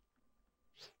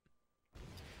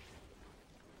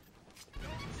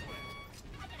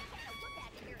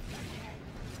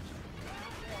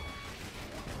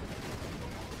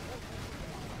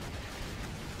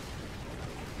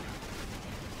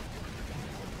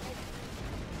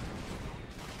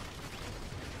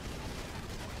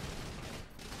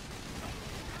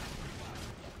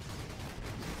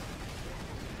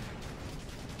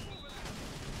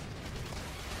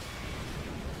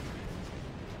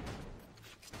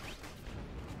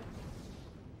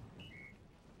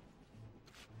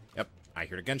 I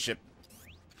heard a gunship.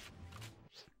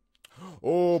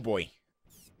 Oh boy.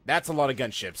 That's a lot of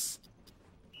gunships.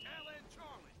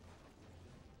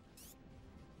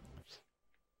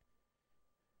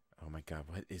 Oh my god,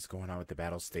 what is going on with the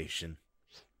battle station?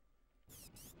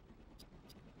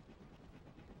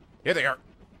 Here they are.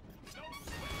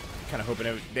 Kind of hoping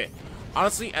it would...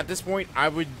 Honestly, at this point, I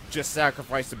would just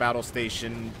sacrifice the battle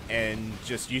station and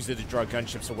just use it to draw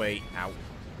gunships away. Ow.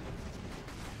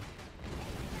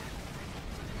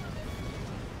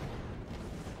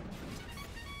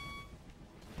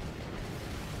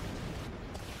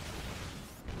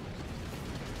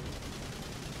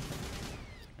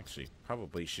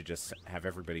 Probably should just have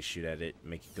everybody shoot at it,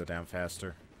 make it go down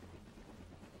faster.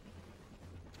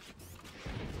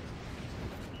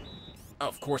 Oh,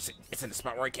 of course, it's in a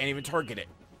spot where I can't even target it.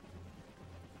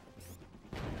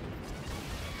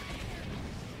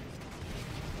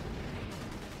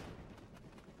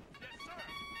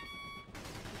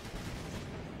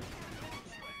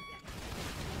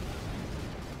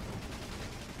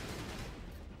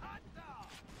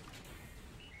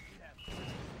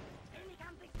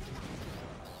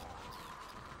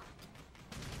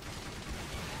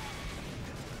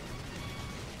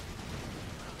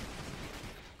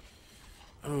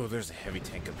 Oh, there's a heavy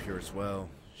tank up here as well.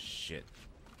 Shit.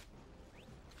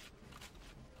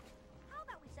 How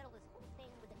about we settle this whole thing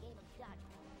with a game of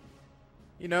dodgeball?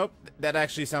 You know, that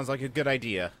actually sounds like a good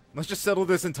idea. Let's just settle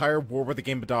this entire war with a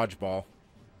game of dodgeball.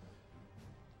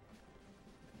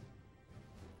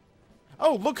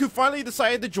 Oh, look who finally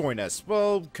decided to join us.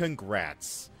 Well,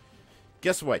 congrats.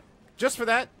 Guess what? Just for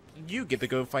that, you get to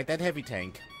go fight that heavy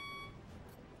tank.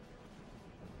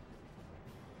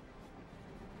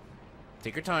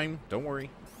 Take your time. Don't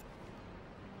worry.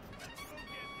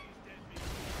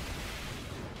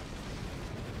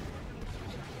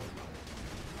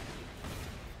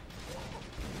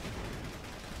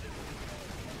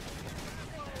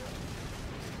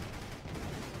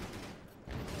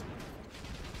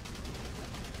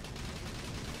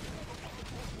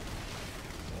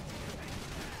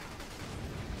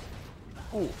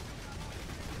 Ooh.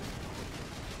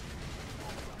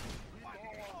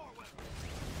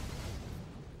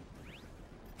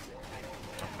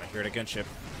 I hear the gunship.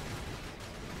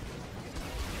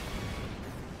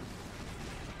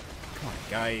 Come on,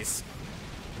 guys.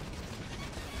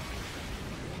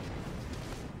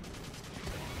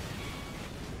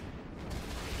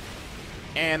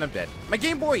 And I'm dead. My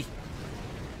Game Boy!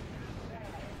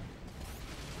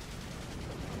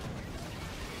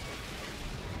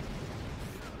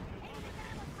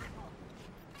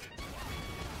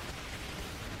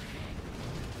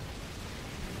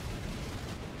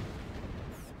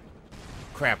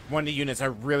 Crap, one of the units I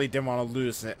really didn't want to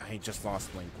lose. I just lost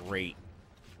one. Great.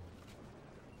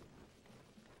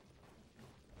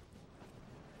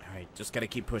 Alright, just gotta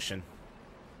keep pushing.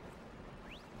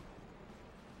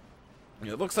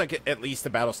 It looks like at least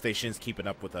the battle station is keeping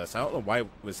up with us. I don't know why it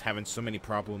was having so many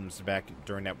problems back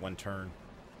during that one turn.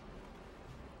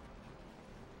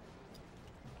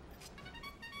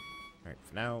 Alright,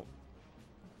 for now.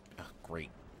 Oh,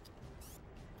 great.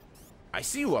 I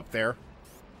see you up there.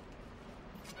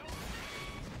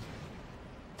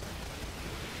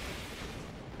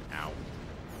 Ow.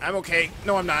 I'm okay.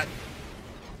 No, I'm not.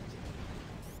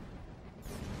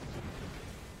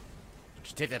 Don't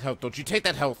you take that health. Don't you take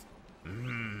that health.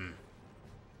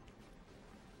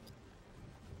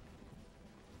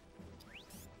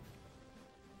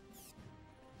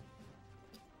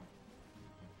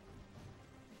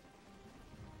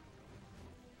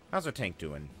 How's our tank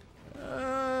doing?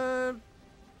 About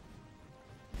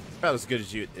as good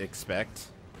as you'd expect.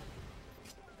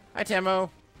 Hi, Tamo.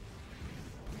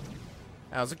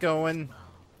 How's it going?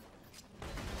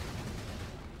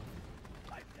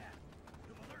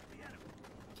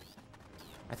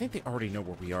 I think they already know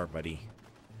where we are, buddy.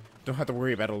 Don't have to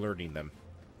worry about alerting them.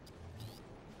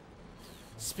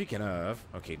 Speaking of...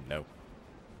 Okay, no.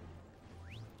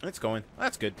 It's going.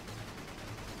 That's good.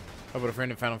 How about a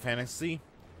friend in Final Fantasy?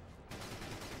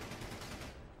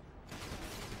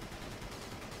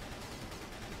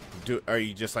 Are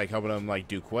you just like helping them like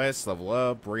do quests, level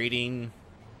up, raiding?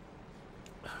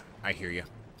 I hear you.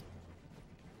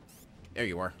 There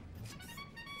you are.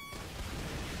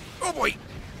 Oh boy!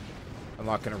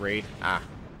 Unlocking a raid. Ah.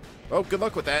 Oh, good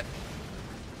luck with that.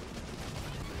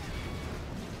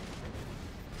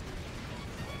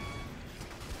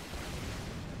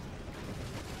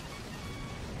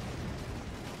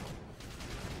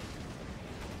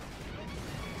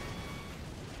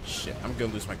 Shit, I'm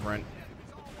gonna lose my grunt.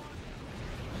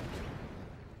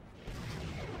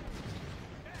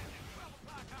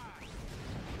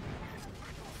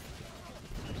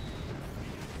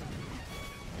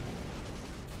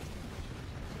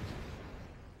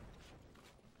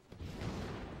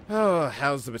 Oh,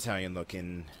 how's the battalion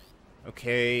looking?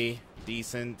 Okay,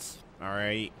 decent,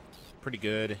 alright, pretty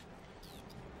good.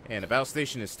 And the battle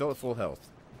station is still at full health.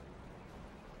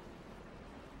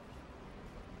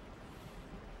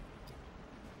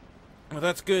 Well,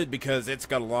 that's good because it's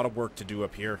got a lot of work to do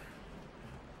up here.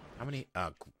 How many?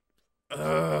 I'm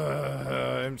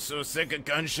so sick of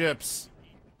gunships.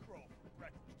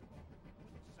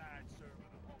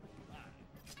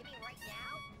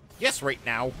 Yes, right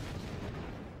now.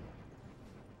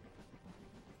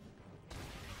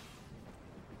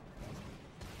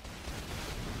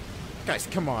 Guys,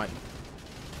 come on.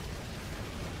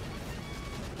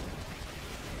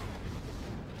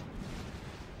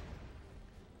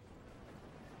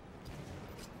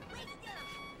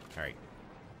 All right.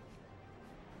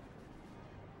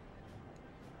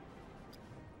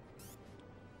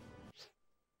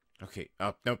 Okay.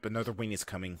 Oh, nope. Another wing is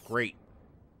coming. Great.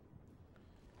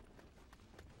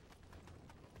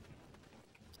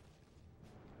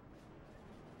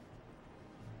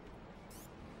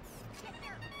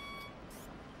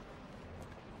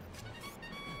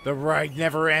 The ride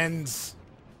never ends.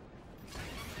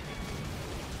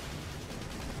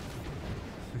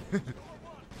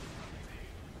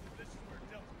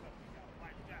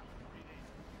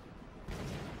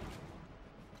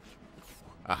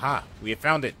 Aha, we have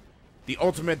found it. The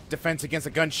ultimate defense against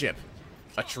a gunship.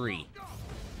 A tree.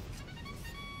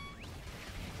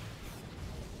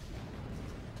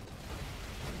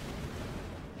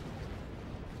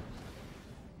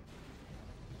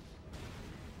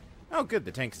 Oh good,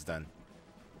 the tank is done.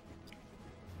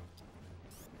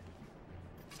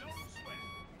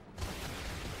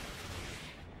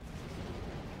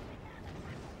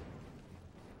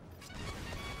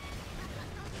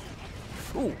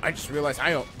 Ooh, I just realized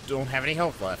I don't have any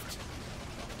health left.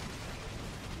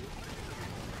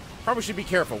 Probably should be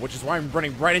careful, which is why I'm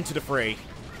running right into the fray.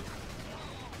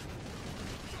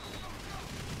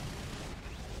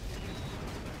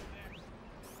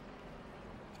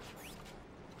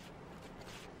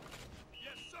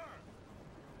 Yes, sir.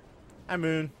 Hi,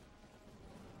 Moon.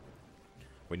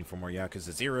 Waiting for more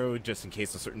Yakuza 0, just in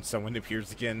case a certain someone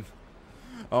appears again.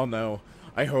 Oh no,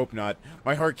 I hope not.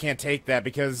 My heart can't take that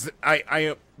because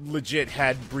I legit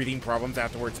had breathing problems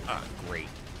afterwards. Ah, great.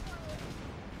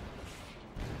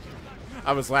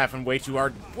 I was laughing way too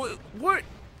hard. What?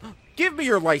 Give me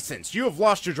your license. You have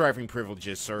lost your driving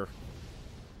privileges, sir.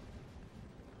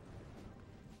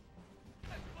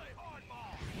 Let's play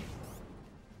hardball.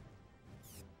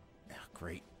 Ah,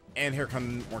 great. And here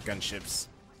come more gunships.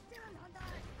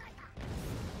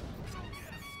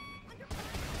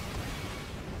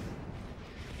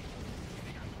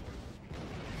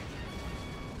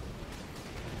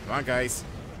 Come on, guys.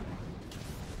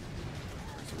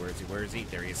 Where is he? Where is he?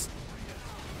 There he is.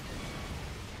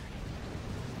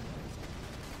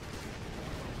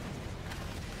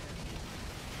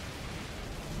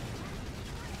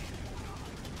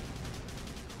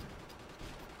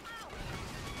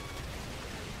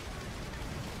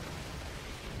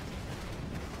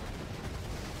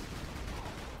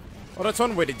 Well, that's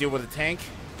one way to deal with a tank.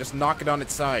 Just knock it on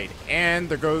its side. And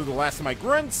there go the last of my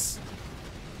grunts.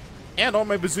 And all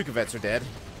my bazooka vets are dead.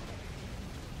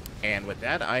 And with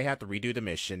that, I have to redo the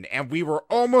mission. And we were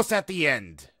almost at the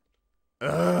end.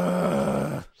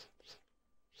 Ugh.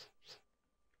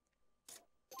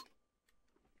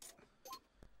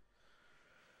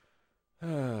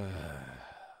 Well,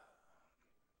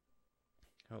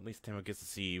 at least Tamo gets to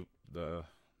see the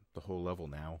whole level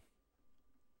now.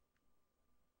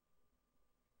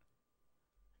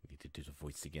 I need to do the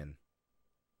voice again.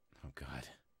 Oh god.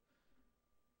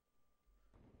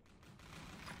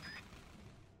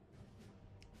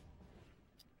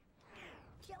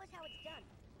 Show us how it's done.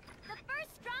 The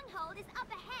first stronghold is up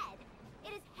ahead.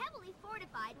 It is heavily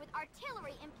fortified with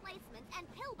artillery emplacements and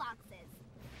pillboxes.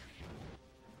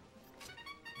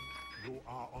 You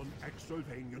are on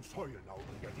Exylvanian soil now,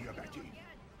 Yeti Abeti,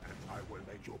 and I will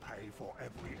make you pay for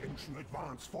every inch you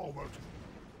advance forward.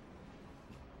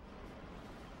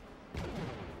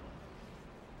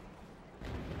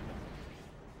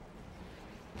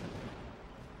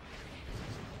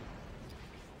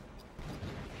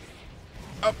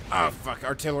 Oh, oh, fuck,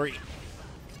 artillery.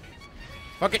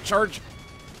 Fuck it, charge.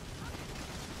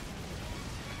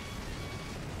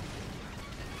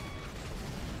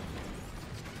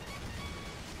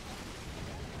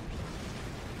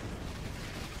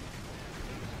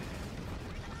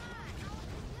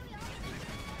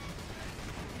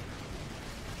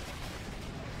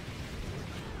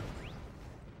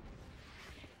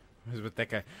 What is with that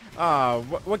guy? Ah,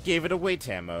 what gave it away,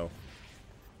 Tamo?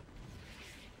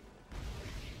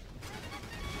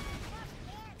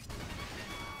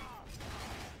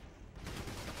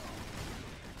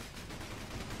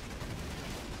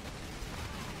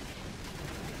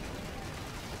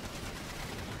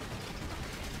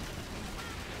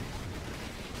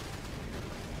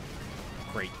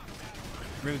 Great.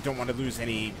 Really don't want to lose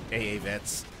any AA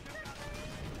vets.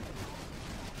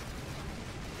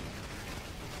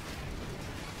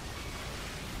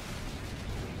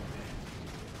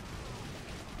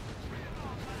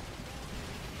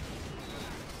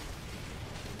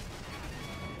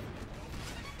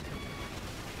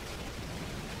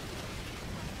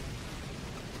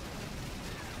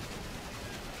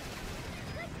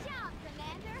 Good job,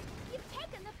 Commander. You've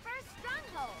taken the first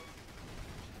stronghold.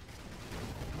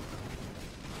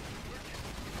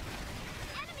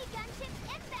 Enemy gunships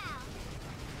inbound.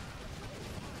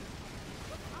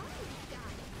 What are these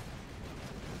guys?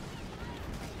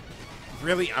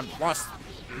 Really? I'm lost.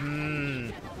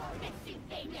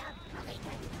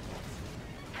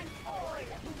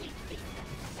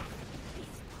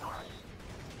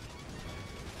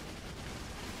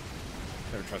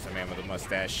 Never trust a man with a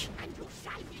mustache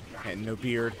and no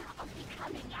beard.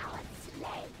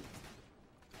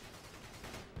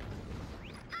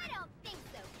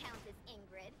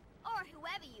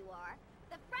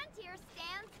 Frontier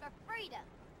stands for freedom.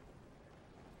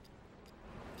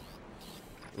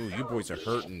 Ooh, you boys are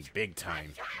hurting big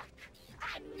time.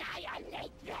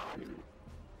 Annihilate them!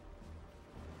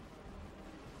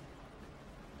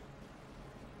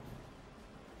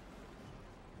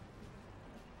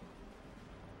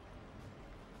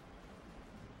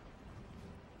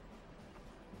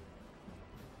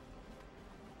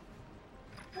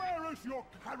 Where is your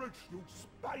courage, you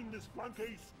spineless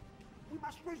flunkies? We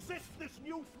must resist this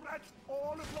new threat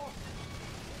all at once.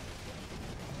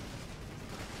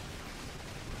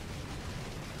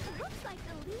 It looks like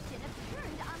the Legion have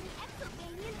turned on the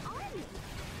Exovanian army.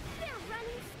 They're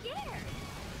running scared.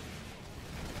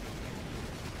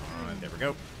 There we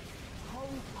go. How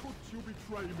could you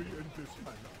betray me in this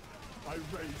manner? I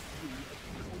raised you as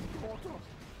my own daughter.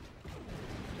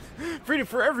 Freedom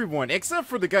for everyone, except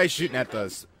for the guys shooting at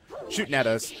us. Shooting at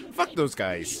us. Fuck those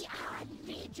guys.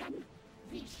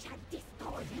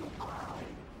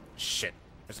 Shit.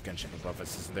 There's a gunship above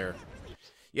us, isn't there?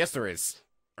 Yes, there is.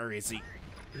 Or is he?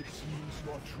 It seems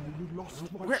you are truly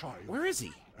lost, my child. Where is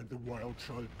he? And the world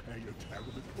shall pay a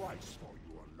terrible price for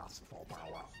your lust for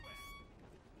power.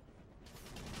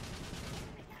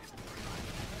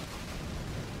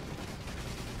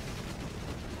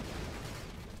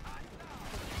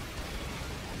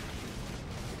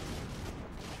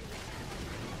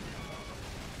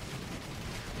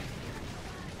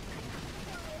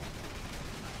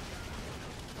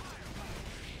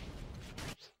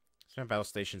 Is my battle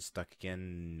station stuck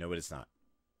again? No, it is not.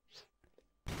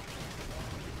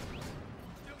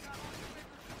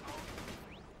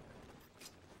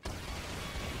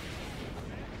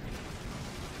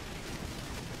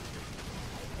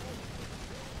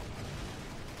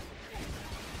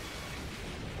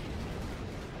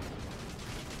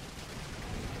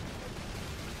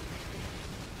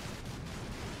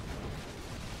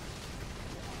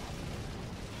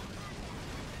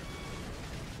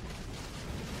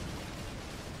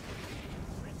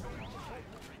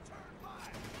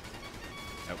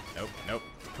 Nope, nope, nope.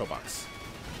 Cobox.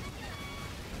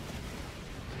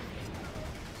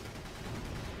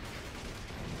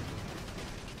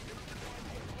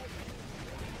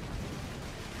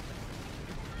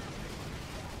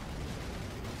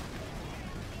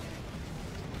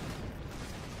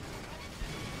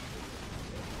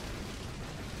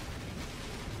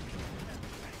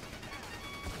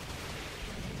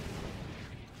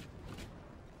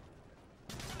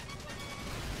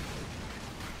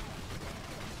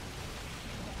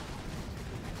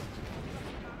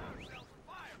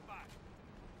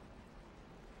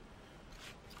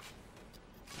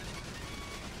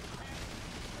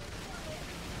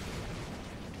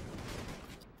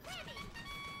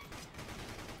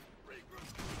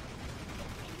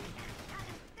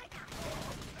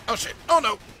 Oh shit! Oh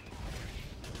no!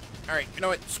 Alright, you know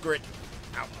what? Screw it.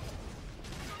 Ow.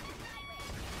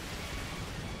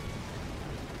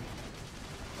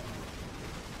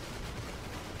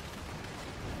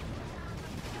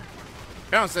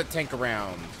 Bounce that tank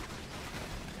around.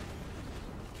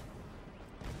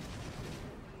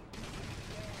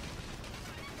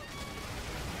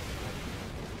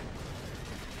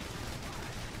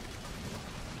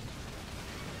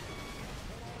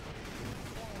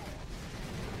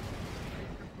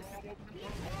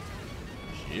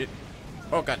 Shit.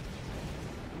 Oh god.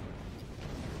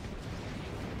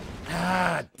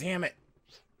 Ah, damn it.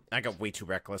 I got way too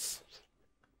reckless.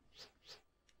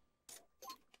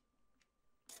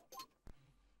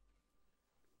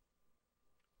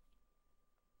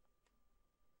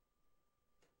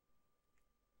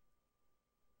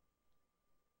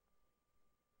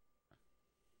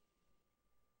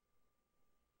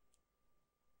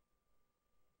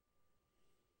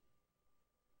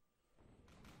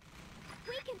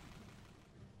 We can...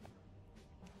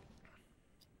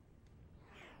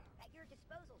 At your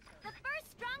disposal, sir. The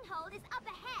first stronghold is up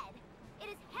ahead. It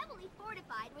is heavily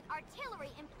fortified with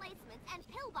artillery emplacements and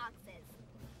pillboxes.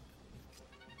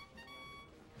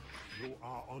 You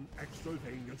are on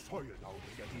Exovanian soil now,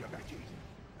 Betty,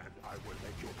 and I will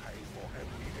make you pay for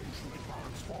every inch you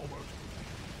advance forward.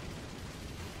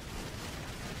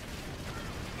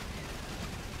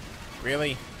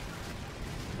 Really?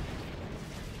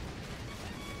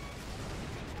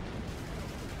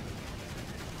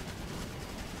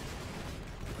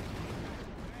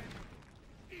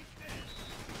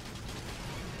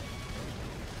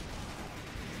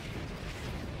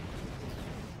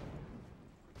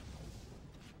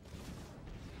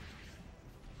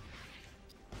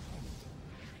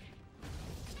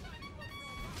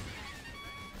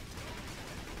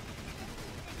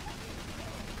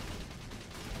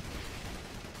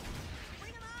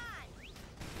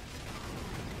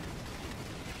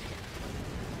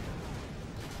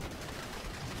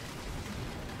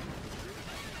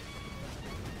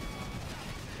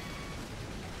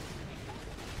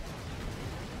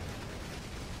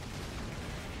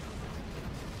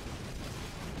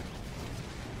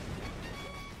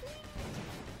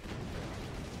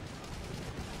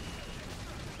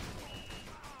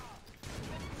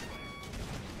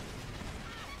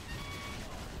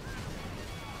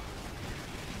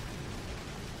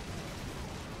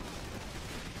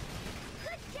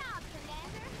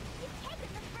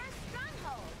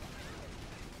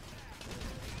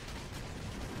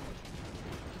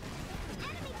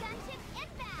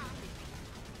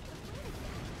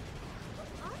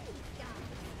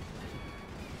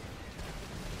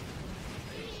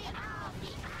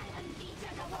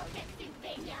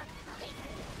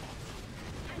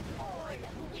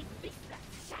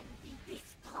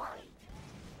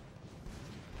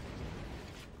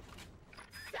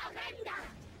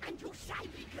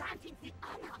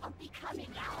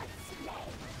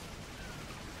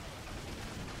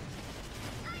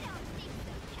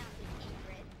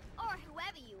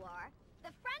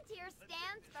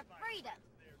 freedom.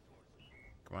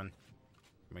 Come on.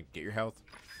 Come on, get your health.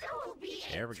 So be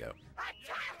it. There we go.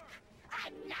 Attack!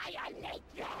 Annihilate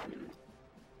them!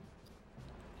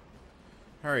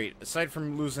 Alright, aside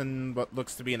from losing what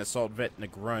looks to be an assault vet and a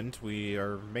grunt, we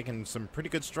are making some pretty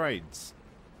good strides.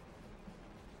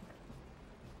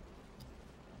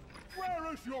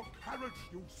 Where is your courage,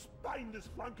 you spineless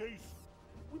flunkies?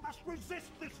 We must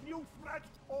resist this new threat.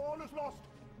 All is lost.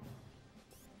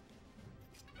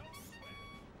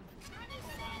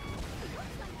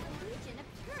 Looks like the Legion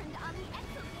have turned on the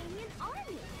Exovanian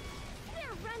army.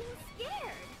 They're running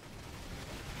scared.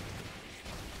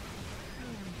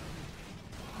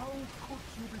 How could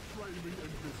you betray me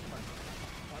in this manner?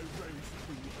 I raised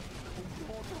you as a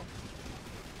daughter.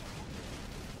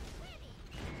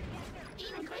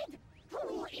 Ingrid?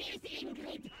 Who is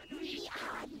Ingrid? We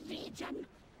are Legion.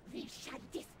 We shall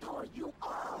destroy you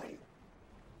all.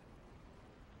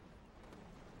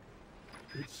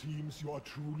 It seems you are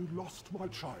truly lost, my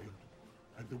child,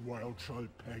 and the world shall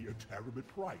pay a terrible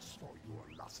price for your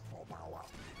lust for power.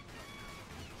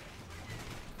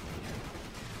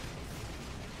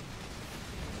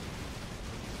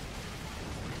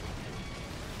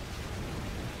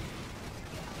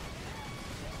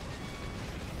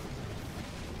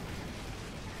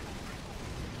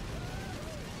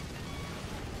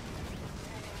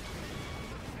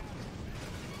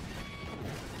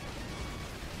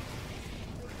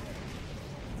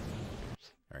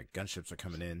 Alright, gunships are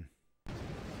coming in.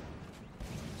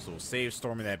 So we'll save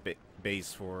storming that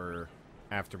base for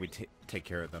after we take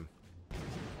care of them.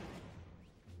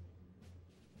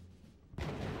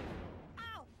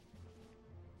 Ow!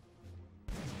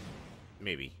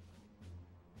 Maybe.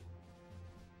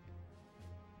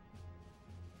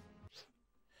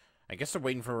 I guess they're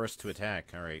waiting for us to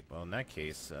attack. Alright, well in that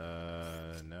case,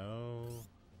 no.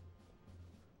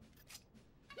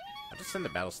 I'll just send the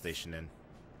battle station in.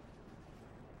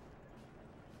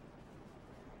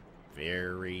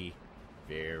 Very,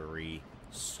 very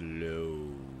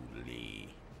slowly.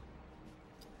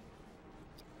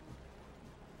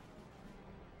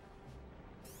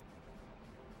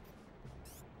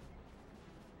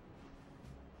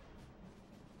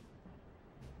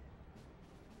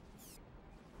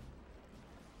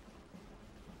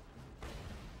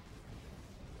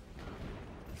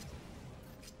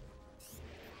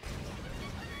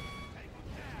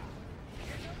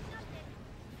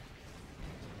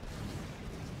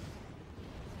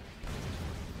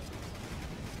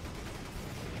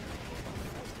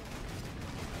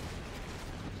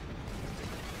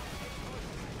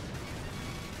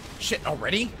 Shit,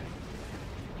 already?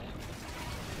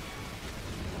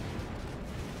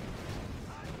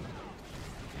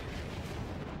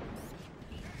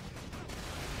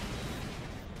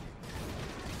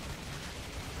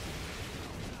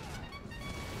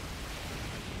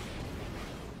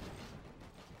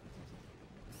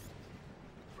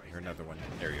 Here, another one.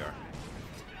 There you are.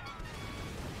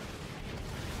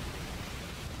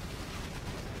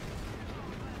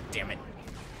 Damn it.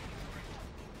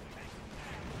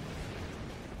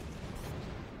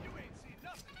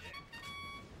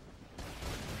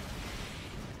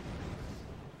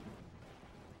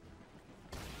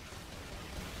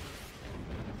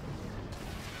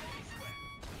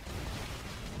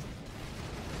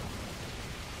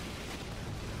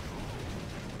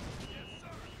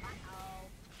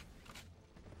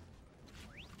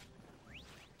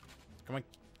 Come on,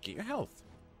 get your health.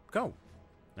 Go.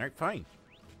 Alright, fine.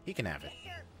 He can have it.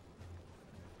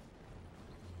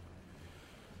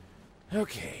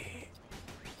 Okay.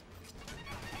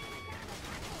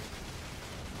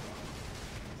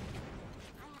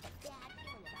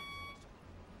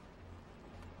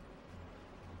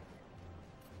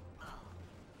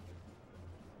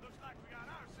 Looks like we got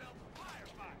ourselves a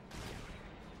firefight.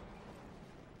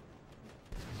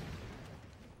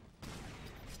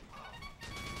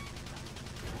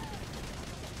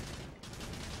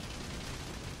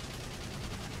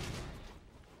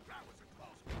 That was a close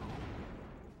call.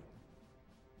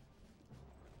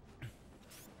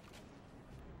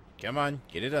 Come on,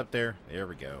 get it up there. There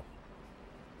we go.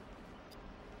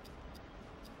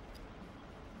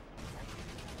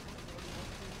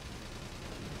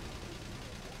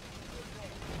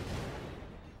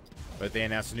 But if they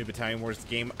announce a new Battalion Wars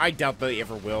game, I doubt they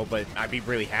ever will, but I'd be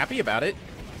really happy about it.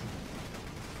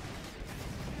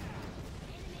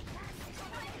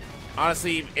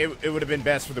 Honestly, it would have been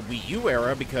best for the Wii U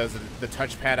era because the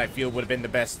touchpad, I feel, would have been the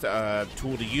best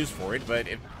tool to use for it. But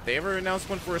if they ever announce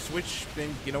one for a Switch,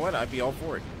 then you know what? I'd be all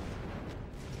for it.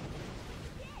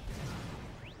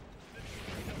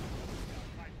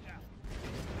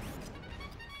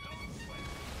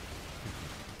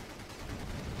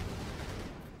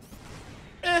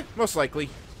 Most likely.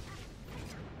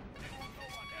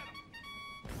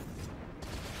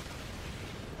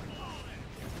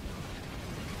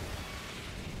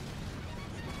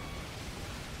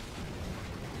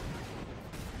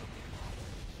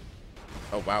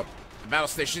 Oh, wow. The battle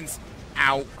station's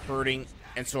out, hurting,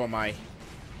 and so am I.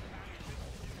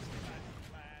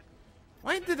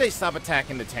 Why did they stop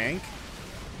attacking the tank?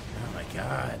 Oh my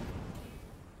god.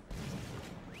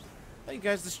 I thought you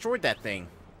guys destroyed that thing.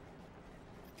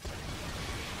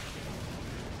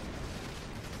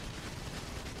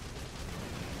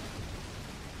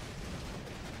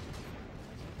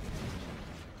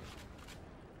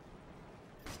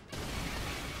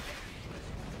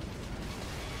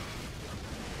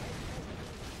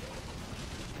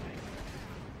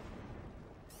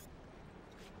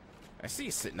 I see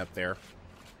you sitting up there.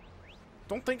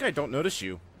 Don't think I don't notice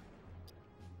you.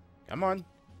 Come on.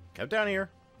 Come down here.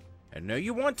 I know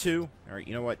you want to. Alright,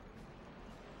 you know what?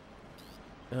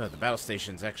 The battle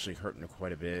station's actually hurting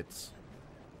quite a bit.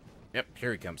 Yep,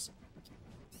 here he comes.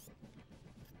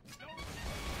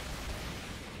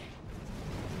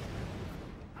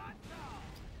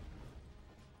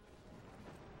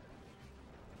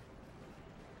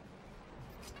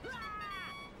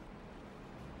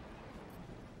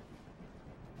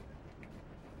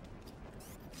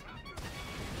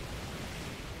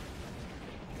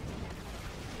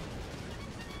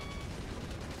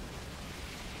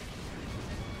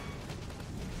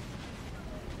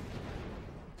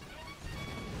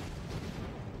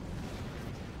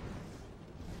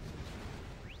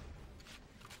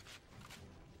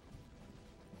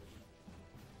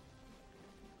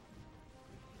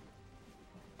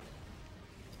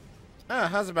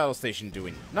 How's the battle station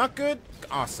doing? Not good?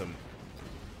 Awesome.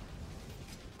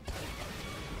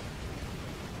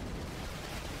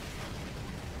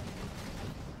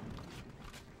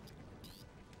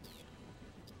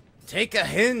 Take a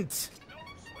hint!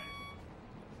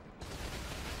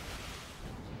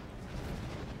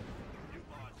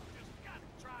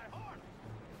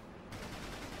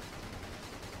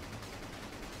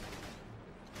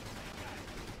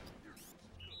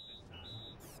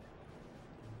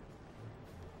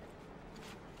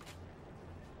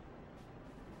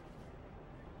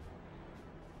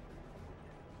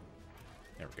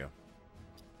 There we go.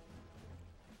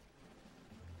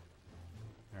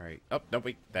 Alright. Oh, no,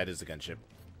 wait. That is a gunship.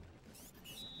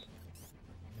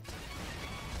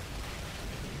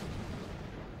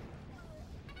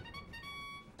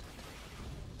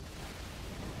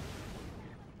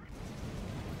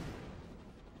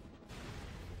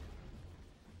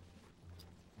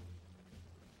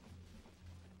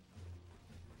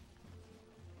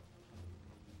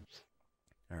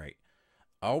 Alright.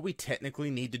 All we technically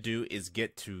need to do is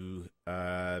get to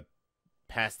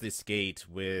past this gate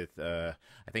with I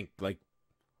think like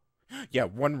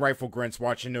one rifle Grunt's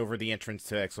watching over the entrance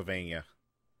to Exylvania.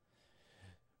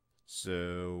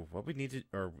 So what we need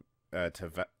to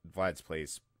to Vlad's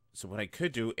place. So what I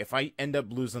could do, if I end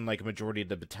up losing like a majority of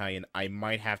the battalion, I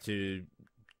might have to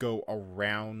go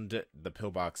around the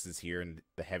pillboxes here in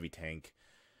the heavy tank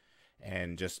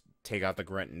and just take out the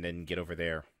Grunt and then get over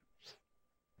there.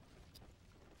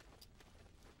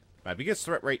 My biggest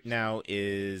threat right now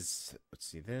is, let's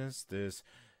see,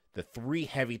 the 3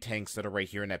 heavy tanks that are right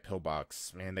here in that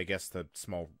pillbox. And I guess the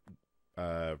small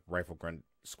rifle Grunt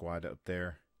squad up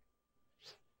there.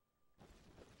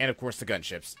 And of course the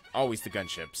gunships. Always the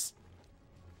gunships.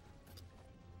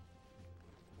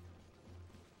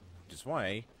 Which is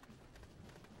why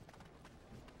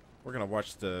we're going to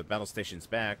watch the battle stations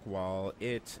back while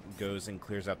it goes and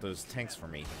clears out those tanks for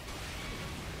me.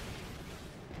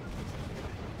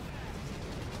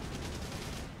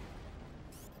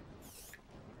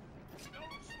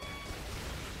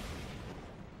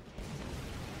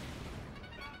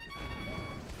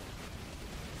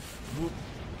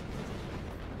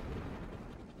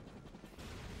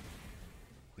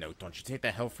 No, don't you take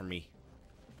that hell from me.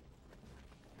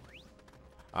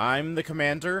 I'm the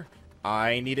commander.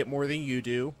 I need it more than you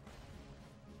do.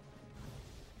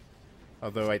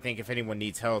 Although I think if anyone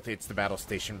needs health, it's the battle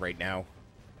station right now.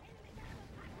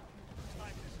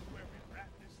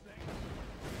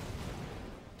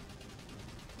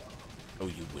 Oh,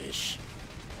 you wish.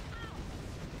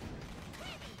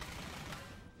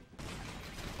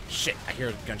 Shit, I hear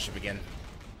the gunship again.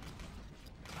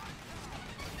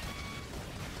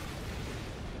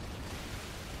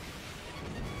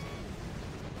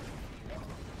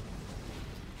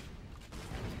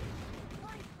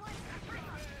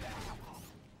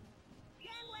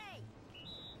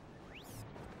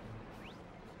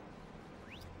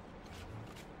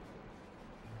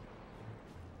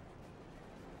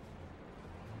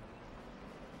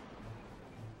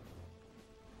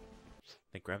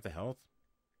 They grab the health?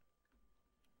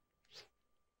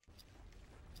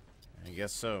 I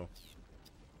guess so.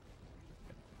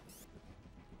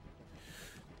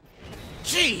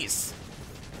 Jeez!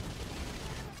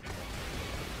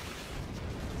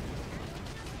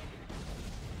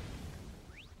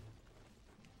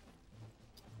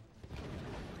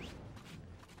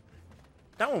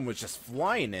 That one was just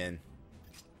flying in.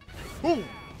 Ooh!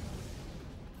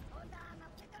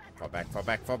 Fall back, fall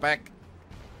back, fall back.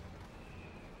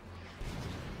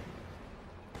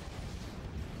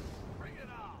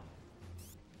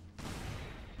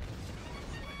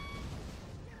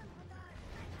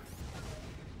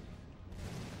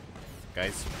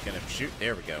 Guys, gonna shoot.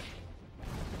 There we go.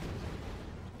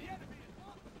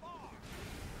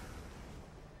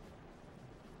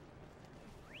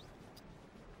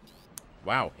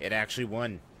 Wow, it actually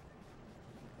won.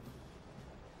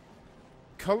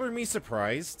 Color me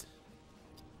surprised.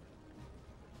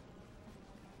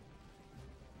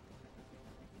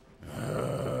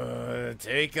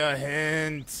 Take a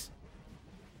hint.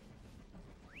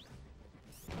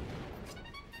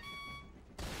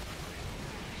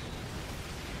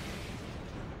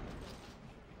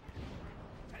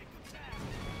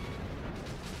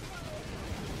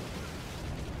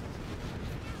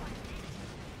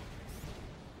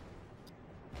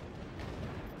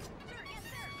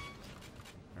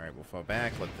 Alright, we'll fall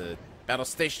back. Let the battle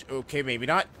station... Okay, maybe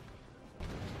not.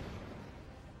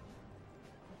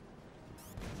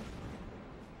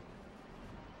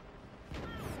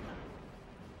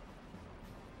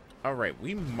 Alright,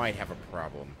 we might have a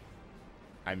problem.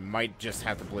 I might just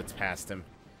have to blitz past him.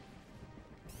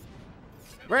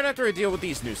 Right after I deal with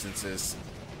these nuisances.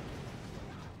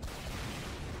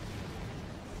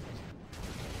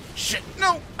 Shit,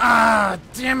 no! Ah,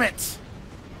 damn it!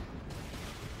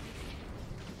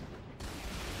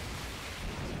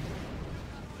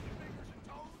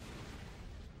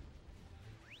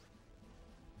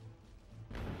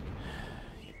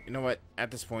 You know what?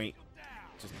 At this point,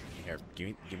 just here,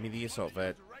 give me the assault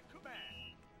vet.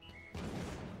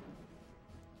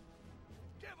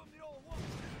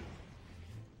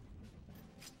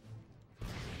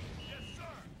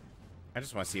 I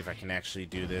just want to see if I can actually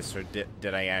do this, or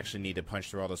did I actually need to punch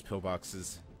through all those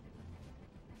pillboxes?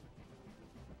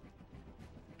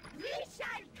 We shall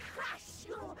crush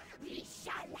you! We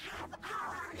shall have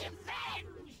our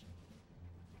revenge!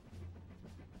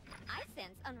 I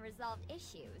sense unresolved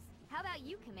issues. How about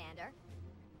you, Commander?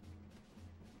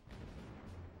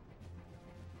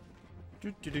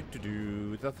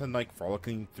 Nothing like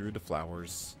frolicking through the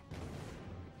flowers.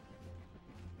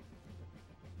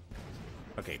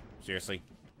 Okay, seriously?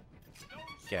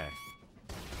 Yeah.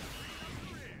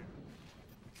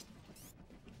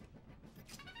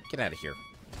 Get out of here.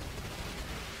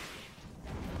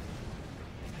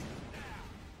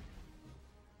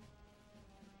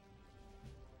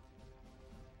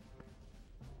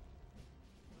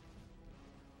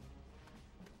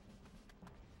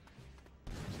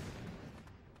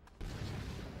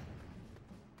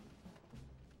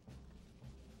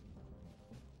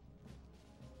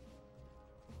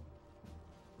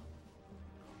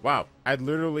 Wow, I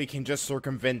literally can just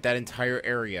circumvent that entire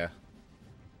area.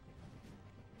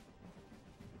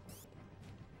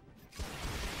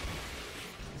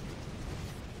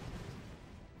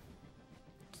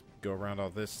 Go around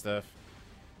all this stuff.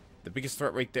 The biggest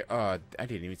threat right there. I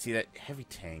didn't even see that heavy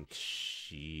tank.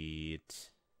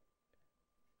 Shit.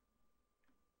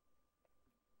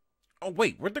 Oh,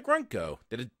 wait, where'd the Grunt go?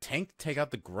 Did a tank take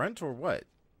out the Grunt or what?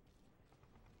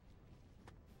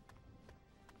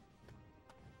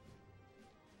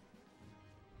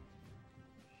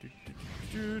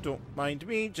 Don't mind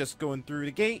me, just going through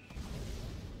the gate.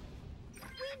 We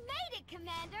made it,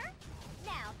 Commander!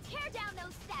 Now, tear down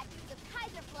those statues of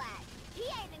Kaiser Flag. He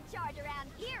ain't in charge around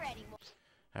here anymore.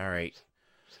 Alright.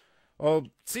 Well,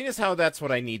 seeing as how that's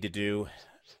what I need to do...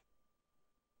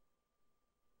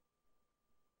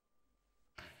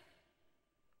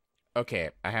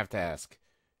 Okay, I have to ask.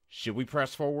 Should we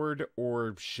press forward,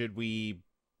 or should we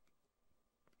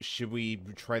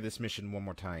try this mission one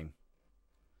more time?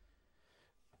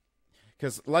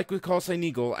 Because, like with Call Sign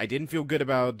Eagle, I didn't feel good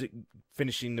about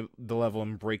finishing the level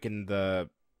and breaking the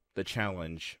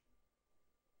challenge.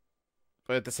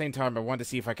 But at the same time, I wanted to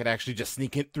see if I could actually just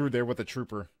sneak it through there with a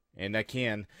trooper. And I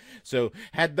can. So,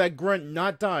 had that Grunt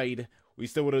not died, we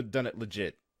still would have done it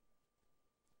legit.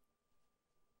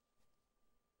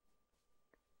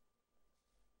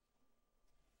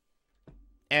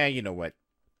 You know what?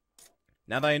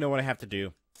 Now that I know what I have to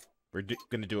do, we're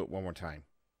gonna do it one more time.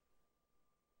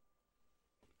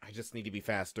 I just need to be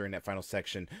faster in that final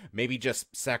section. Maybe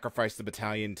just sacrifice the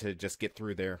battalion to just get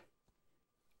through there.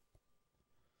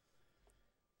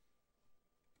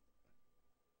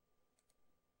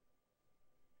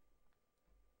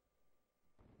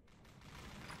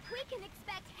 We can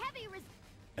expect heavy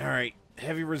Alright,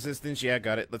 heavy resistance. Yeah,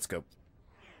 got it. Let's go.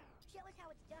 Show us how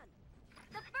it's done.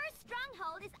 The first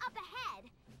stronghold is up ahead.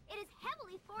 It is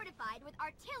heavily fortified with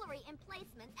artillery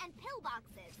emplacements and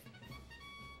pillboxes.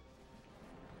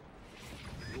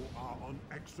 You are on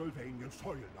Exylvanian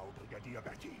soil now, Brigadier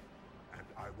Betty, and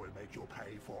I will make you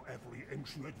pay for every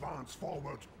inch you advance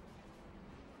forward.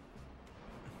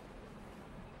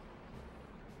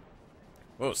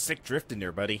 Whoa, sick drift in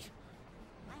there, buddy.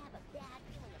 I have a bad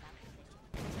feeling about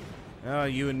this mission. Oh,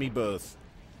 you and me both.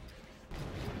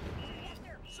 Yes,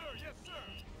 sir. Yes, sir.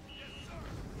 Yes, sir.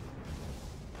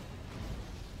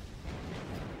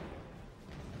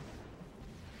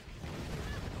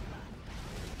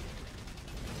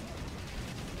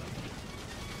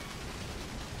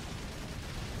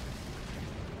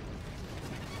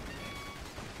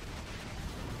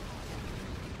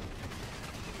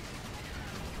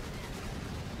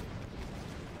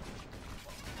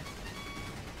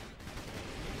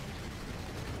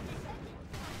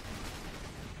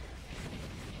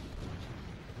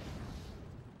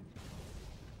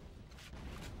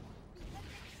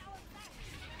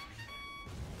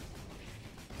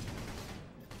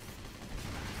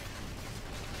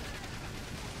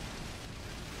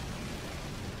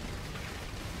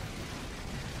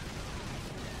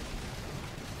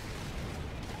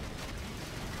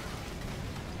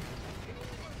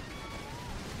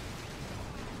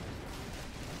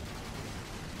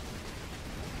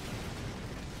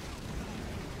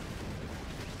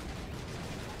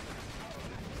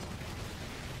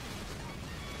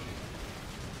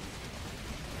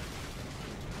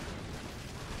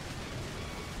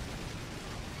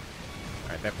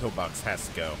 Alright, that pillbox has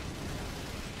to go.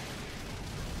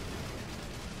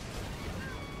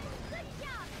 Good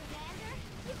job, Commander.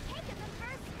 You've taken the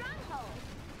first stronghold.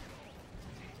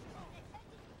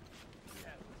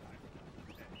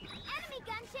 Enemy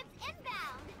gunships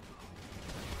inbound.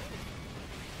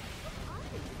 What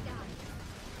are these guys?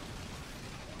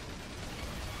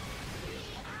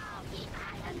 The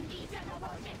Iron Legion of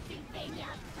all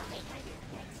Pennsylvania,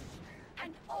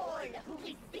 and all who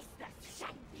resist us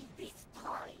shall be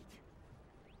destroyed.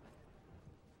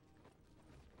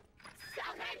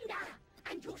 Surrender,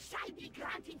 and you shall be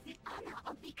granted the honor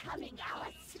of becoming our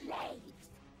slaves.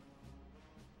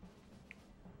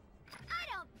 I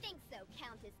don't think so,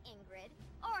 Countess Ingrid.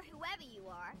 Or whoever you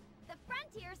are. The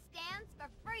frontier stands for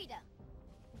freedom.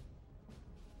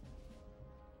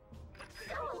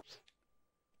 So,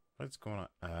 What's going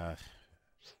on?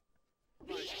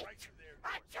 be it.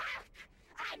 Attack!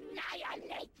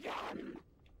 Annihilate them!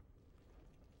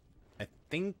 I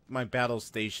think my battle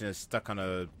station is stuck on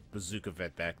a bazooka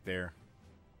vet back there.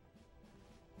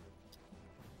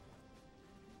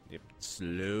 Yep,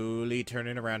 slowly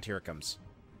turning around. Here it comes.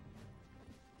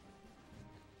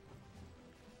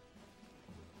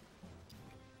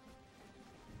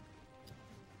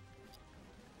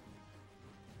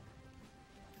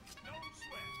 No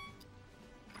sweat.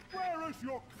 Where is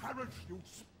your courage, you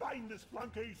spineless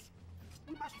flunkies?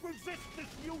 We must resist this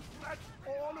new threat.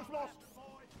 All is lost.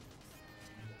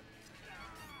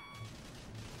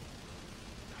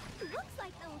 Looks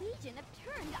like the Legion have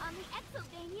turned on the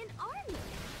Exylvanian army.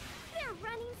 They're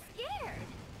running scared.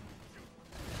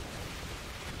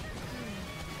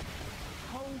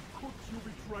 How could you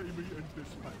betray me in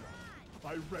this manner?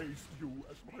 I raised you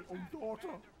as my own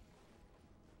daughter.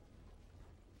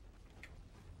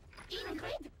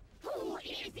 Ingrid? Who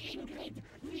is Ingrid?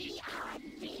 We are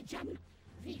Legion.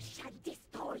 We shall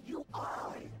destroy you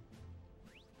all.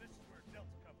 This is where Delta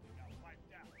Company got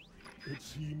wiped out. It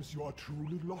seems you are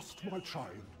truly lost, my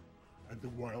child, and the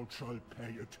world shall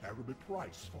pay a terrible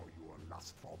price for your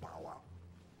lust for power.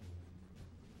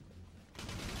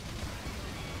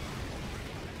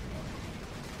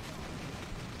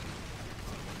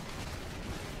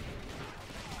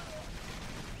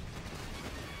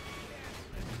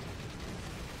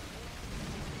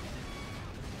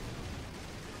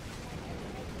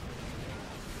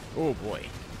 Oh boy.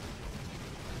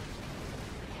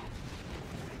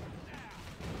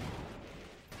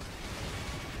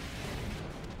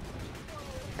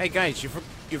 Hey guys, you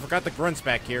forgot the grunts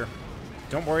back here.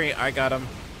 Don't worry, I got them.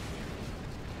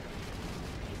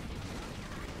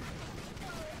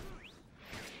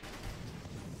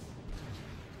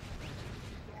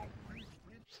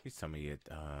 Please tell me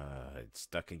it's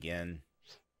stuck again.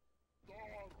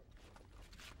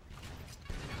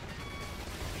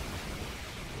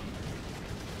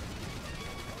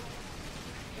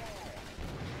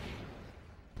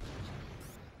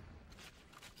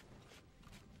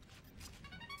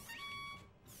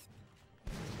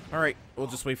 Alright, we'll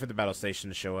just wait for the battle station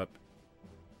to show up.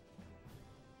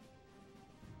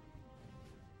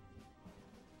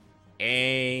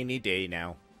 Any day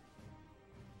now.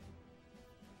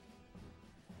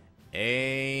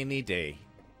 Any day.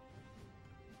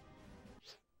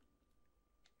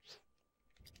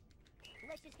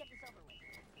 Let's just get this over with.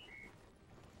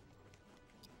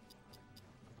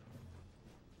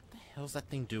 What the hell's that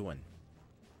thing doing?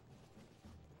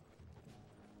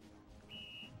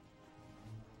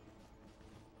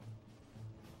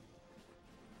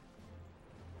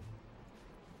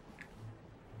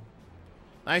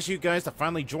 Nice of you guys to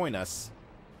finally join us.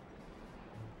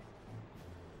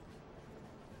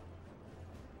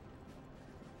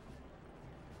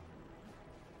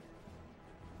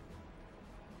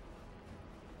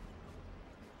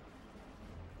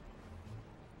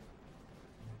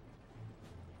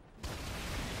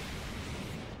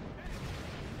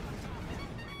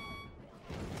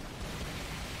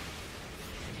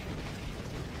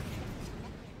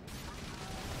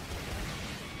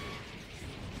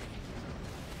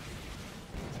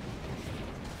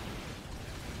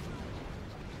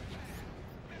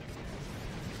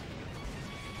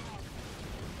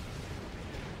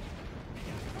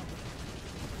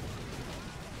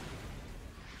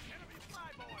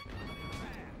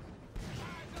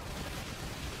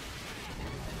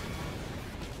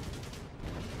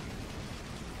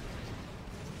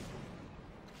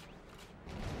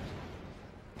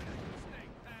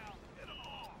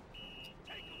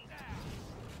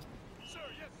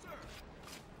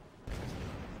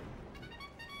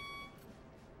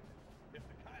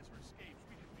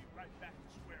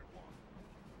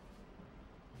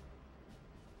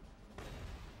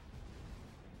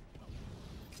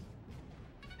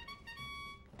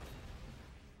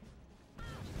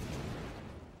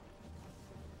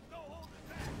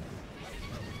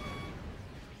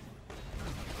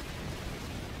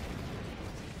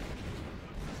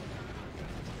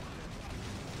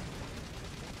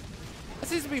 That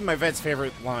seems to be my vet's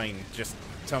favorite line. Just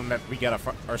tell him that we got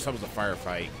ourselves a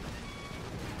firefight.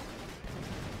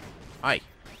 Hi.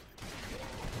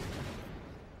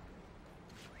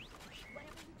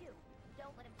 Whatever you do,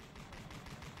 don't let him.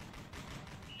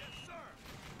 Yes, sir.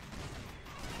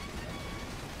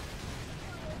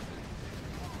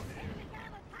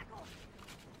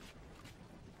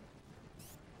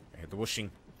 I hear the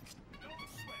whooshing. Don't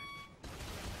sweat.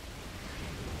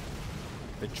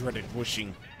 The dreaded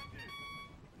whooshing.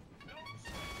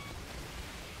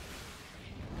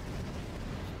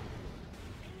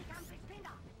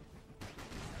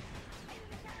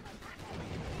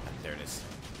 There it is.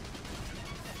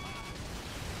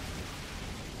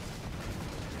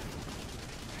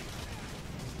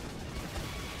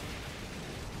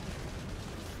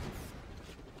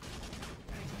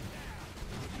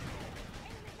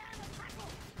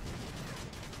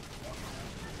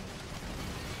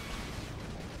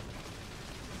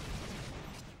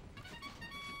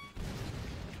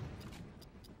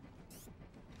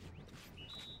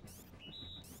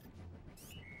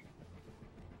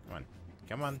 Come on.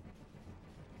 Come on.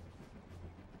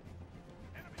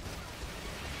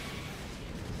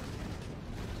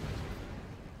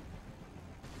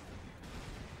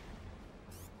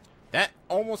 That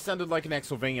almost sounded like an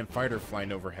Exylvanian fighter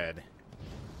flying overhead.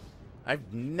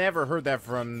 I've never heard that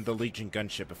from the Legion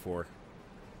gunship before.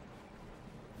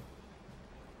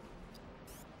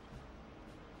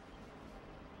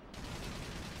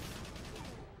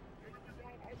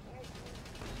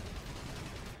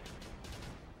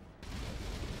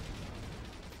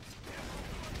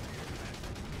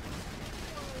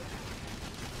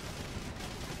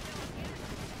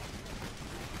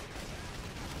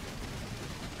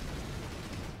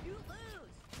 You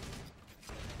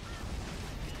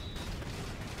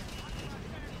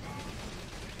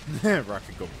lose.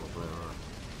 Rocket go.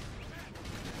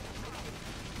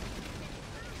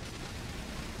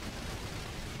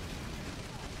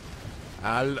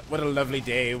 What a lovely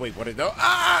day. Wait, what is it?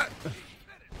 Ah!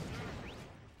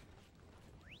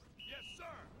 Yes, sir.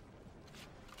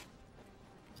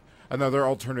 Another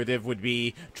alternative would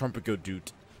be Trumpet Go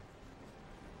Doot.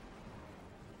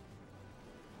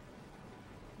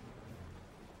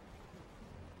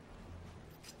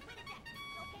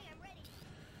 Okay, I'm ready.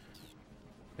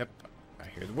 Yep. I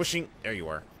hear the whooshing. There you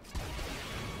are.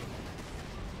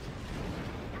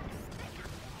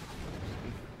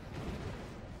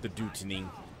 The dootening.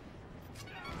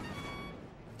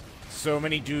 So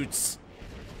many doots.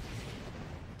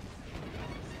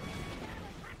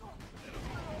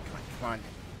 Come on.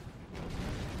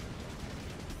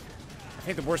 I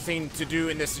think the worst thing to do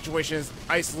in this situation is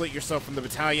isolate yourself from the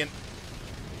battalion.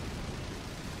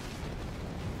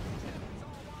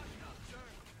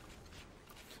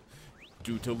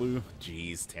 Dootaloo.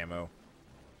 Jeez, Tamo.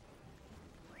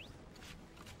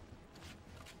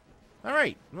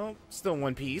 Alright, well, still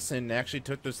one piece, and actually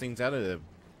took those things out at a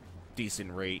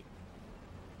decent rate.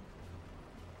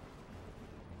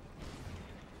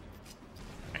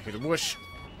 I hear the whoosh.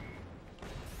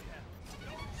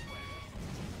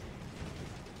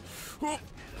 Oh.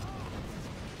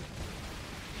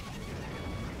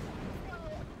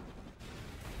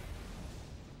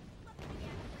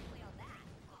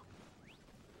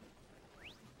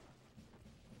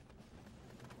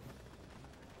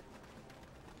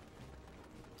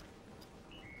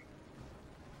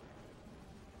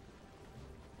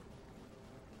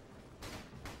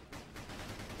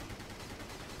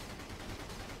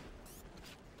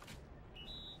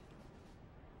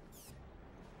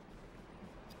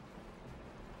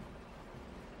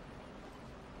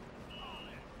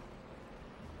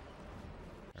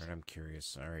 Alright, I'm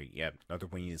curious. Alright, yeah, another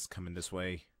wing is coming this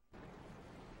way.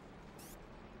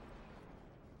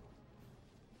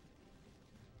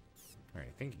 Alright,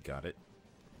 I think he got it.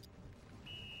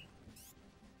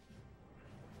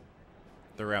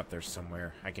 They're out there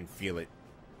somewhere. I can feel it.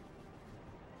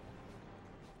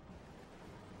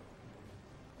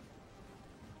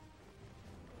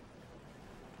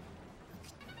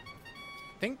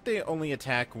 I think they only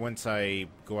attack once I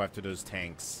go after those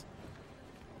tanks.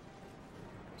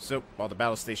 So, while the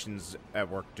battle station's at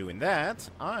work doing that,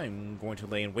 I'm going to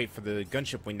lay in wait for the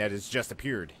gunship wing that has just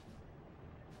appeared.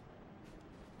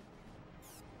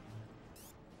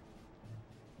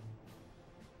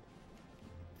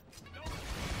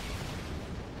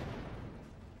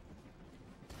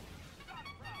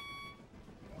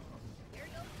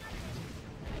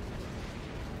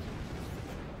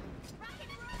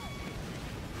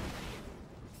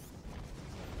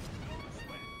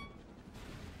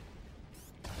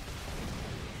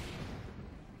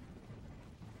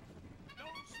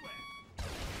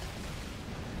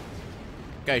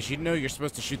 Guys, you know you're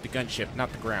supposed to shoot the gunship, not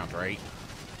the ground, right?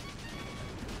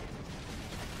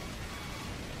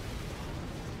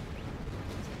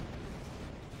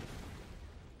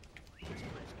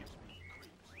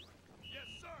 Yes,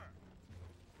 sir.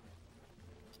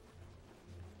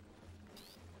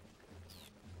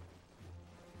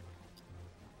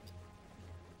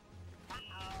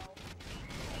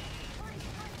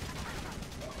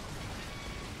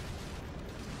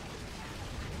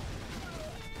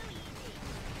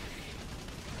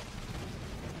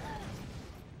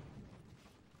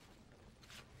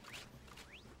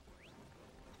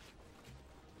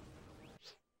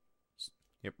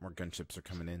 Yep, more gunships are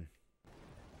coming in.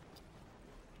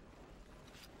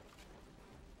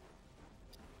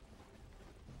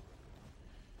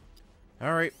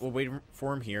 Alright, we'll wait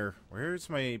for him here. Where's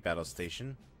my battle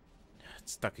station?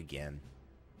 It's stuck again.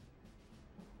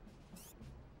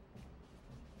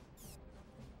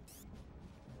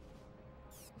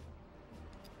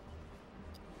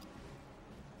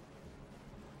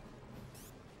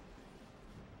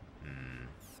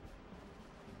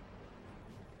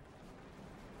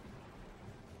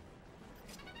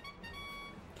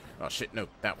 Oh shit, no,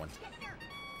 that one. If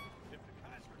the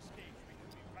Kaiser escapes, we can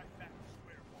be right back to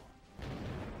square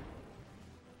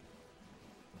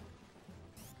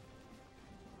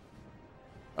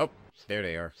one. Oh, there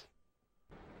they are.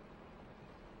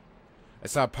 I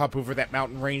saw it pop over that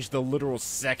mountain range the literal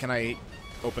second I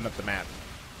opened up the map.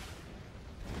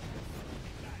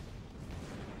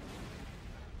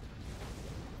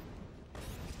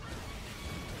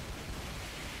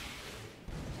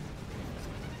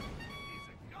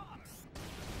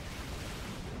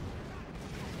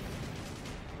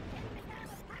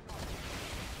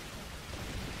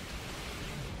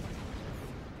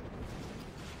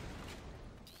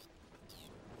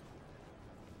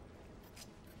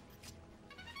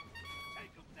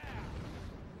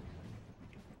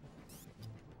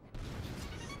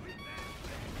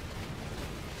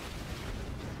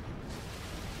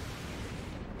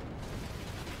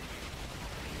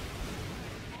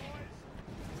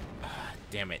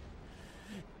 Damn it.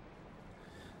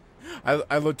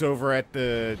 I looked over at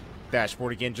the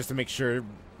dashboard again just to make sure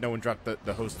no one dropped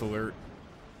the host alert.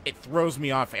 It throws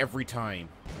me off every time.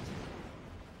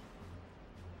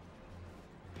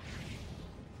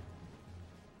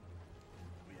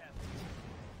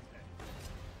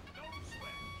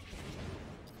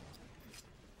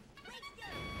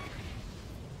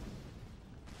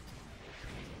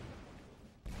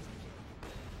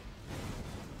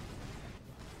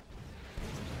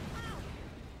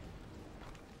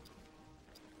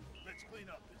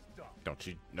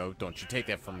 Don't you take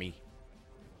that from me.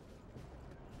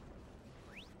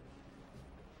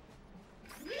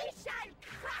 We shall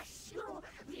crush you!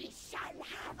 We shall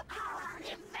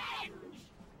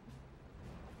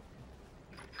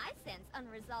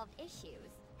unresolved issues.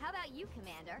 How about you,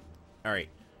 Commander? Alright.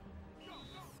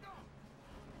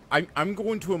 I'm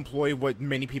going to employ what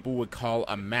many people would call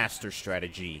a master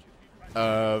strategy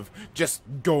of just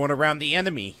going around the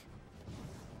enemy.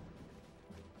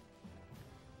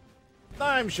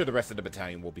 I'm sure the rest of the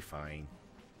battalion will be fine.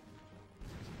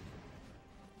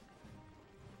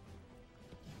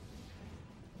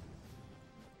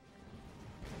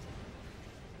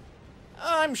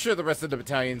 I'm sure the rest of the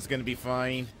battalion's gonna be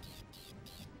fine.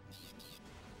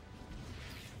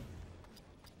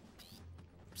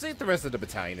 See if the rest of the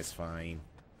battalion is fine.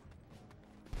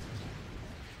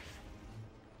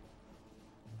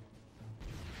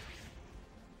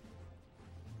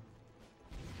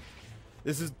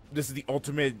 This is the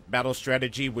ultimate battle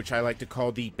strategy, which I like to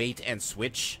call the bait and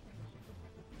switch.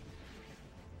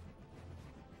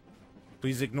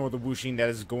 Please ignore the whooshing that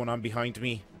is going on behind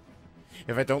me.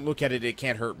 If I don't look at it, it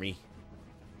can't hurt me.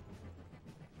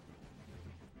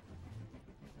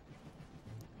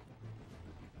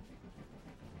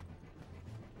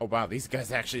 Oh wow, these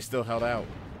guys actually still held out.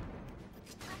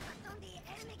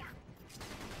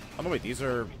 Oh no, wait, these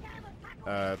are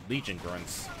Legion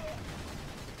grunts.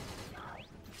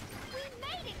 We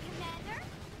made it, Commander!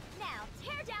 Now,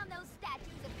 tear down those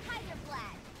statues of Kaiser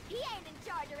Vlad. He ain't in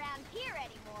charge around here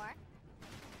anymore.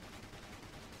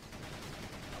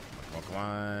 Oh, come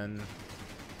on.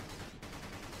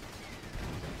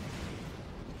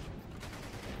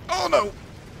 Oh no!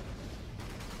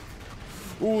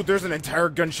 Ooh, there's an entire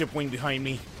gunship wing behind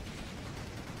me.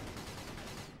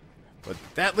 But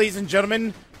that, ladies and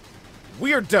gentlemen,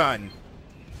 we are done.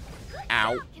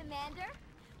 Ow. Good job, Commander.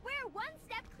 We're one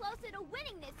step closer to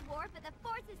winning this war for the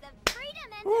forces of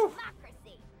freedom and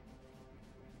democracy.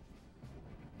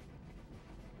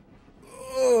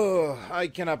 Ugh, I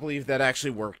cannot believe that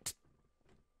actually worked.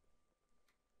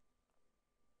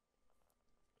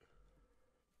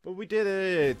 But we did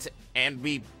it, and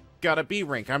we got a B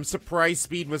rank. I'm surprised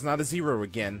speed was not a 0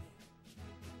 again.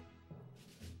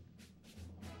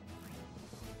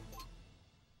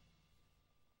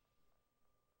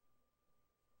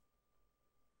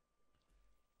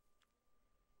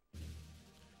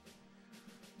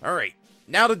 Alright,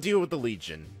 now to deal with the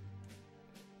Legion.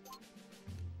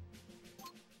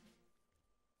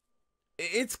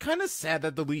 It's kind of sad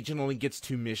that the Legion only gets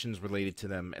 2 missions related to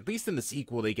them. At least in the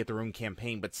sequel, they get their own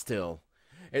campaign, but still.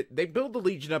 They build the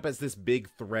Legion up as this big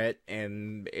threat,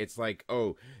 and it's like,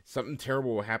 oh, something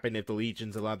terrible will happen if the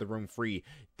Legion's allowed to roam free.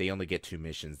 They only get 2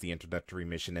 missions, the introductory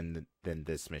mission and then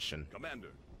this mission. Commander,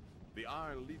 the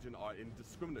Iron Legion are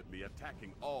indiscriminately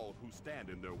attacking all who stand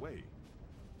in their way.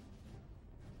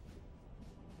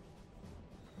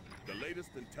 The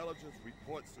latest intelligence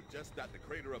reports suggest that the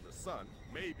crater of the sun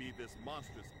may be this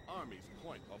monstrous army's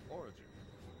point of origin.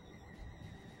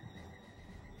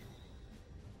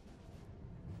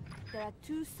 There are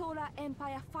 2 Solar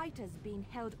Empire fighters being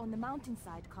held on the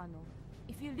mountainside, Colonel.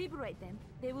 If you liberate them,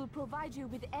 they will provide you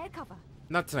with air cover.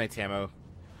 Not tonight, Tamo.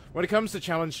 When it comes to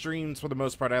challenge streams, for the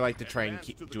most part, I like to try and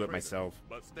do it crater, myself.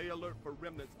 But stay alert for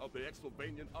remnants of the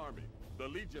Exylvanian army. The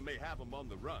Legion may have them on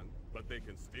the run, but they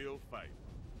can still fight.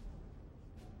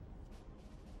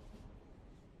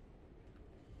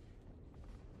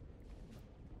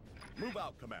 Move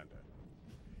out, Commander.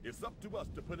 It's up to us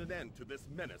to put an end to this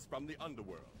menace from the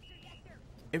underworld.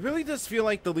 It really does feel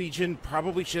like the Legion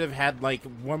probably should have had, like,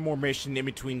 one more mission in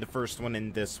between the first one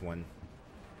and this one.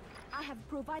 I have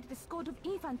provided a squad of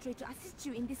infantry to assist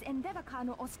you in this endeavor,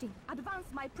 Colonel Austin. Advance,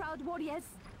 my proud warriors.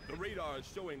 The radar is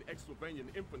showing Exylvanian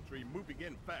infantry moving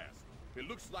in fast. It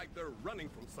looks like they're running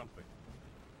from something.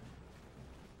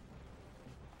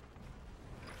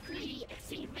 Free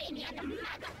Exylvania the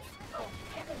maggots! Oh,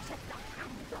 perish at the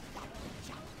hands of that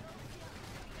creature!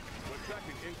 We're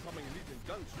tracking incoming Legion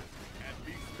gunships. At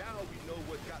least now we know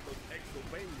what got those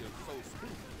Exylvanians so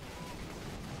spooked.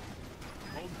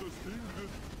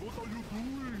 Undistinguished, what are you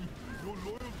doing? Your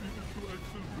loyalty is to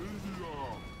Exylvania.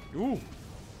 Ooh.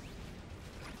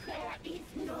 There is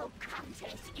no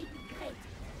contest in great,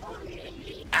 only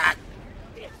Legion.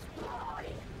 Destroy!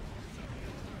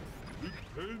 It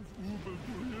pains Uwe to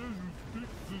hear you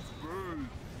speak this way.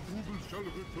 Uwe shall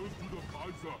return to the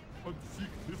Kaiser and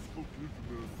seek his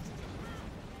forgiveness.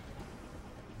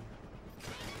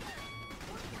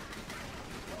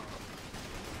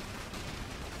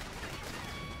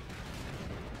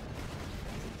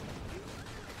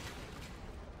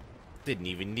 Didn't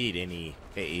even need any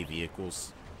AA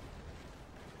vehicles.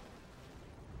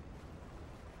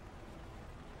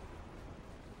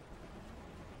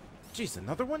 Jeez,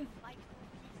 another one?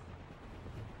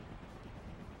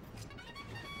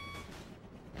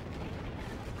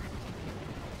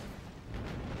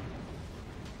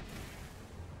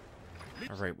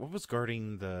 Alright, what was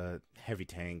guarding the heavy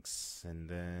tanks and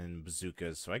then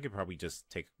bazookas? So I could probably just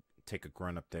take a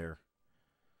grunt up there.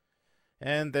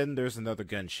 And then there's another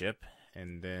gunship.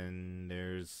 And then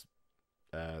there's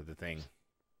the thing.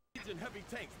 Legion heavy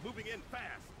tanks moving in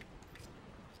fast.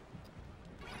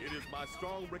 It is my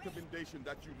strong recommendation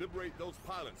that you liberate those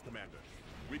pilots, Commander.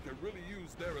 We can really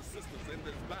use their assistance in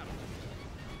this battle.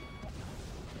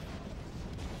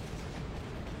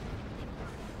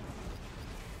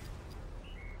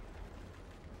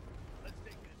 Let's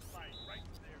take this fight right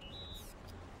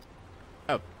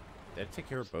there. Oh, did I take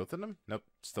care of both of them? Nope,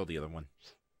 still the other one.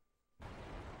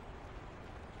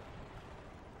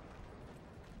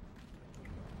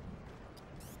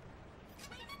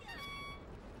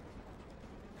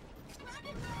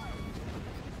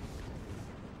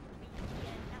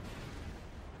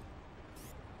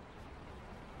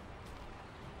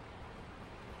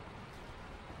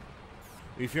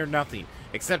 We fear nothing,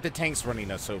 except the tanks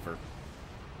running us over.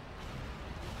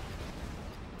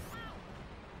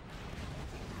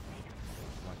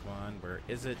 Come on, where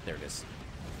is it? There it is.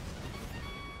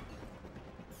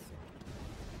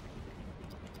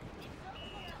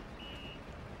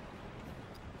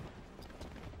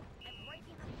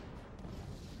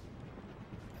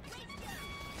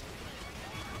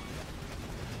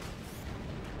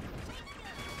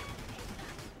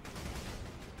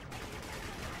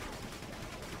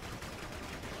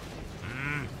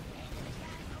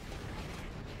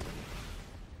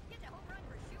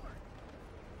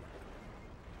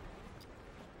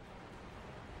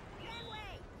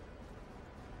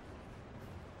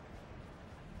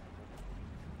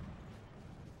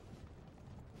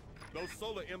 Those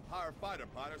Solar Empire fighter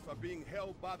pilots are being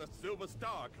held by the Silver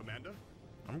Star, Commander.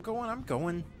 I'm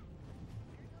going.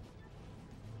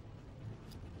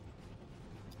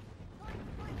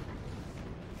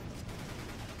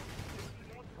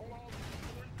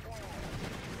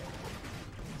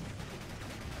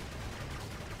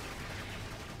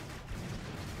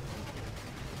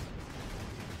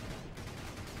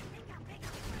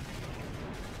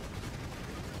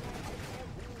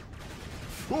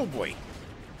 Oh boy.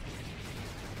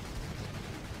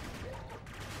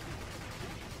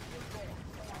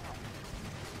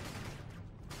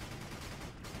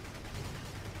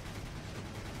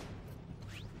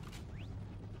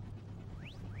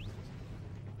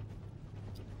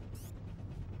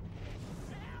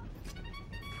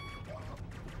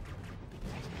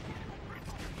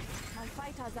 My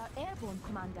fighters are airborne,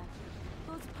 Commander.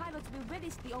 Those pilots will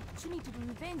relish the opportunity to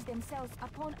revenge themselves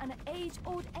upon an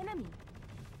age-old enemy.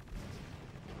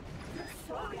 The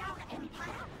Solar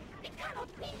Empire? It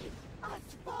cannot be! Our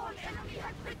small enemy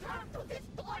has returned to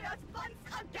destroy us once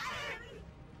again!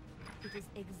 It is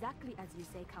exactly as you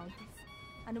say, Countess.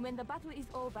 And when the battle is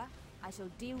over, I shall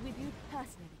deal with you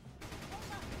personally.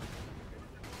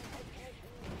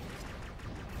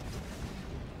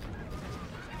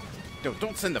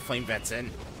 Don't send the flame vets in.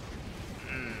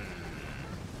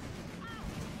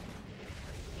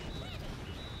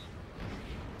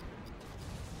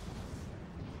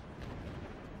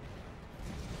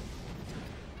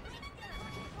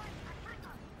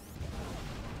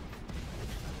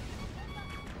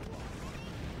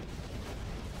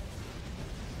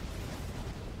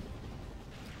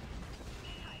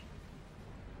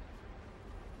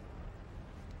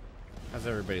 How's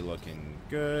everybody looking?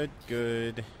 Good.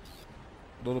 A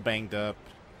little banged up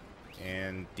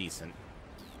and decent.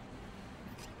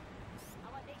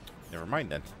 Never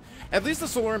mind then. At least the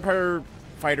Solar Empire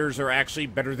fighters are actually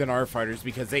better than our fighters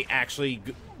because they actually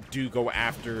do go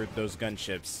after those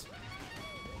gunships.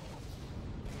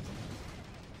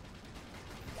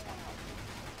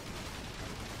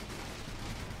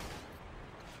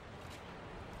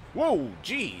 Whoa,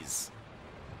 jeez.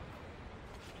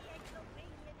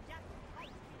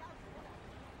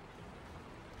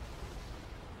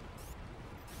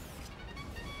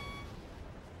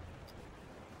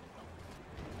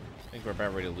 I think we're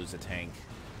about ready to lose a tank.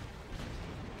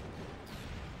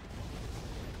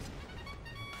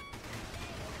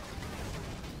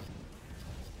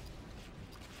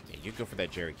 Yeah, you go for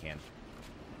that jerry can.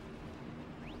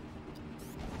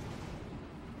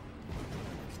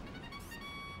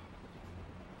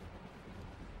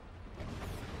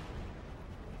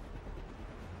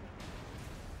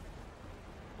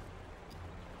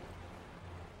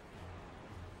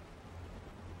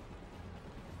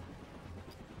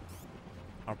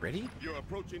 Already? You're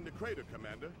approaching the crater,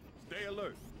 Commander. Stay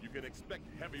alert. You can expect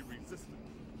heavy resistance.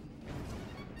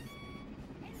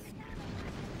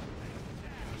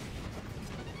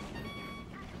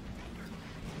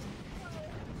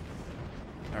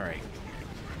 Alright.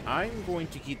 I'm going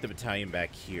to keep the battalion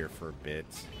back here for a bit.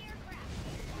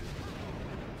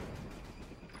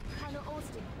 Colonel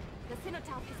Austin, the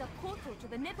cenotaph is a portal to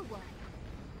the Netherworld.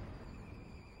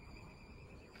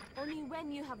 Only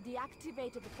when you have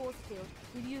deactivated the force field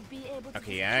will you be able to...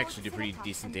 Okay, yeah, I actually do pretty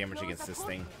decent damage against this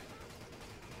thing.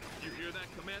 You hear that,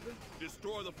 Commander?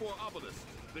 Destroy the 4 obelisks,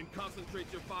 then concentrate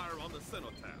your fire on the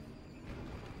cenotaph.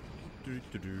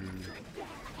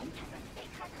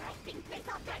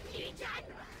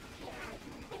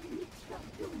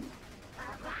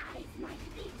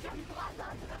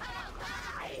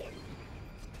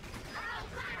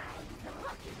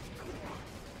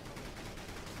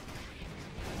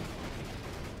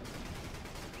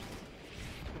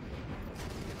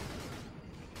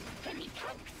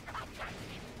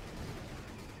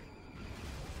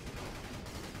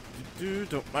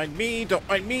 Don't mind me, don't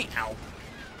mind me. Ow.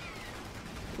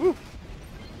 Woo.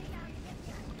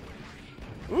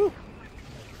 Woo.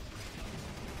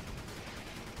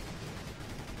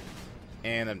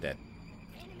 And I'm dead.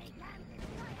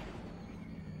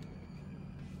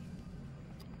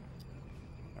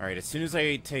 Alright, as soon as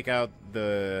I take out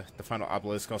the final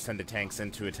obelisk, I'll send the tanks in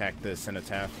to attack the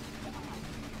cenotaph.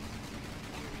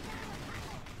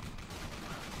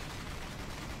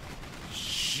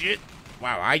 Shit!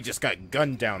 Wow, I just got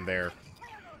gunned down there.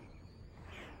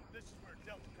 This is where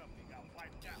Delta Company got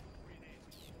wiped out 3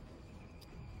 days ago.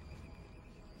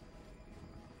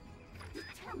 You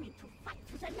tell me to fight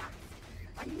to the last.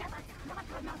 Another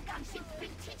squadron of gunships will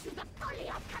teach you the folly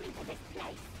of coming to this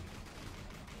place.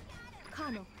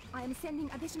 Colonel, I am sending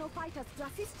additional fighters to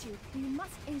assist you. You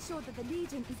must ensure that the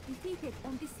Legion is defeated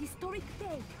on this historic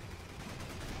day.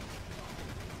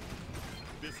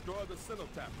 Destroy the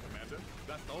cenotaph, Commander.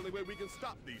 That's the only way we can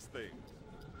stop these things.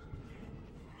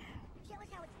 Show us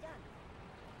how it's done.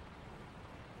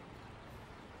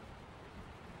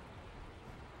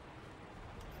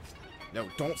 No,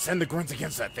 don't send the grunts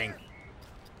against that thing.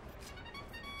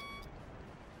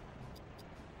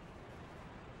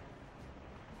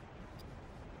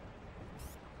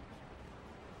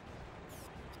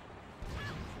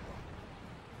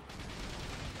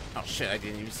 Oh shit, I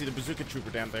didn't even see the bazooka trooper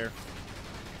down there.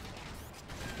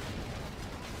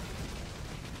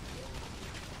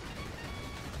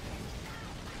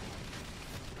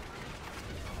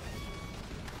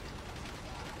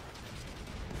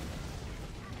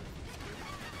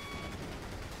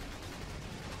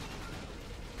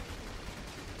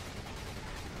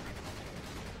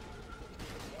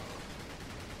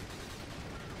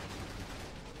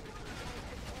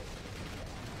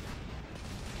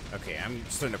 Okay, I'm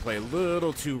starting to play a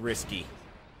little too risky.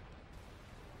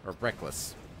 Or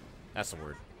reckless. That's the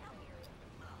word.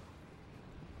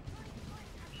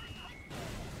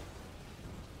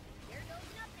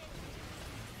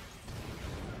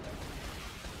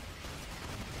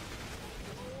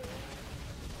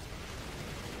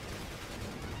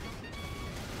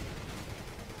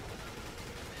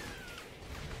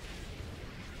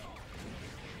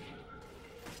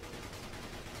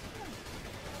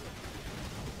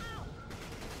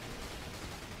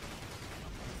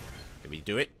 Did we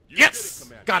do it? You Yes! did it,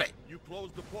 Commander. Got it! You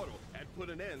closed the portal and put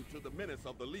an end to the menace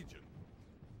of the Legion.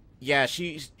 Yeah,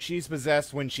 she's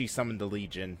possessed when she summoned the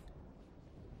Legion.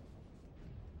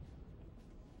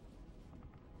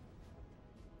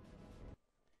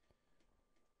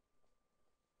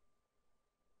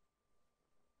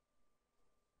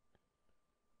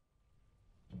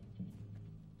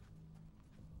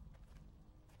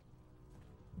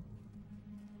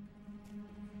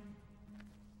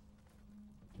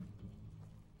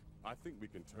 I think we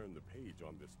can turn the page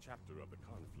on this chapter of the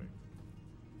conflict.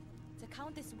 The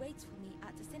Countess waits for me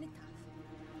at the cenotaph.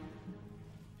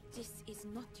 This is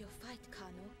not your fight,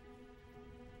 Colonel.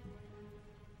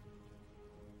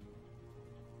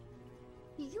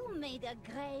 You made a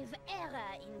grave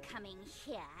error in coming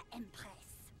here,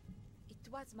 Empress.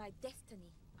 It was my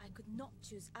destiny. I could not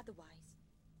choose otherwise.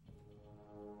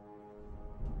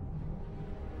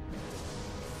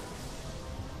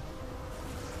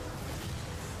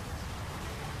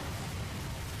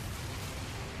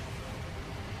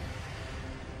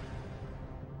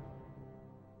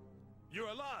 You're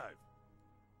alive!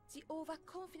 The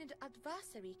overconfident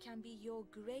adversary can be your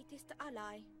greatest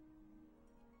ally.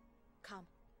 Come,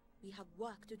 we have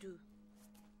work to do.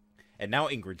 And now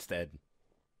Ingrid's dead.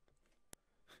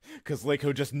 Because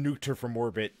Leiko just nuked her from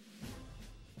orbit.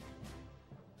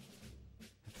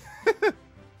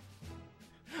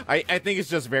 I think it's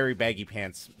just very baggy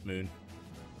pants, Moon.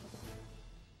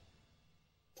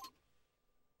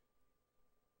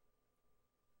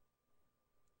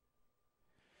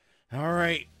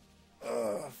 Alright.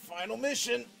 Final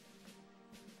mission.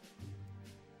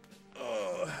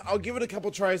 I'll give it a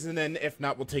couple tries, and then if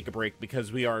not, we'll take a break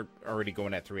because we are already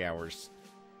going at 3 hours.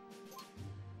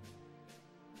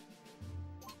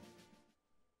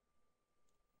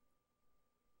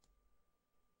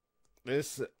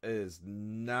 This is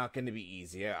not going to be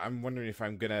easy. I'm wondering if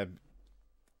I'm going to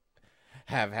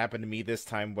have happened to me this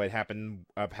time what happened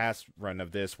a past run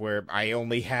of this, where I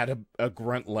only had a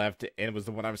grunt left, and it was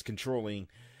the one I was controlling,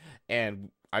 and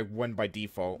I won by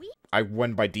default. We have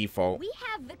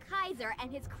the Kaiser and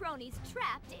his cronies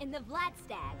trapped in the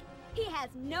Vladstag. He has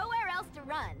nowhere else to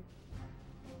run.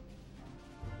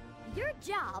 Your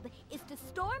job is to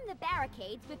storm the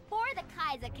barricades before the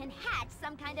Kaiser can hatch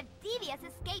some kind of devious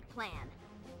escape plan.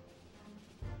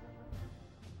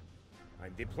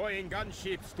 I'm deploying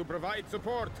gunships to provide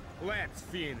support. Let's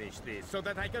finish this so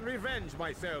that I can revenge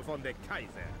myself on the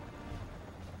Kaiser.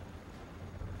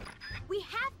 We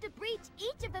have to breach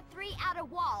each of the 3 outer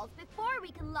walls before we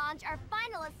can launch our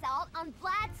final assault on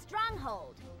Vlad's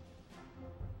stronghold.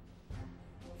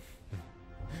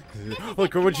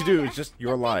 Look, what you do is just,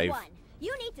 you're alive.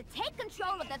 You need to take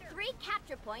control of the 3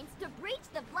 capture points to breach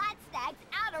the Vladstag's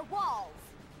outer walls.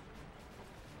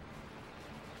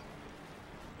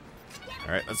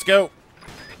 Alright, let's go.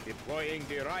 Deploying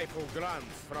the rifle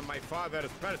grunts from my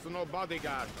father's personal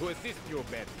bodyguard to assist you,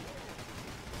 Betty.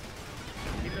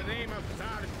 In the name of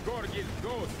Tsar Gorgis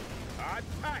Ghost,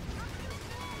 attack!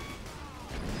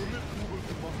 Permit Ubel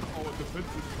to mark our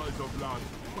defenses, Kaiser Vlad.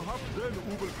 Perhaps then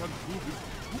Ubel can prove his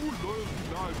true loyalty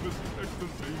lies with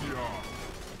Extensania.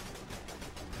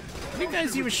 What are you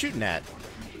guys even shooting at?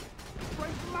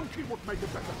 Frank Monkey would make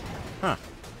it better. Huh.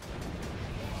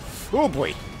 Oh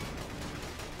boy.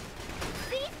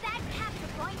 Seize that capture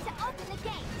point to open the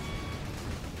gate.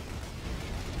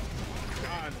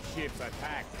 Gunships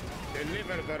attack.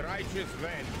 Deliver the righteous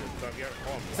vengeance of your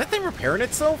home. Is that thing repairing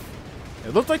itself?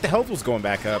 It looked like the health was going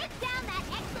back up. Take down that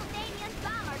Exylvanian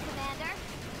bomber,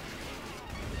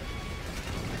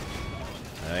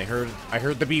 Commander. I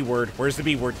heard the B word. Where's the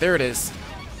B word? There it is.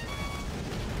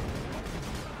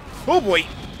 Oh boy.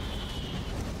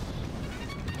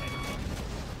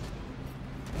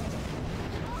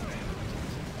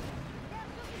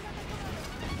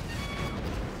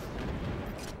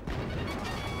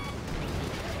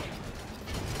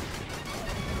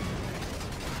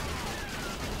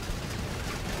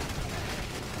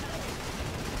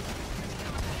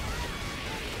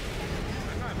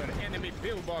 Another enemy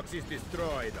pillbox is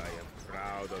destroyed. I am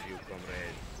proud of you,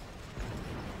 comrades.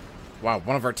 Wow,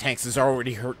 one of our tanks is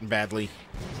already hurting badly.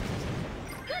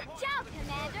 Good job,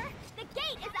 Commander. The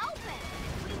gate is open.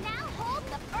 We now hold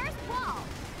the first wall.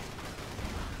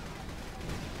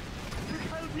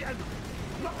 Repel the enemy.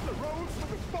 Block the roads for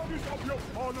the bodies of your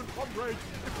fallen comrades,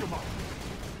 if you must.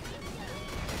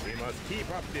 We must keep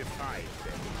up this fight.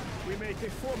 We make a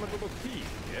formidable team,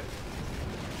 yes?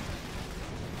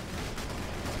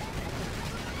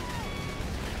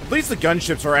 At least the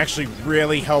gunships are actually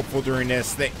really helpful during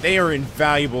this. They are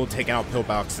invaluable taking out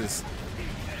pillboxes.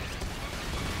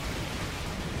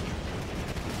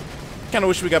 Kind of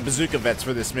wish we got bazooka vets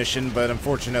for this mission, but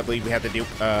unfortunately we had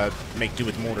to make do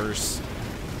with mortars.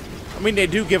 I mean, they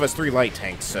do give us 3 light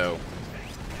tanks, so...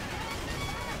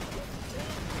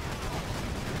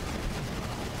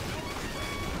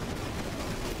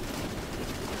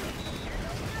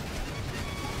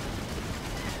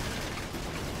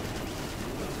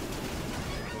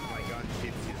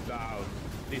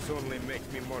 This only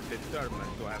makes me more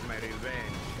determined to have my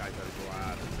revenge, Kaiser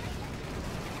Vlad.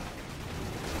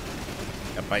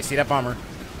 Yep, I see that bomber.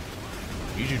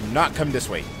 You do not come this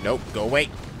way. Nope, go away.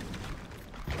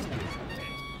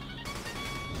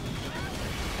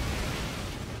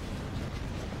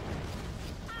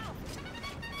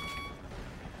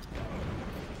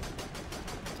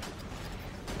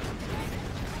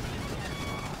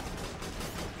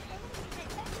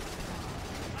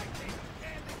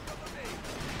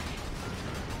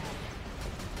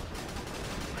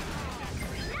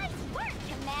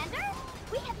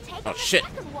 Oh, shit.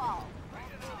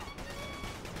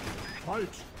 Fight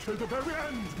till the very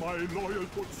end, my loyal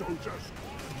foot soldiers.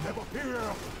 Never fear,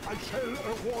 I shall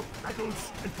award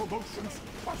medals and promotions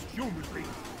posthumously.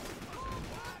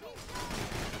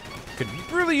 Could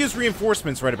really use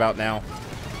reinforcements right about now.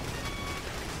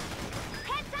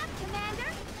 Heads up,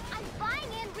 Commander. I'm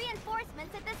flying in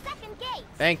reinforcements at the second gate.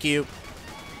 Thank you.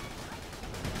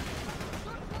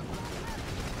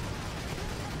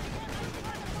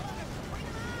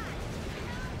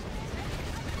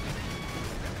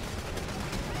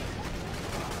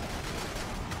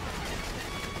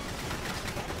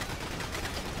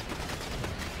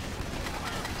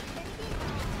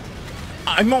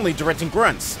 I'm only directing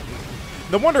grunts.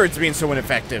 No wonder it's being so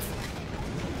ineffective.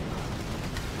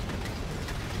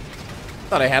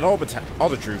 Thought I had all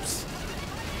the troops.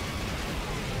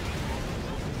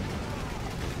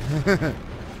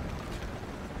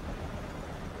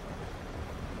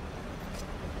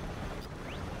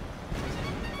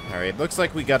 Alright, looks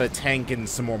like we got a tank and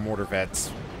some more mortar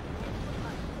vets.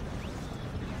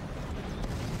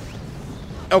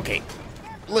 Okay,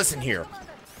 listen here.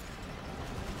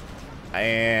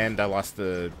 And I lost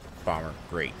the bomber.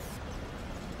 Great.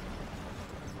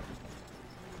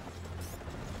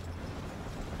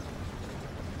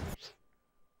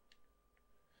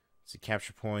 It's a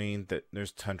capture point. That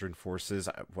there's Tundran forces.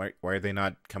 Why are they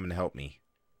not coming to help me?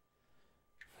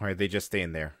 Why are they just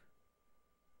staying there?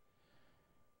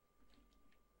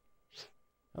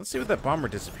 Let's see what that bomber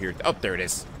disappeared. Oh, there it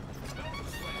is.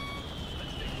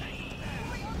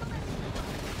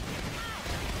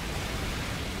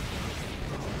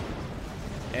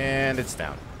 And it's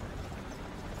down.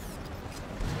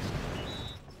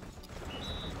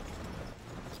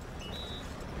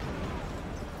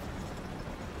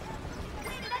 The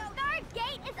third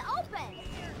gate is open!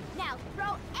 Now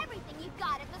throw everything you've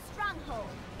got at the stronghold.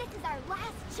 This is our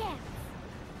last chance.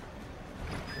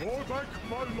 Fall back,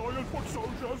 my loyal foot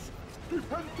soldiers!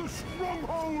 Defend the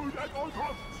stronghold at all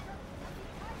costs!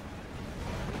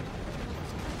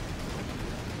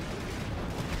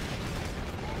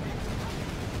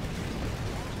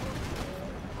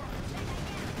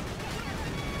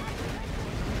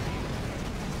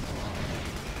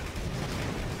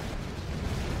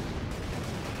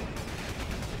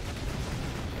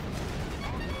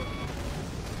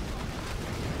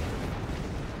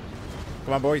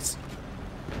 Come on, boys.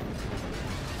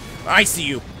 I see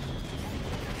you.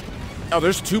 Oh,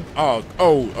 there's two. Oh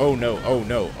no. Oh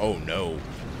no. Oh no.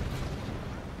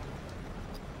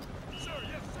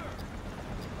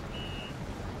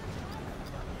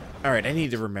 Alright, I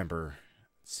need to remember.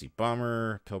 Let's see.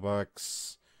 Bomber,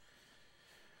 pillbox.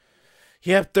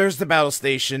 Yep, there's the battle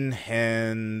station.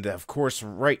 And, of course,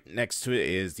 right next to it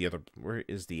is the other... Where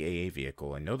is the AA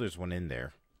vehicle? I know there's one in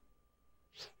there.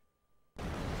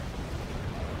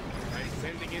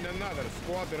 Sending in another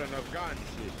squadron of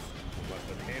gunships, who must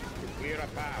attempt to clear a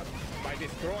path by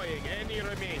destroying any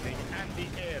remaining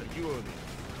anti-air units.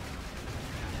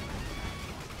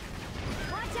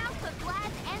 Watch out for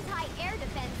Vlad's anti-air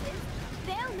defenses.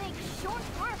 They'll make short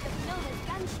work of Nova's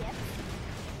gunships.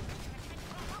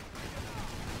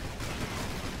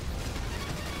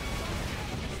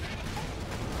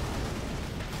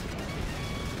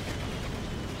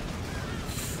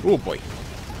 Oh boy.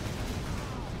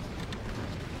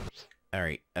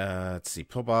 Alright, let's see.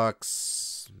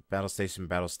 Pillbox, battle station.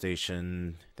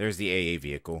 There's the AA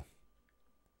vehicle.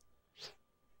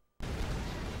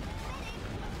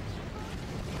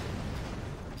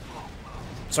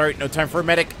 Sorry, no time for a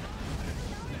medic.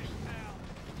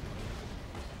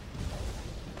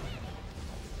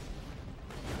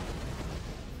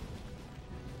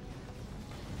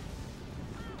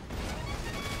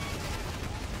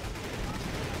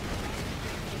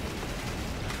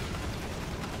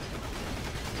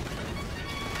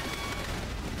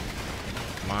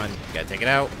 Come on, gotta take it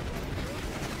out.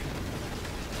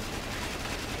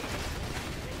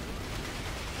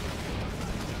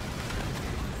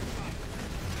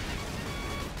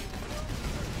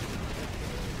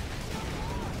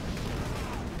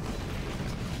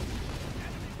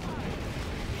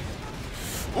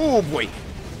 Oh boy!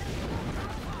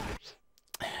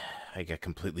 I got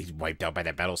completely wiped out by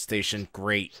that battle station.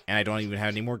 Great. And I don't even have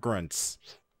any more grunts.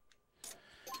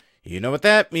 You know what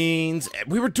that means.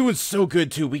 We were doing so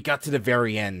good, too. We got to the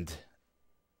very end.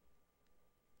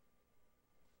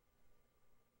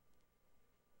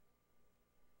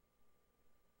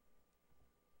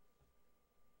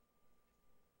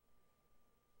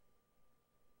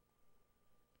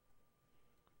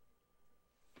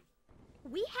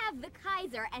 We have the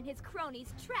Kaiser and his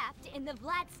cronies trapped in the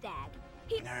Vladstag.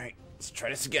 Alright, let's try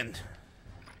this again.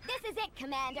 This is it,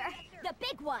 Commander. The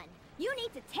big one. You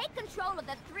need to take control of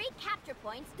the 3 capture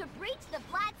points to breach the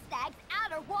Vladstag's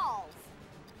outer walls.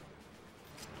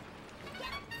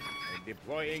 I'm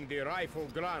deploying the rifle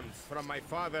grunts from my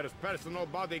father's personal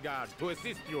bodyguard to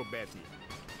assist you, Betty.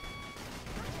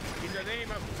 In the name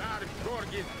of Tsar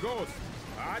Georgi's ghost,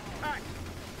 attack!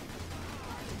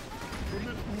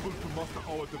 Permit Ubel to muster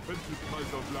our defensive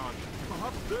Kaiser's land.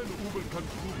 Perhaps then Ubel can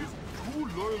prove his true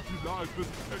loyalty lies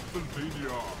with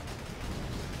Exylvania.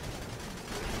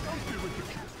 Don't be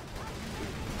ridiculous.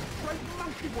 Right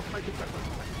monkey would make it better.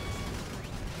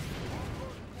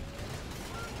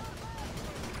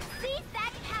 Seize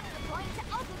that capture point to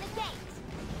open the gate.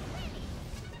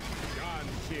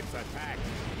 ships attack,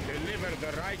 deliver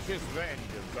the righteous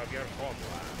vengeance of your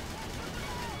homeland.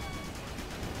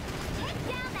 Take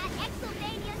down that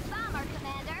Exylvanian bomber,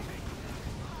 Commander.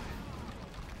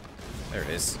 There it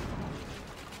is.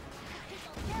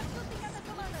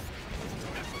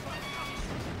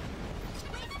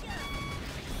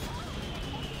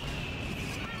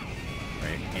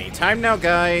 Right, anytime now,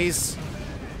 guys.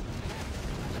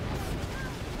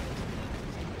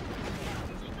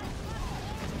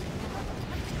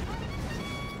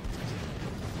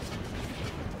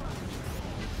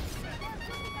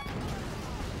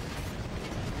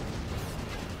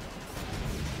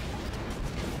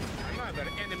 Another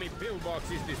enemy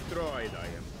pillbox is destroyed. I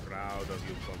am proud of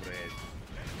you, comrades.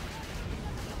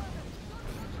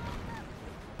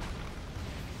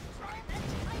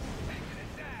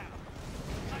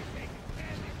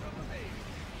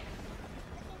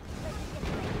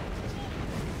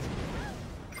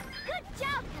 Good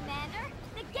job, Commander.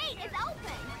 The gate is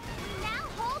open. Now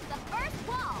hold the first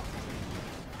wall.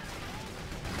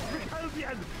 Repel the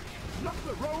enemy. Block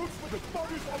the roads with the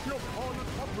bodies of your fallen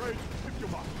comrades if you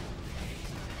must.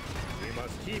 We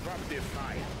must keep up this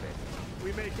fight.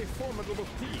 We make a formidable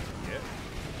team, yes?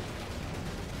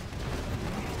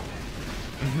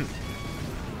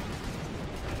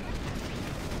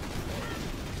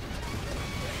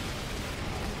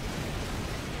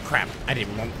 Crap, I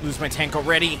didn't want to lose my tank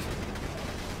already.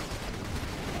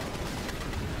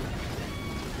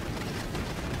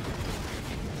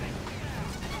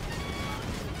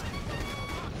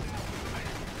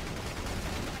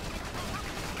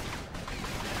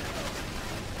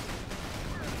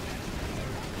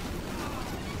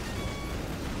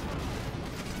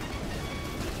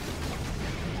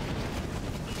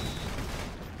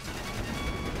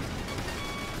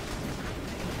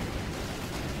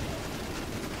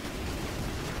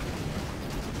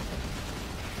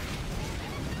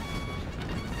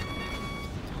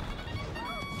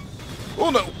 Oh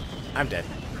no! I'm dead.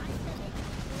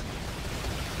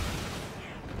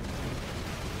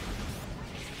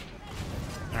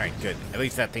 Alright, good. At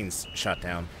least that thing's shot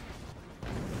down.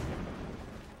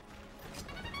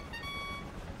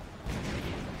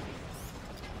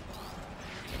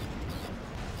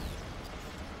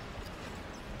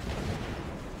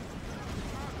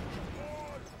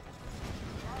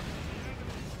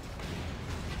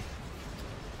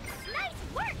 Nice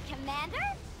work, Commander.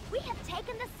 We have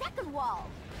taken the second wall.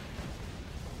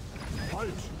 Fight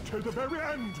till the very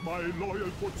end, my loyal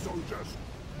foot soldiers.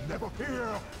 Never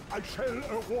fear, I shall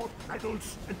award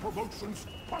medals and promotions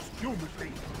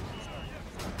posthumously.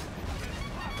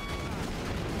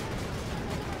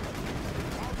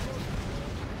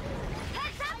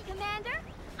 Heads up, Commander.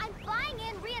 I'm flying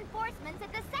in reinforcements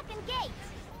at the second gate.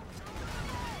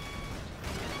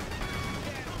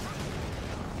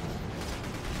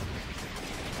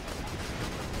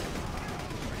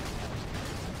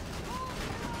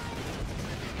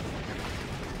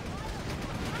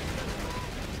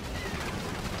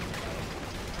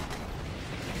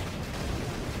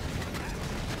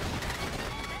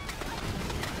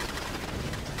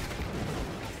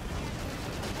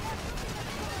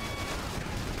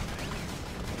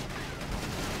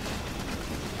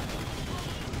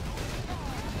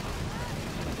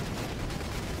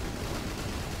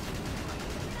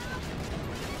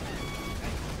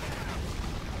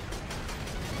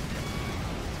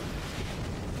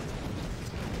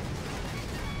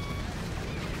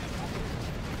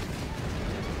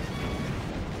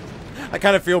 I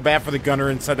kind of feel bad for the gunner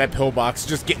inside that pillbox,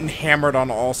 just getting hammered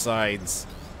on all sides.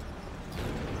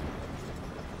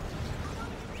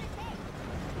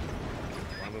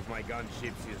 One of my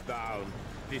gunships is down.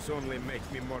 This only makes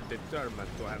me more determined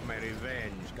to have my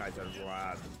revenge, Kaiser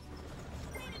Vlad.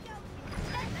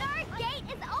 The third gate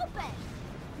is open.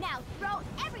 Now throw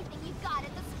everything you've got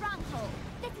at the stronghold.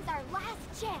 This is our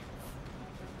last chance.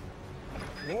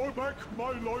 Fall back,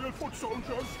 my loyal foot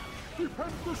soldiers.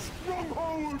 Defend the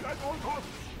stronghold at all costs.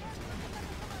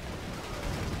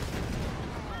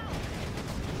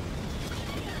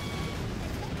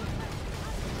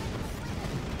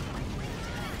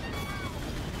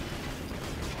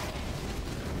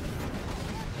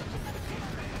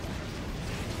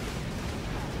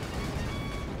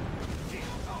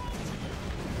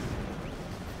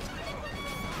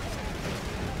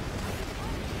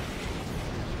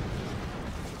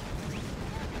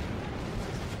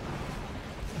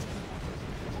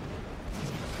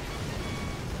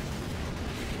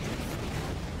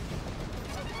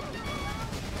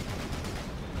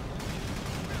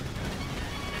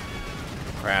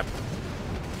 Crap.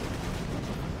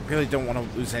 Really don't want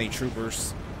to lose any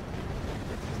troopers.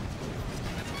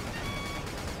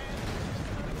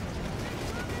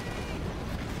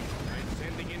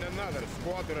 another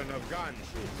squadron of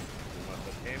gunships. You must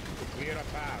attempt to clear a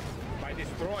path by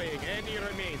destroying any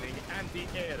remaining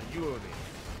anti-air units.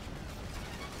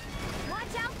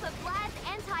 Watch out for Vlad's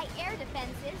anti-air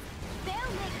defenses. They'll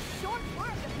make short work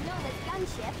of Nova's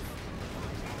gunships.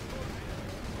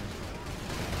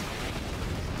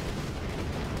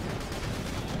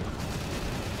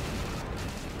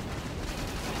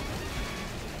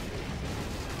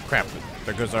 Crap,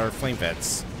 there goes our flame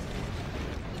vets.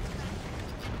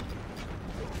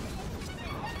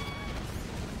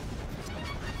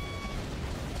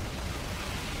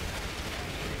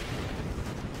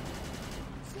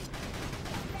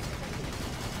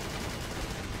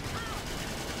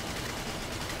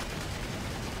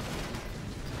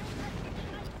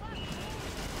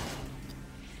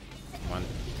 One.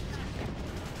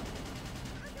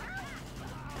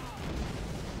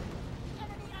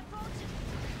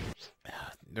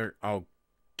 They're all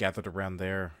gathered around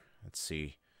there. Let's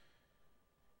see.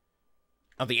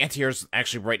 Oh, the anti-air's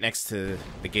actually right next to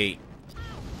the gate.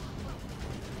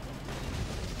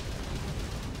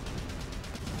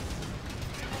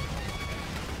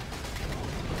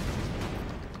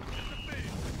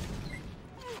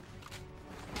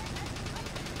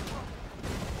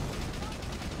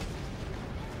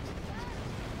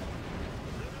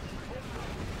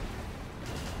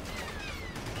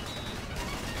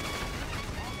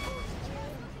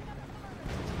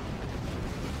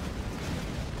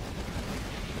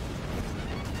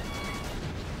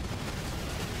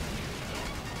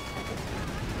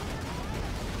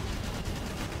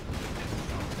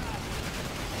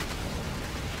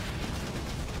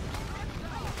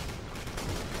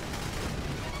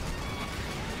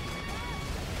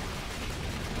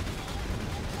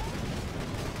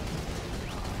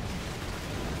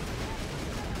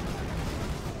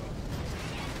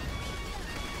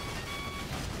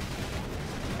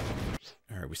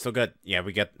 We still got, yeah,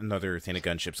 we got another thing of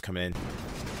gunships coming in.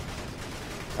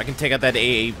 I can take out that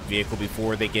AA vehicle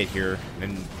before they get here,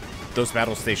 and those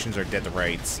battle stations are dead to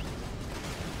rights.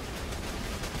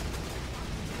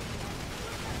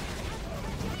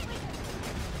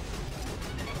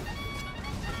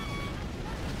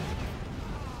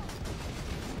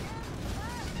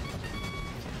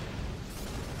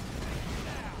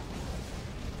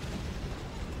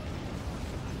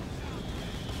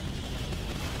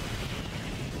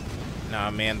 Nah,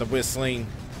 man, the whistling.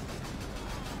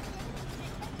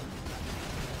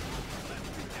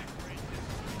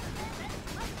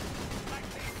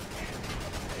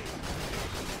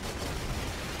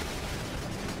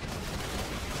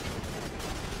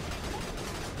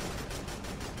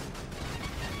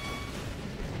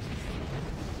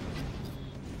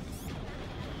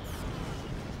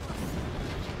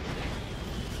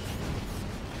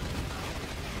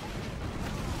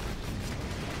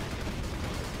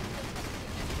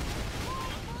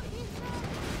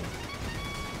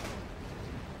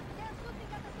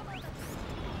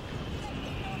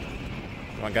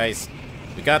 Come on, guys.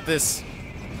 We got this.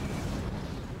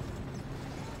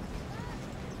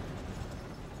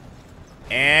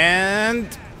 And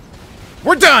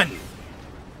we're done!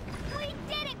 We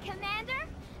did it, Commander!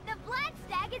 The Black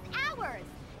Stag is ours!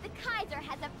 The Kaiser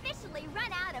has officially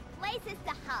run out of places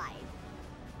to hide.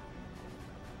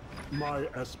 My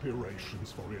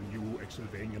aspirations for a new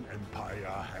Exylvanian empire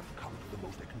have come to the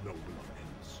most ignoble of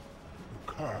ends.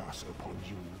 A curse upon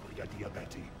you, Brigadier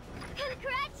Betty.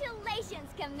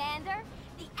 Congratulations, Commander!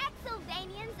 The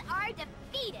Exylvanians are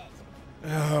defeated!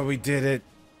 Oh, we did it.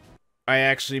 I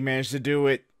actually managed to do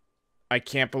it. I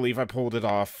can't believe I pulled it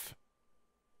off.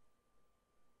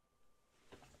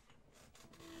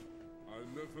 I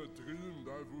never dreamed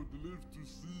I would live to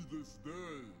see this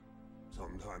day.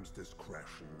 Sometimes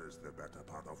discretion is the better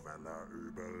part of valor,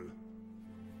 Übel.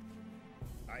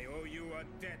 I owe you a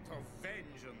debt of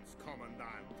vengeance,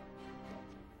 Commandant.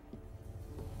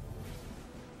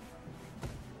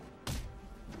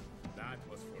 That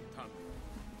was for Thunder.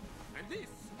 And this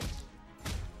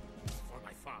is for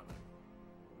my father.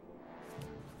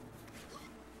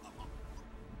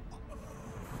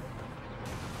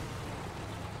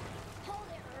 Hold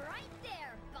it right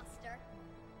there, Buster!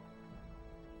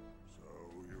 So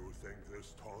you think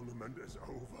this tournament is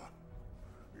over?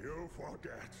 You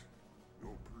forget.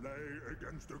 You play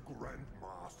against a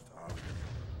Grandmaster.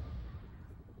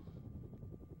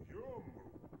 Your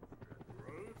move,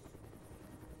 Generals.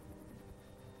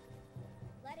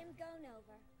 Let him go,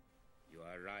 Nova. You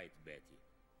are right, Betty.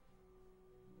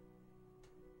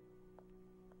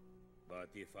 But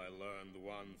if I learned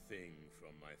one thing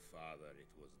from my father, it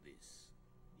was this.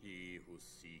 He who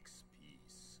seeks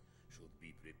peace should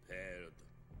be prepared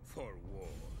for war.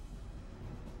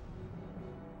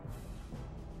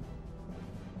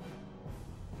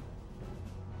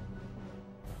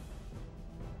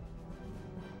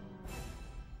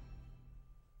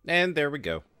 And there we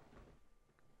go.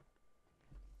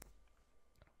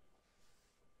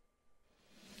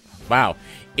 Wow.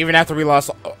 Even after we lost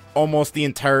almost the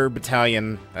entire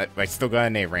battalion, I still got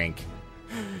an A rank.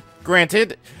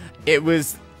 Granted, it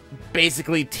was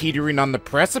basically teetering on the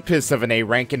precipice of an A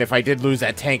rank, and if I did lose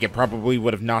that tank, it probably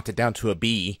would have knocked it down to a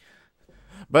B.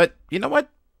 But, you know what?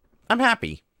 I'm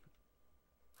happy.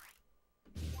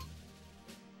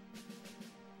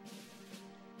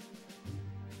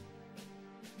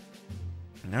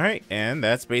 Alright, and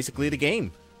that's basically the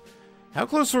game. How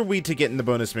close were we to getting the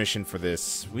bonus mission for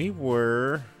this? We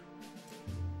were...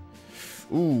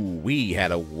 Ooh, we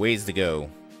had a ways to go.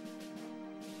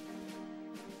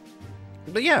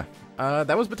 But yeah,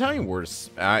 that was Battalion Wars.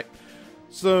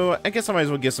 So I guess I might as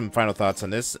well give some final thoughts on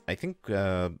this. I think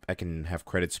I can have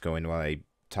credits going while I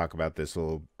talk about this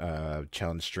little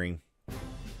challenge stream.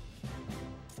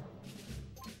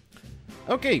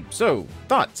 Okay, so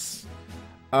thoughts.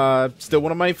 Still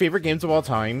one of my favorite games of all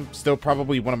time. Still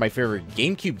probably one of my favorite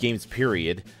GameCube games,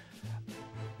 period.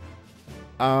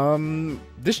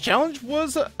 This challenge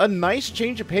was a nice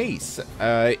change of pace.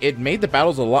 It made the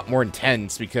battles a lot more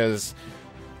intense because,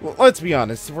 well, let's be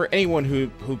honest, for anyone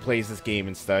who plays this game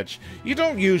and such, you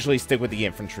don't usually stick with the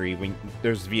infantry when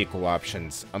there's vehicle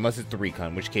options, unless it's the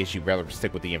recon, in which case you'd rather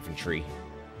stick with the infantry.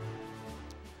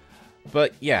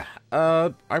 But yeah,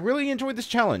 I really enjoyed this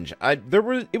challenge.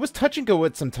 It was touch and go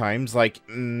at some times, like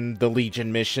the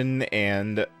Legion mission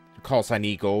and Call Sign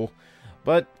Eagle,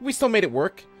 but we still made it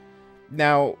work.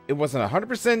 Now, it wasn't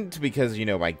 100% because, you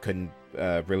know, I couldn't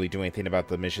really do anything about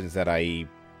the missions that I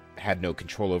had no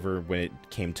control over when it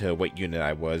came to what unit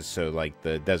I was. So, like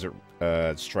the Desert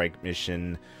Strike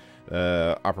mission,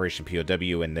 Operation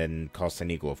POW, and then Call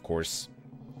Sign Eagle, of course.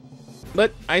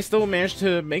 But I still managed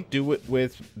to make do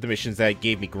with the missions that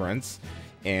gave me grunts.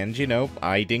 And, you know,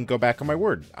 I didn't go back on my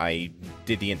word. I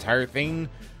did the entire thing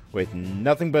with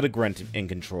nothing but a grunt in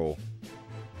control.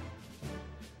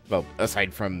 Well,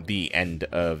 aside from the end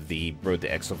of the Road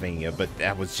to Exylvania, but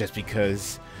that was just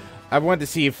because I wanted to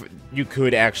see if you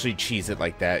could actually cheese it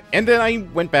like that. And then I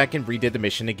went back and redid the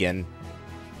mission again.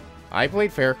 I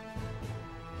played fair.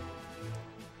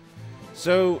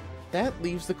 So that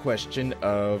leaves the question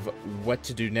of what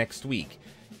to do next week.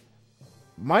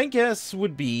 My guess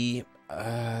would be,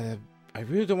 I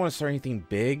really don't want to start anything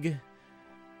big,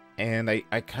 and I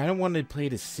kind of wanted to play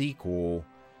the sequel.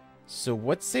 So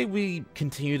let's say we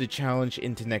continue the challenge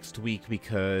into next week,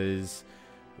 because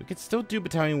we could still do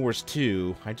Battalion Wars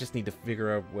 2. I just need to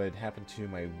figure out what happened to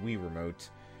my Wii remote.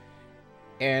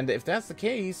 And if that's the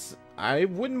case, I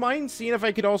wouldn't mind seeing if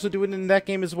I could also do it in that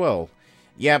game as well.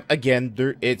 Yeah, again,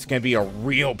 it's going to be a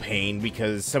real pain,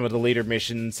 because some of the later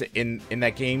missions in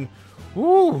that game,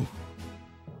 whoo!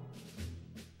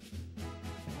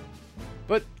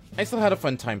 But I still had a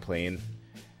fun time playing.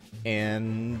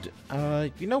 And,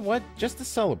 you know what? Just to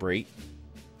celebrate.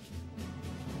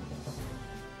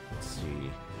 Let's see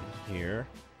here.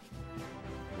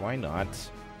 Why not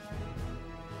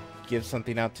give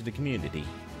something out to the community?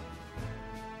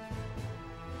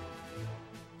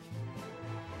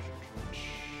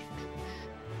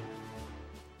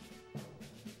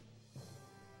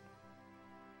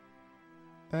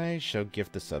 I shall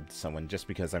gift a sub to someone just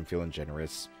because I'm feeling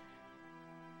generous.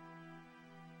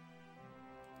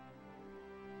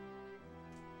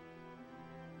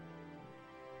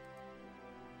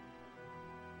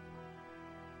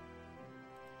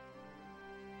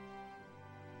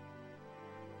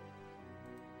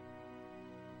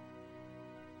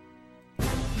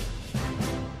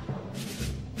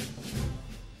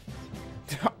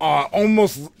 Aw,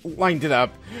 almost lined it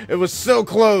up. It was so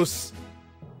close.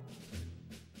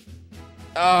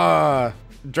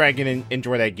 Dragon,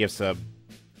 enjoy that gift sub.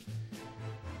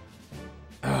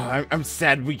 I'm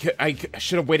sad. I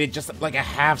should have waited just like a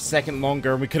half second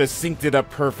longer. We could have synced it up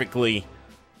perfectly.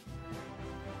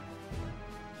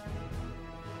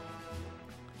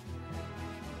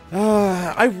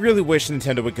 I really wish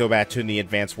Nintendo would go back to the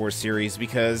Advance Wars series,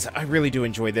 because I really do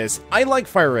enjoy this. I like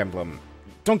Fire Emblem.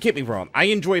 Don't get me wrong, I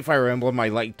enjoy Fire Emblem, I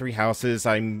like Three Houses.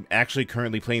 I'm actually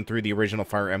currently playing through the original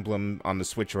Fire Emblem on the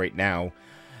Switch right now.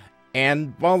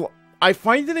 And while I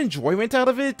find an enjoyment out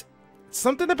of it,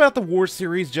 something about the War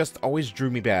series just always drew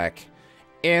me back.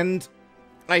 And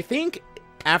I think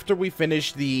after we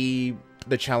finish the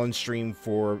challenge stream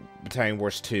for Battalion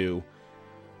Wars 2,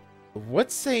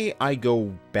 let's say I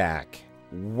go back,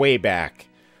 way back,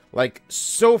 like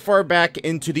so far back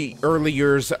into the early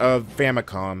years of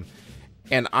Famicom,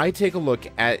 and I take a look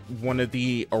at one of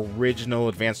the original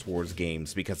Advance Wars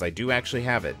games, because I do actually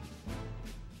have it.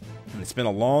 And it's been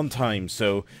a long time,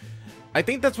 so I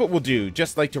think that's what we'll do,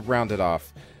 just like to round it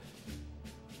off.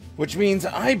 Which means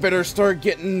I better start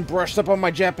getting brushed up on my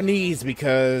Japanese,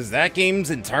 because that game's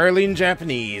entirely in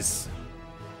Japanese.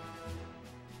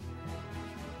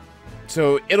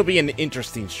 So it'll be an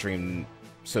interesting stream,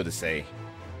 so to say.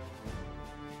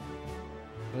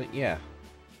 But yeah.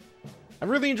 I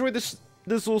really enjoyed this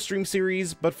little stream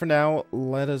series, but for now,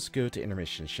 let us go to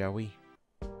intermission, shall we?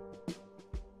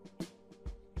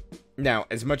 Now,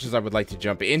 as much as I would like to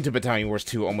jump into Battalion Wars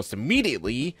 2 almost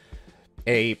immediately,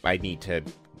 I need to,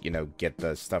 you know, get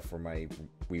the stuff for my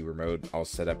Wii Remote all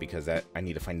set up, because I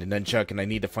need to find the nunchuck, and I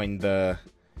need to find the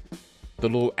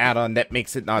little add-on that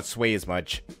makes it not sway as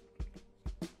much.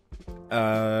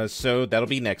 So that'll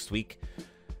be next week.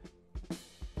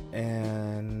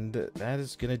 And that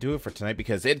is gonna do it for tonight,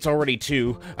 because it's already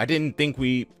 2. I didn't think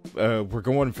we were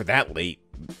going for that late.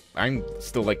 I'm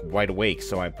still, like, wide awake,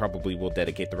 so I probably will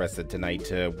dedicate the rest of tonight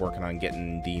to working on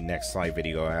getting the next live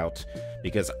video out,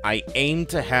 because I aim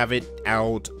to have it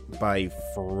out by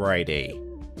Friday.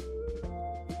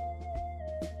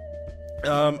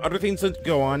 Other things that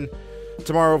go on.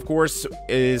 Tomorrow, of course,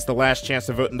 is the last chance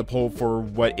to vote in the poll for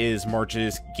what is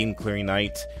March's game clearing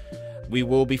night. We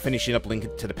will be finishing up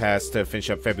Link to the Past to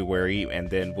finish up February, and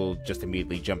then we'll just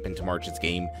immediately jump into March's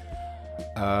game.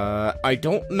 I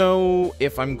don't know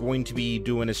if I'm going to be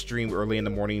doing a stream early in the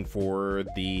morning for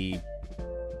the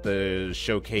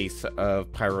showcase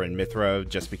of Pyro and Mithra,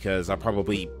 just because I'll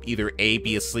probably either A,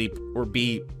 be asleep, or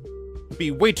B,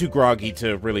 be way too groggy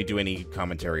to really do any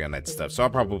commentary on that stuff. So I'll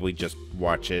probably just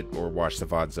watch it, or watch the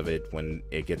VODs of it when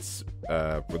it gets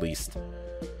released.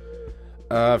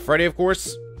 Friday, of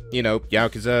course, you know,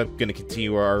 Yakuza, gonna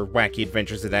continue our wacky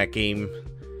adventures of that game.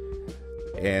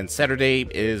 And Saturday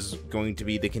is going to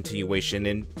be the continuation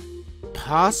and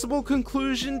possible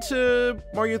conclusion to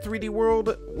Mario 3D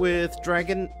World with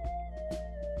Dragon.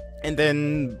 And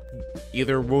then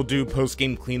either we'll do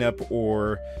post-game cleanup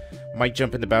or might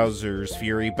jump into Bowser's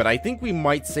Fury. But I think we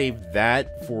might save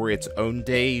that for its own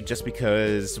day, just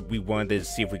because we wanted to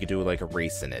see if we could do like a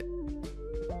race in it.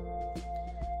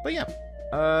 But yeah,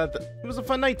 it was a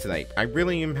fun night tonight. I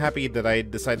really am happy that I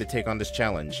decided to take on this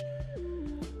challenge.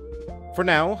 For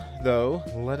now, though,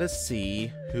 let us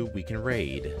see who we can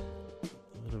raid.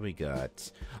 What do we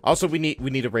got? Also, we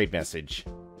need a raid message.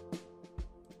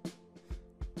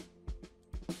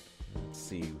 Let's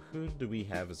see, who do we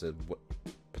have as a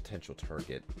potential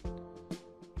target?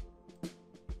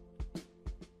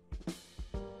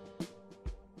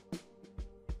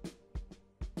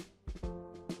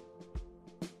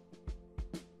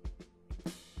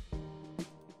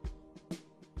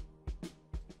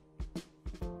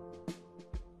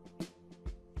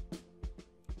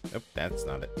 Nope, that's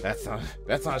not it. That's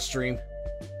not a stream.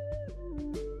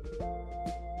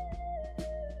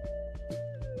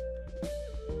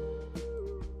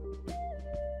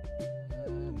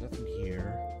 Nothing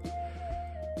here.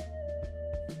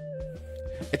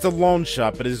 It's a loan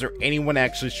shop, but is there anyone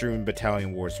actually streaming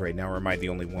Battalion Wars right now, or am I the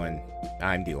only one?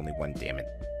 I'm the only one, damn it.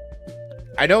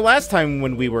 I know last time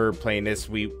when we were playing this,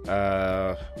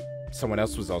 someone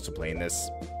else was also playing this.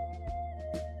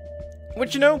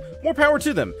 Which, you know, more power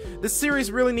to them. This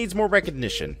series really needs more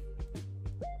recognition.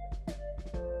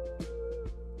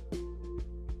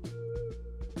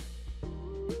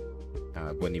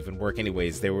 It wouldn't even work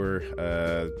anyways. They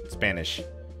were, Spanish.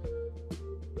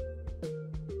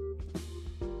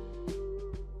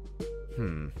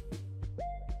 Come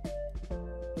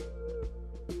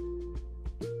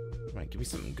on, give me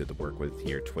something good to work with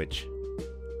here, Twitch.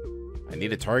 I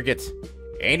need a target.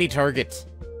 Any target.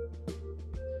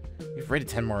 We've raided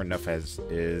Tenmar enough as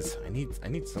is. I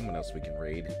need someone else we can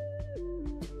raid.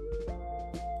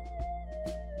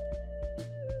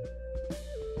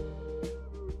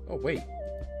 Oh wait.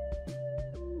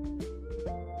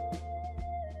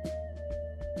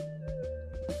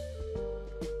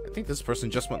 I think this person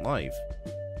just went live.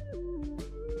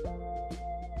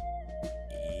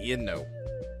 You know.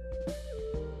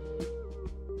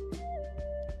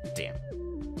 Damn.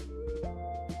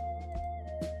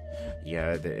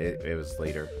 Yeah, it was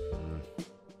later.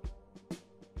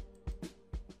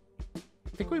 I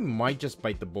think we might just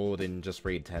bite the bullet and just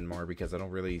raid Tenmar, because I don't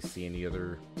really see any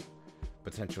other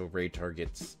potential raid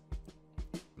targets.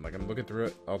 Like, I'm looking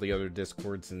through all the other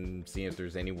Discords and seeing if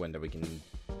there's anyone that we can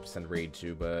send raid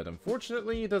to, but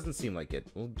unfortunately, it doesn't seem like it.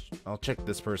 I'll check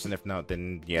this person. If not,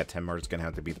 then yeah, Tenmar's gonna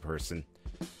have to be the person.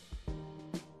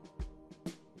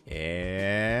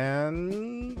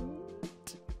 And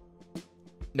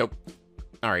nope.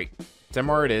 Alright,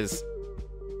 Tenmar it is.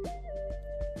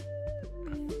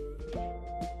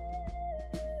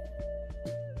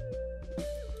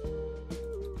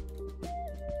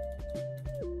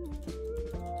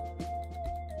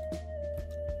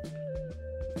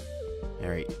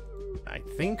 Alright, I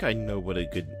think I know what a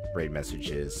good raid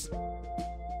message is.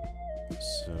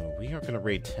 So, we are going to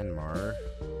raid Tenmar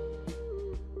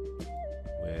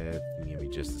with, give me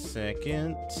just a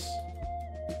second.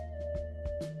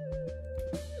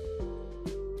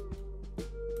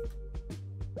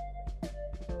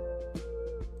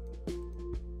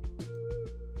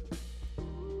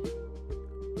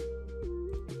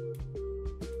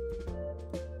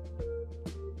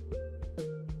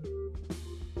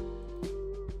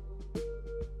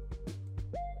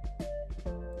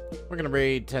 We're gonna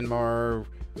raid Tenmar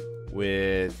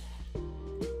with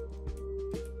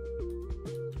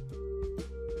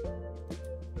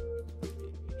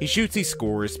he shoots, he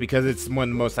scores, because it's one of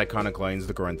the most iconic lines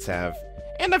the Grunts have.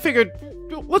 And I figured,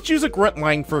 let's use a Grunt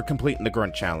line for completing the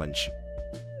Grunt challenge.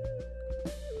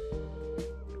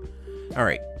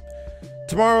 Alright.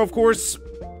 Tomorrow, of course,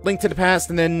 Link to the Past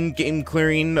and then game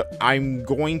clearing. I'm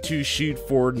going to shoot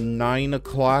for 9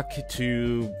 o'clock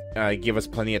to give us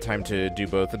plenty of time to do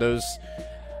both of those.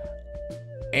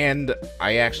 And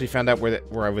I actually found out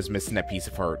where I was missing that piece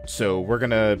of art. So we're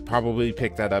gonna probably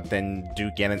pick that up, then do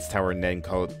Ganon's Tower, and then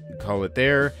call it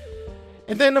there.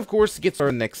 And then, of course, get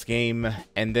started next game.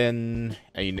 And then,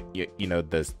 you know,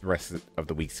 the rest of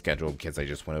the week's schedule, because I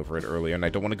just went over it earlier, and I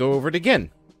don't want to go over it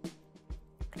again.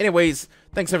 Anyways,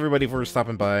 thanks everybody for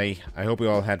stopping by. I hope we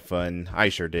all had fun. I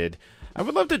sure did. I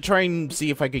would love to try and see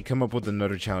if I could come up with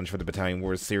another challenge for the Battalion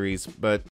Wars series, but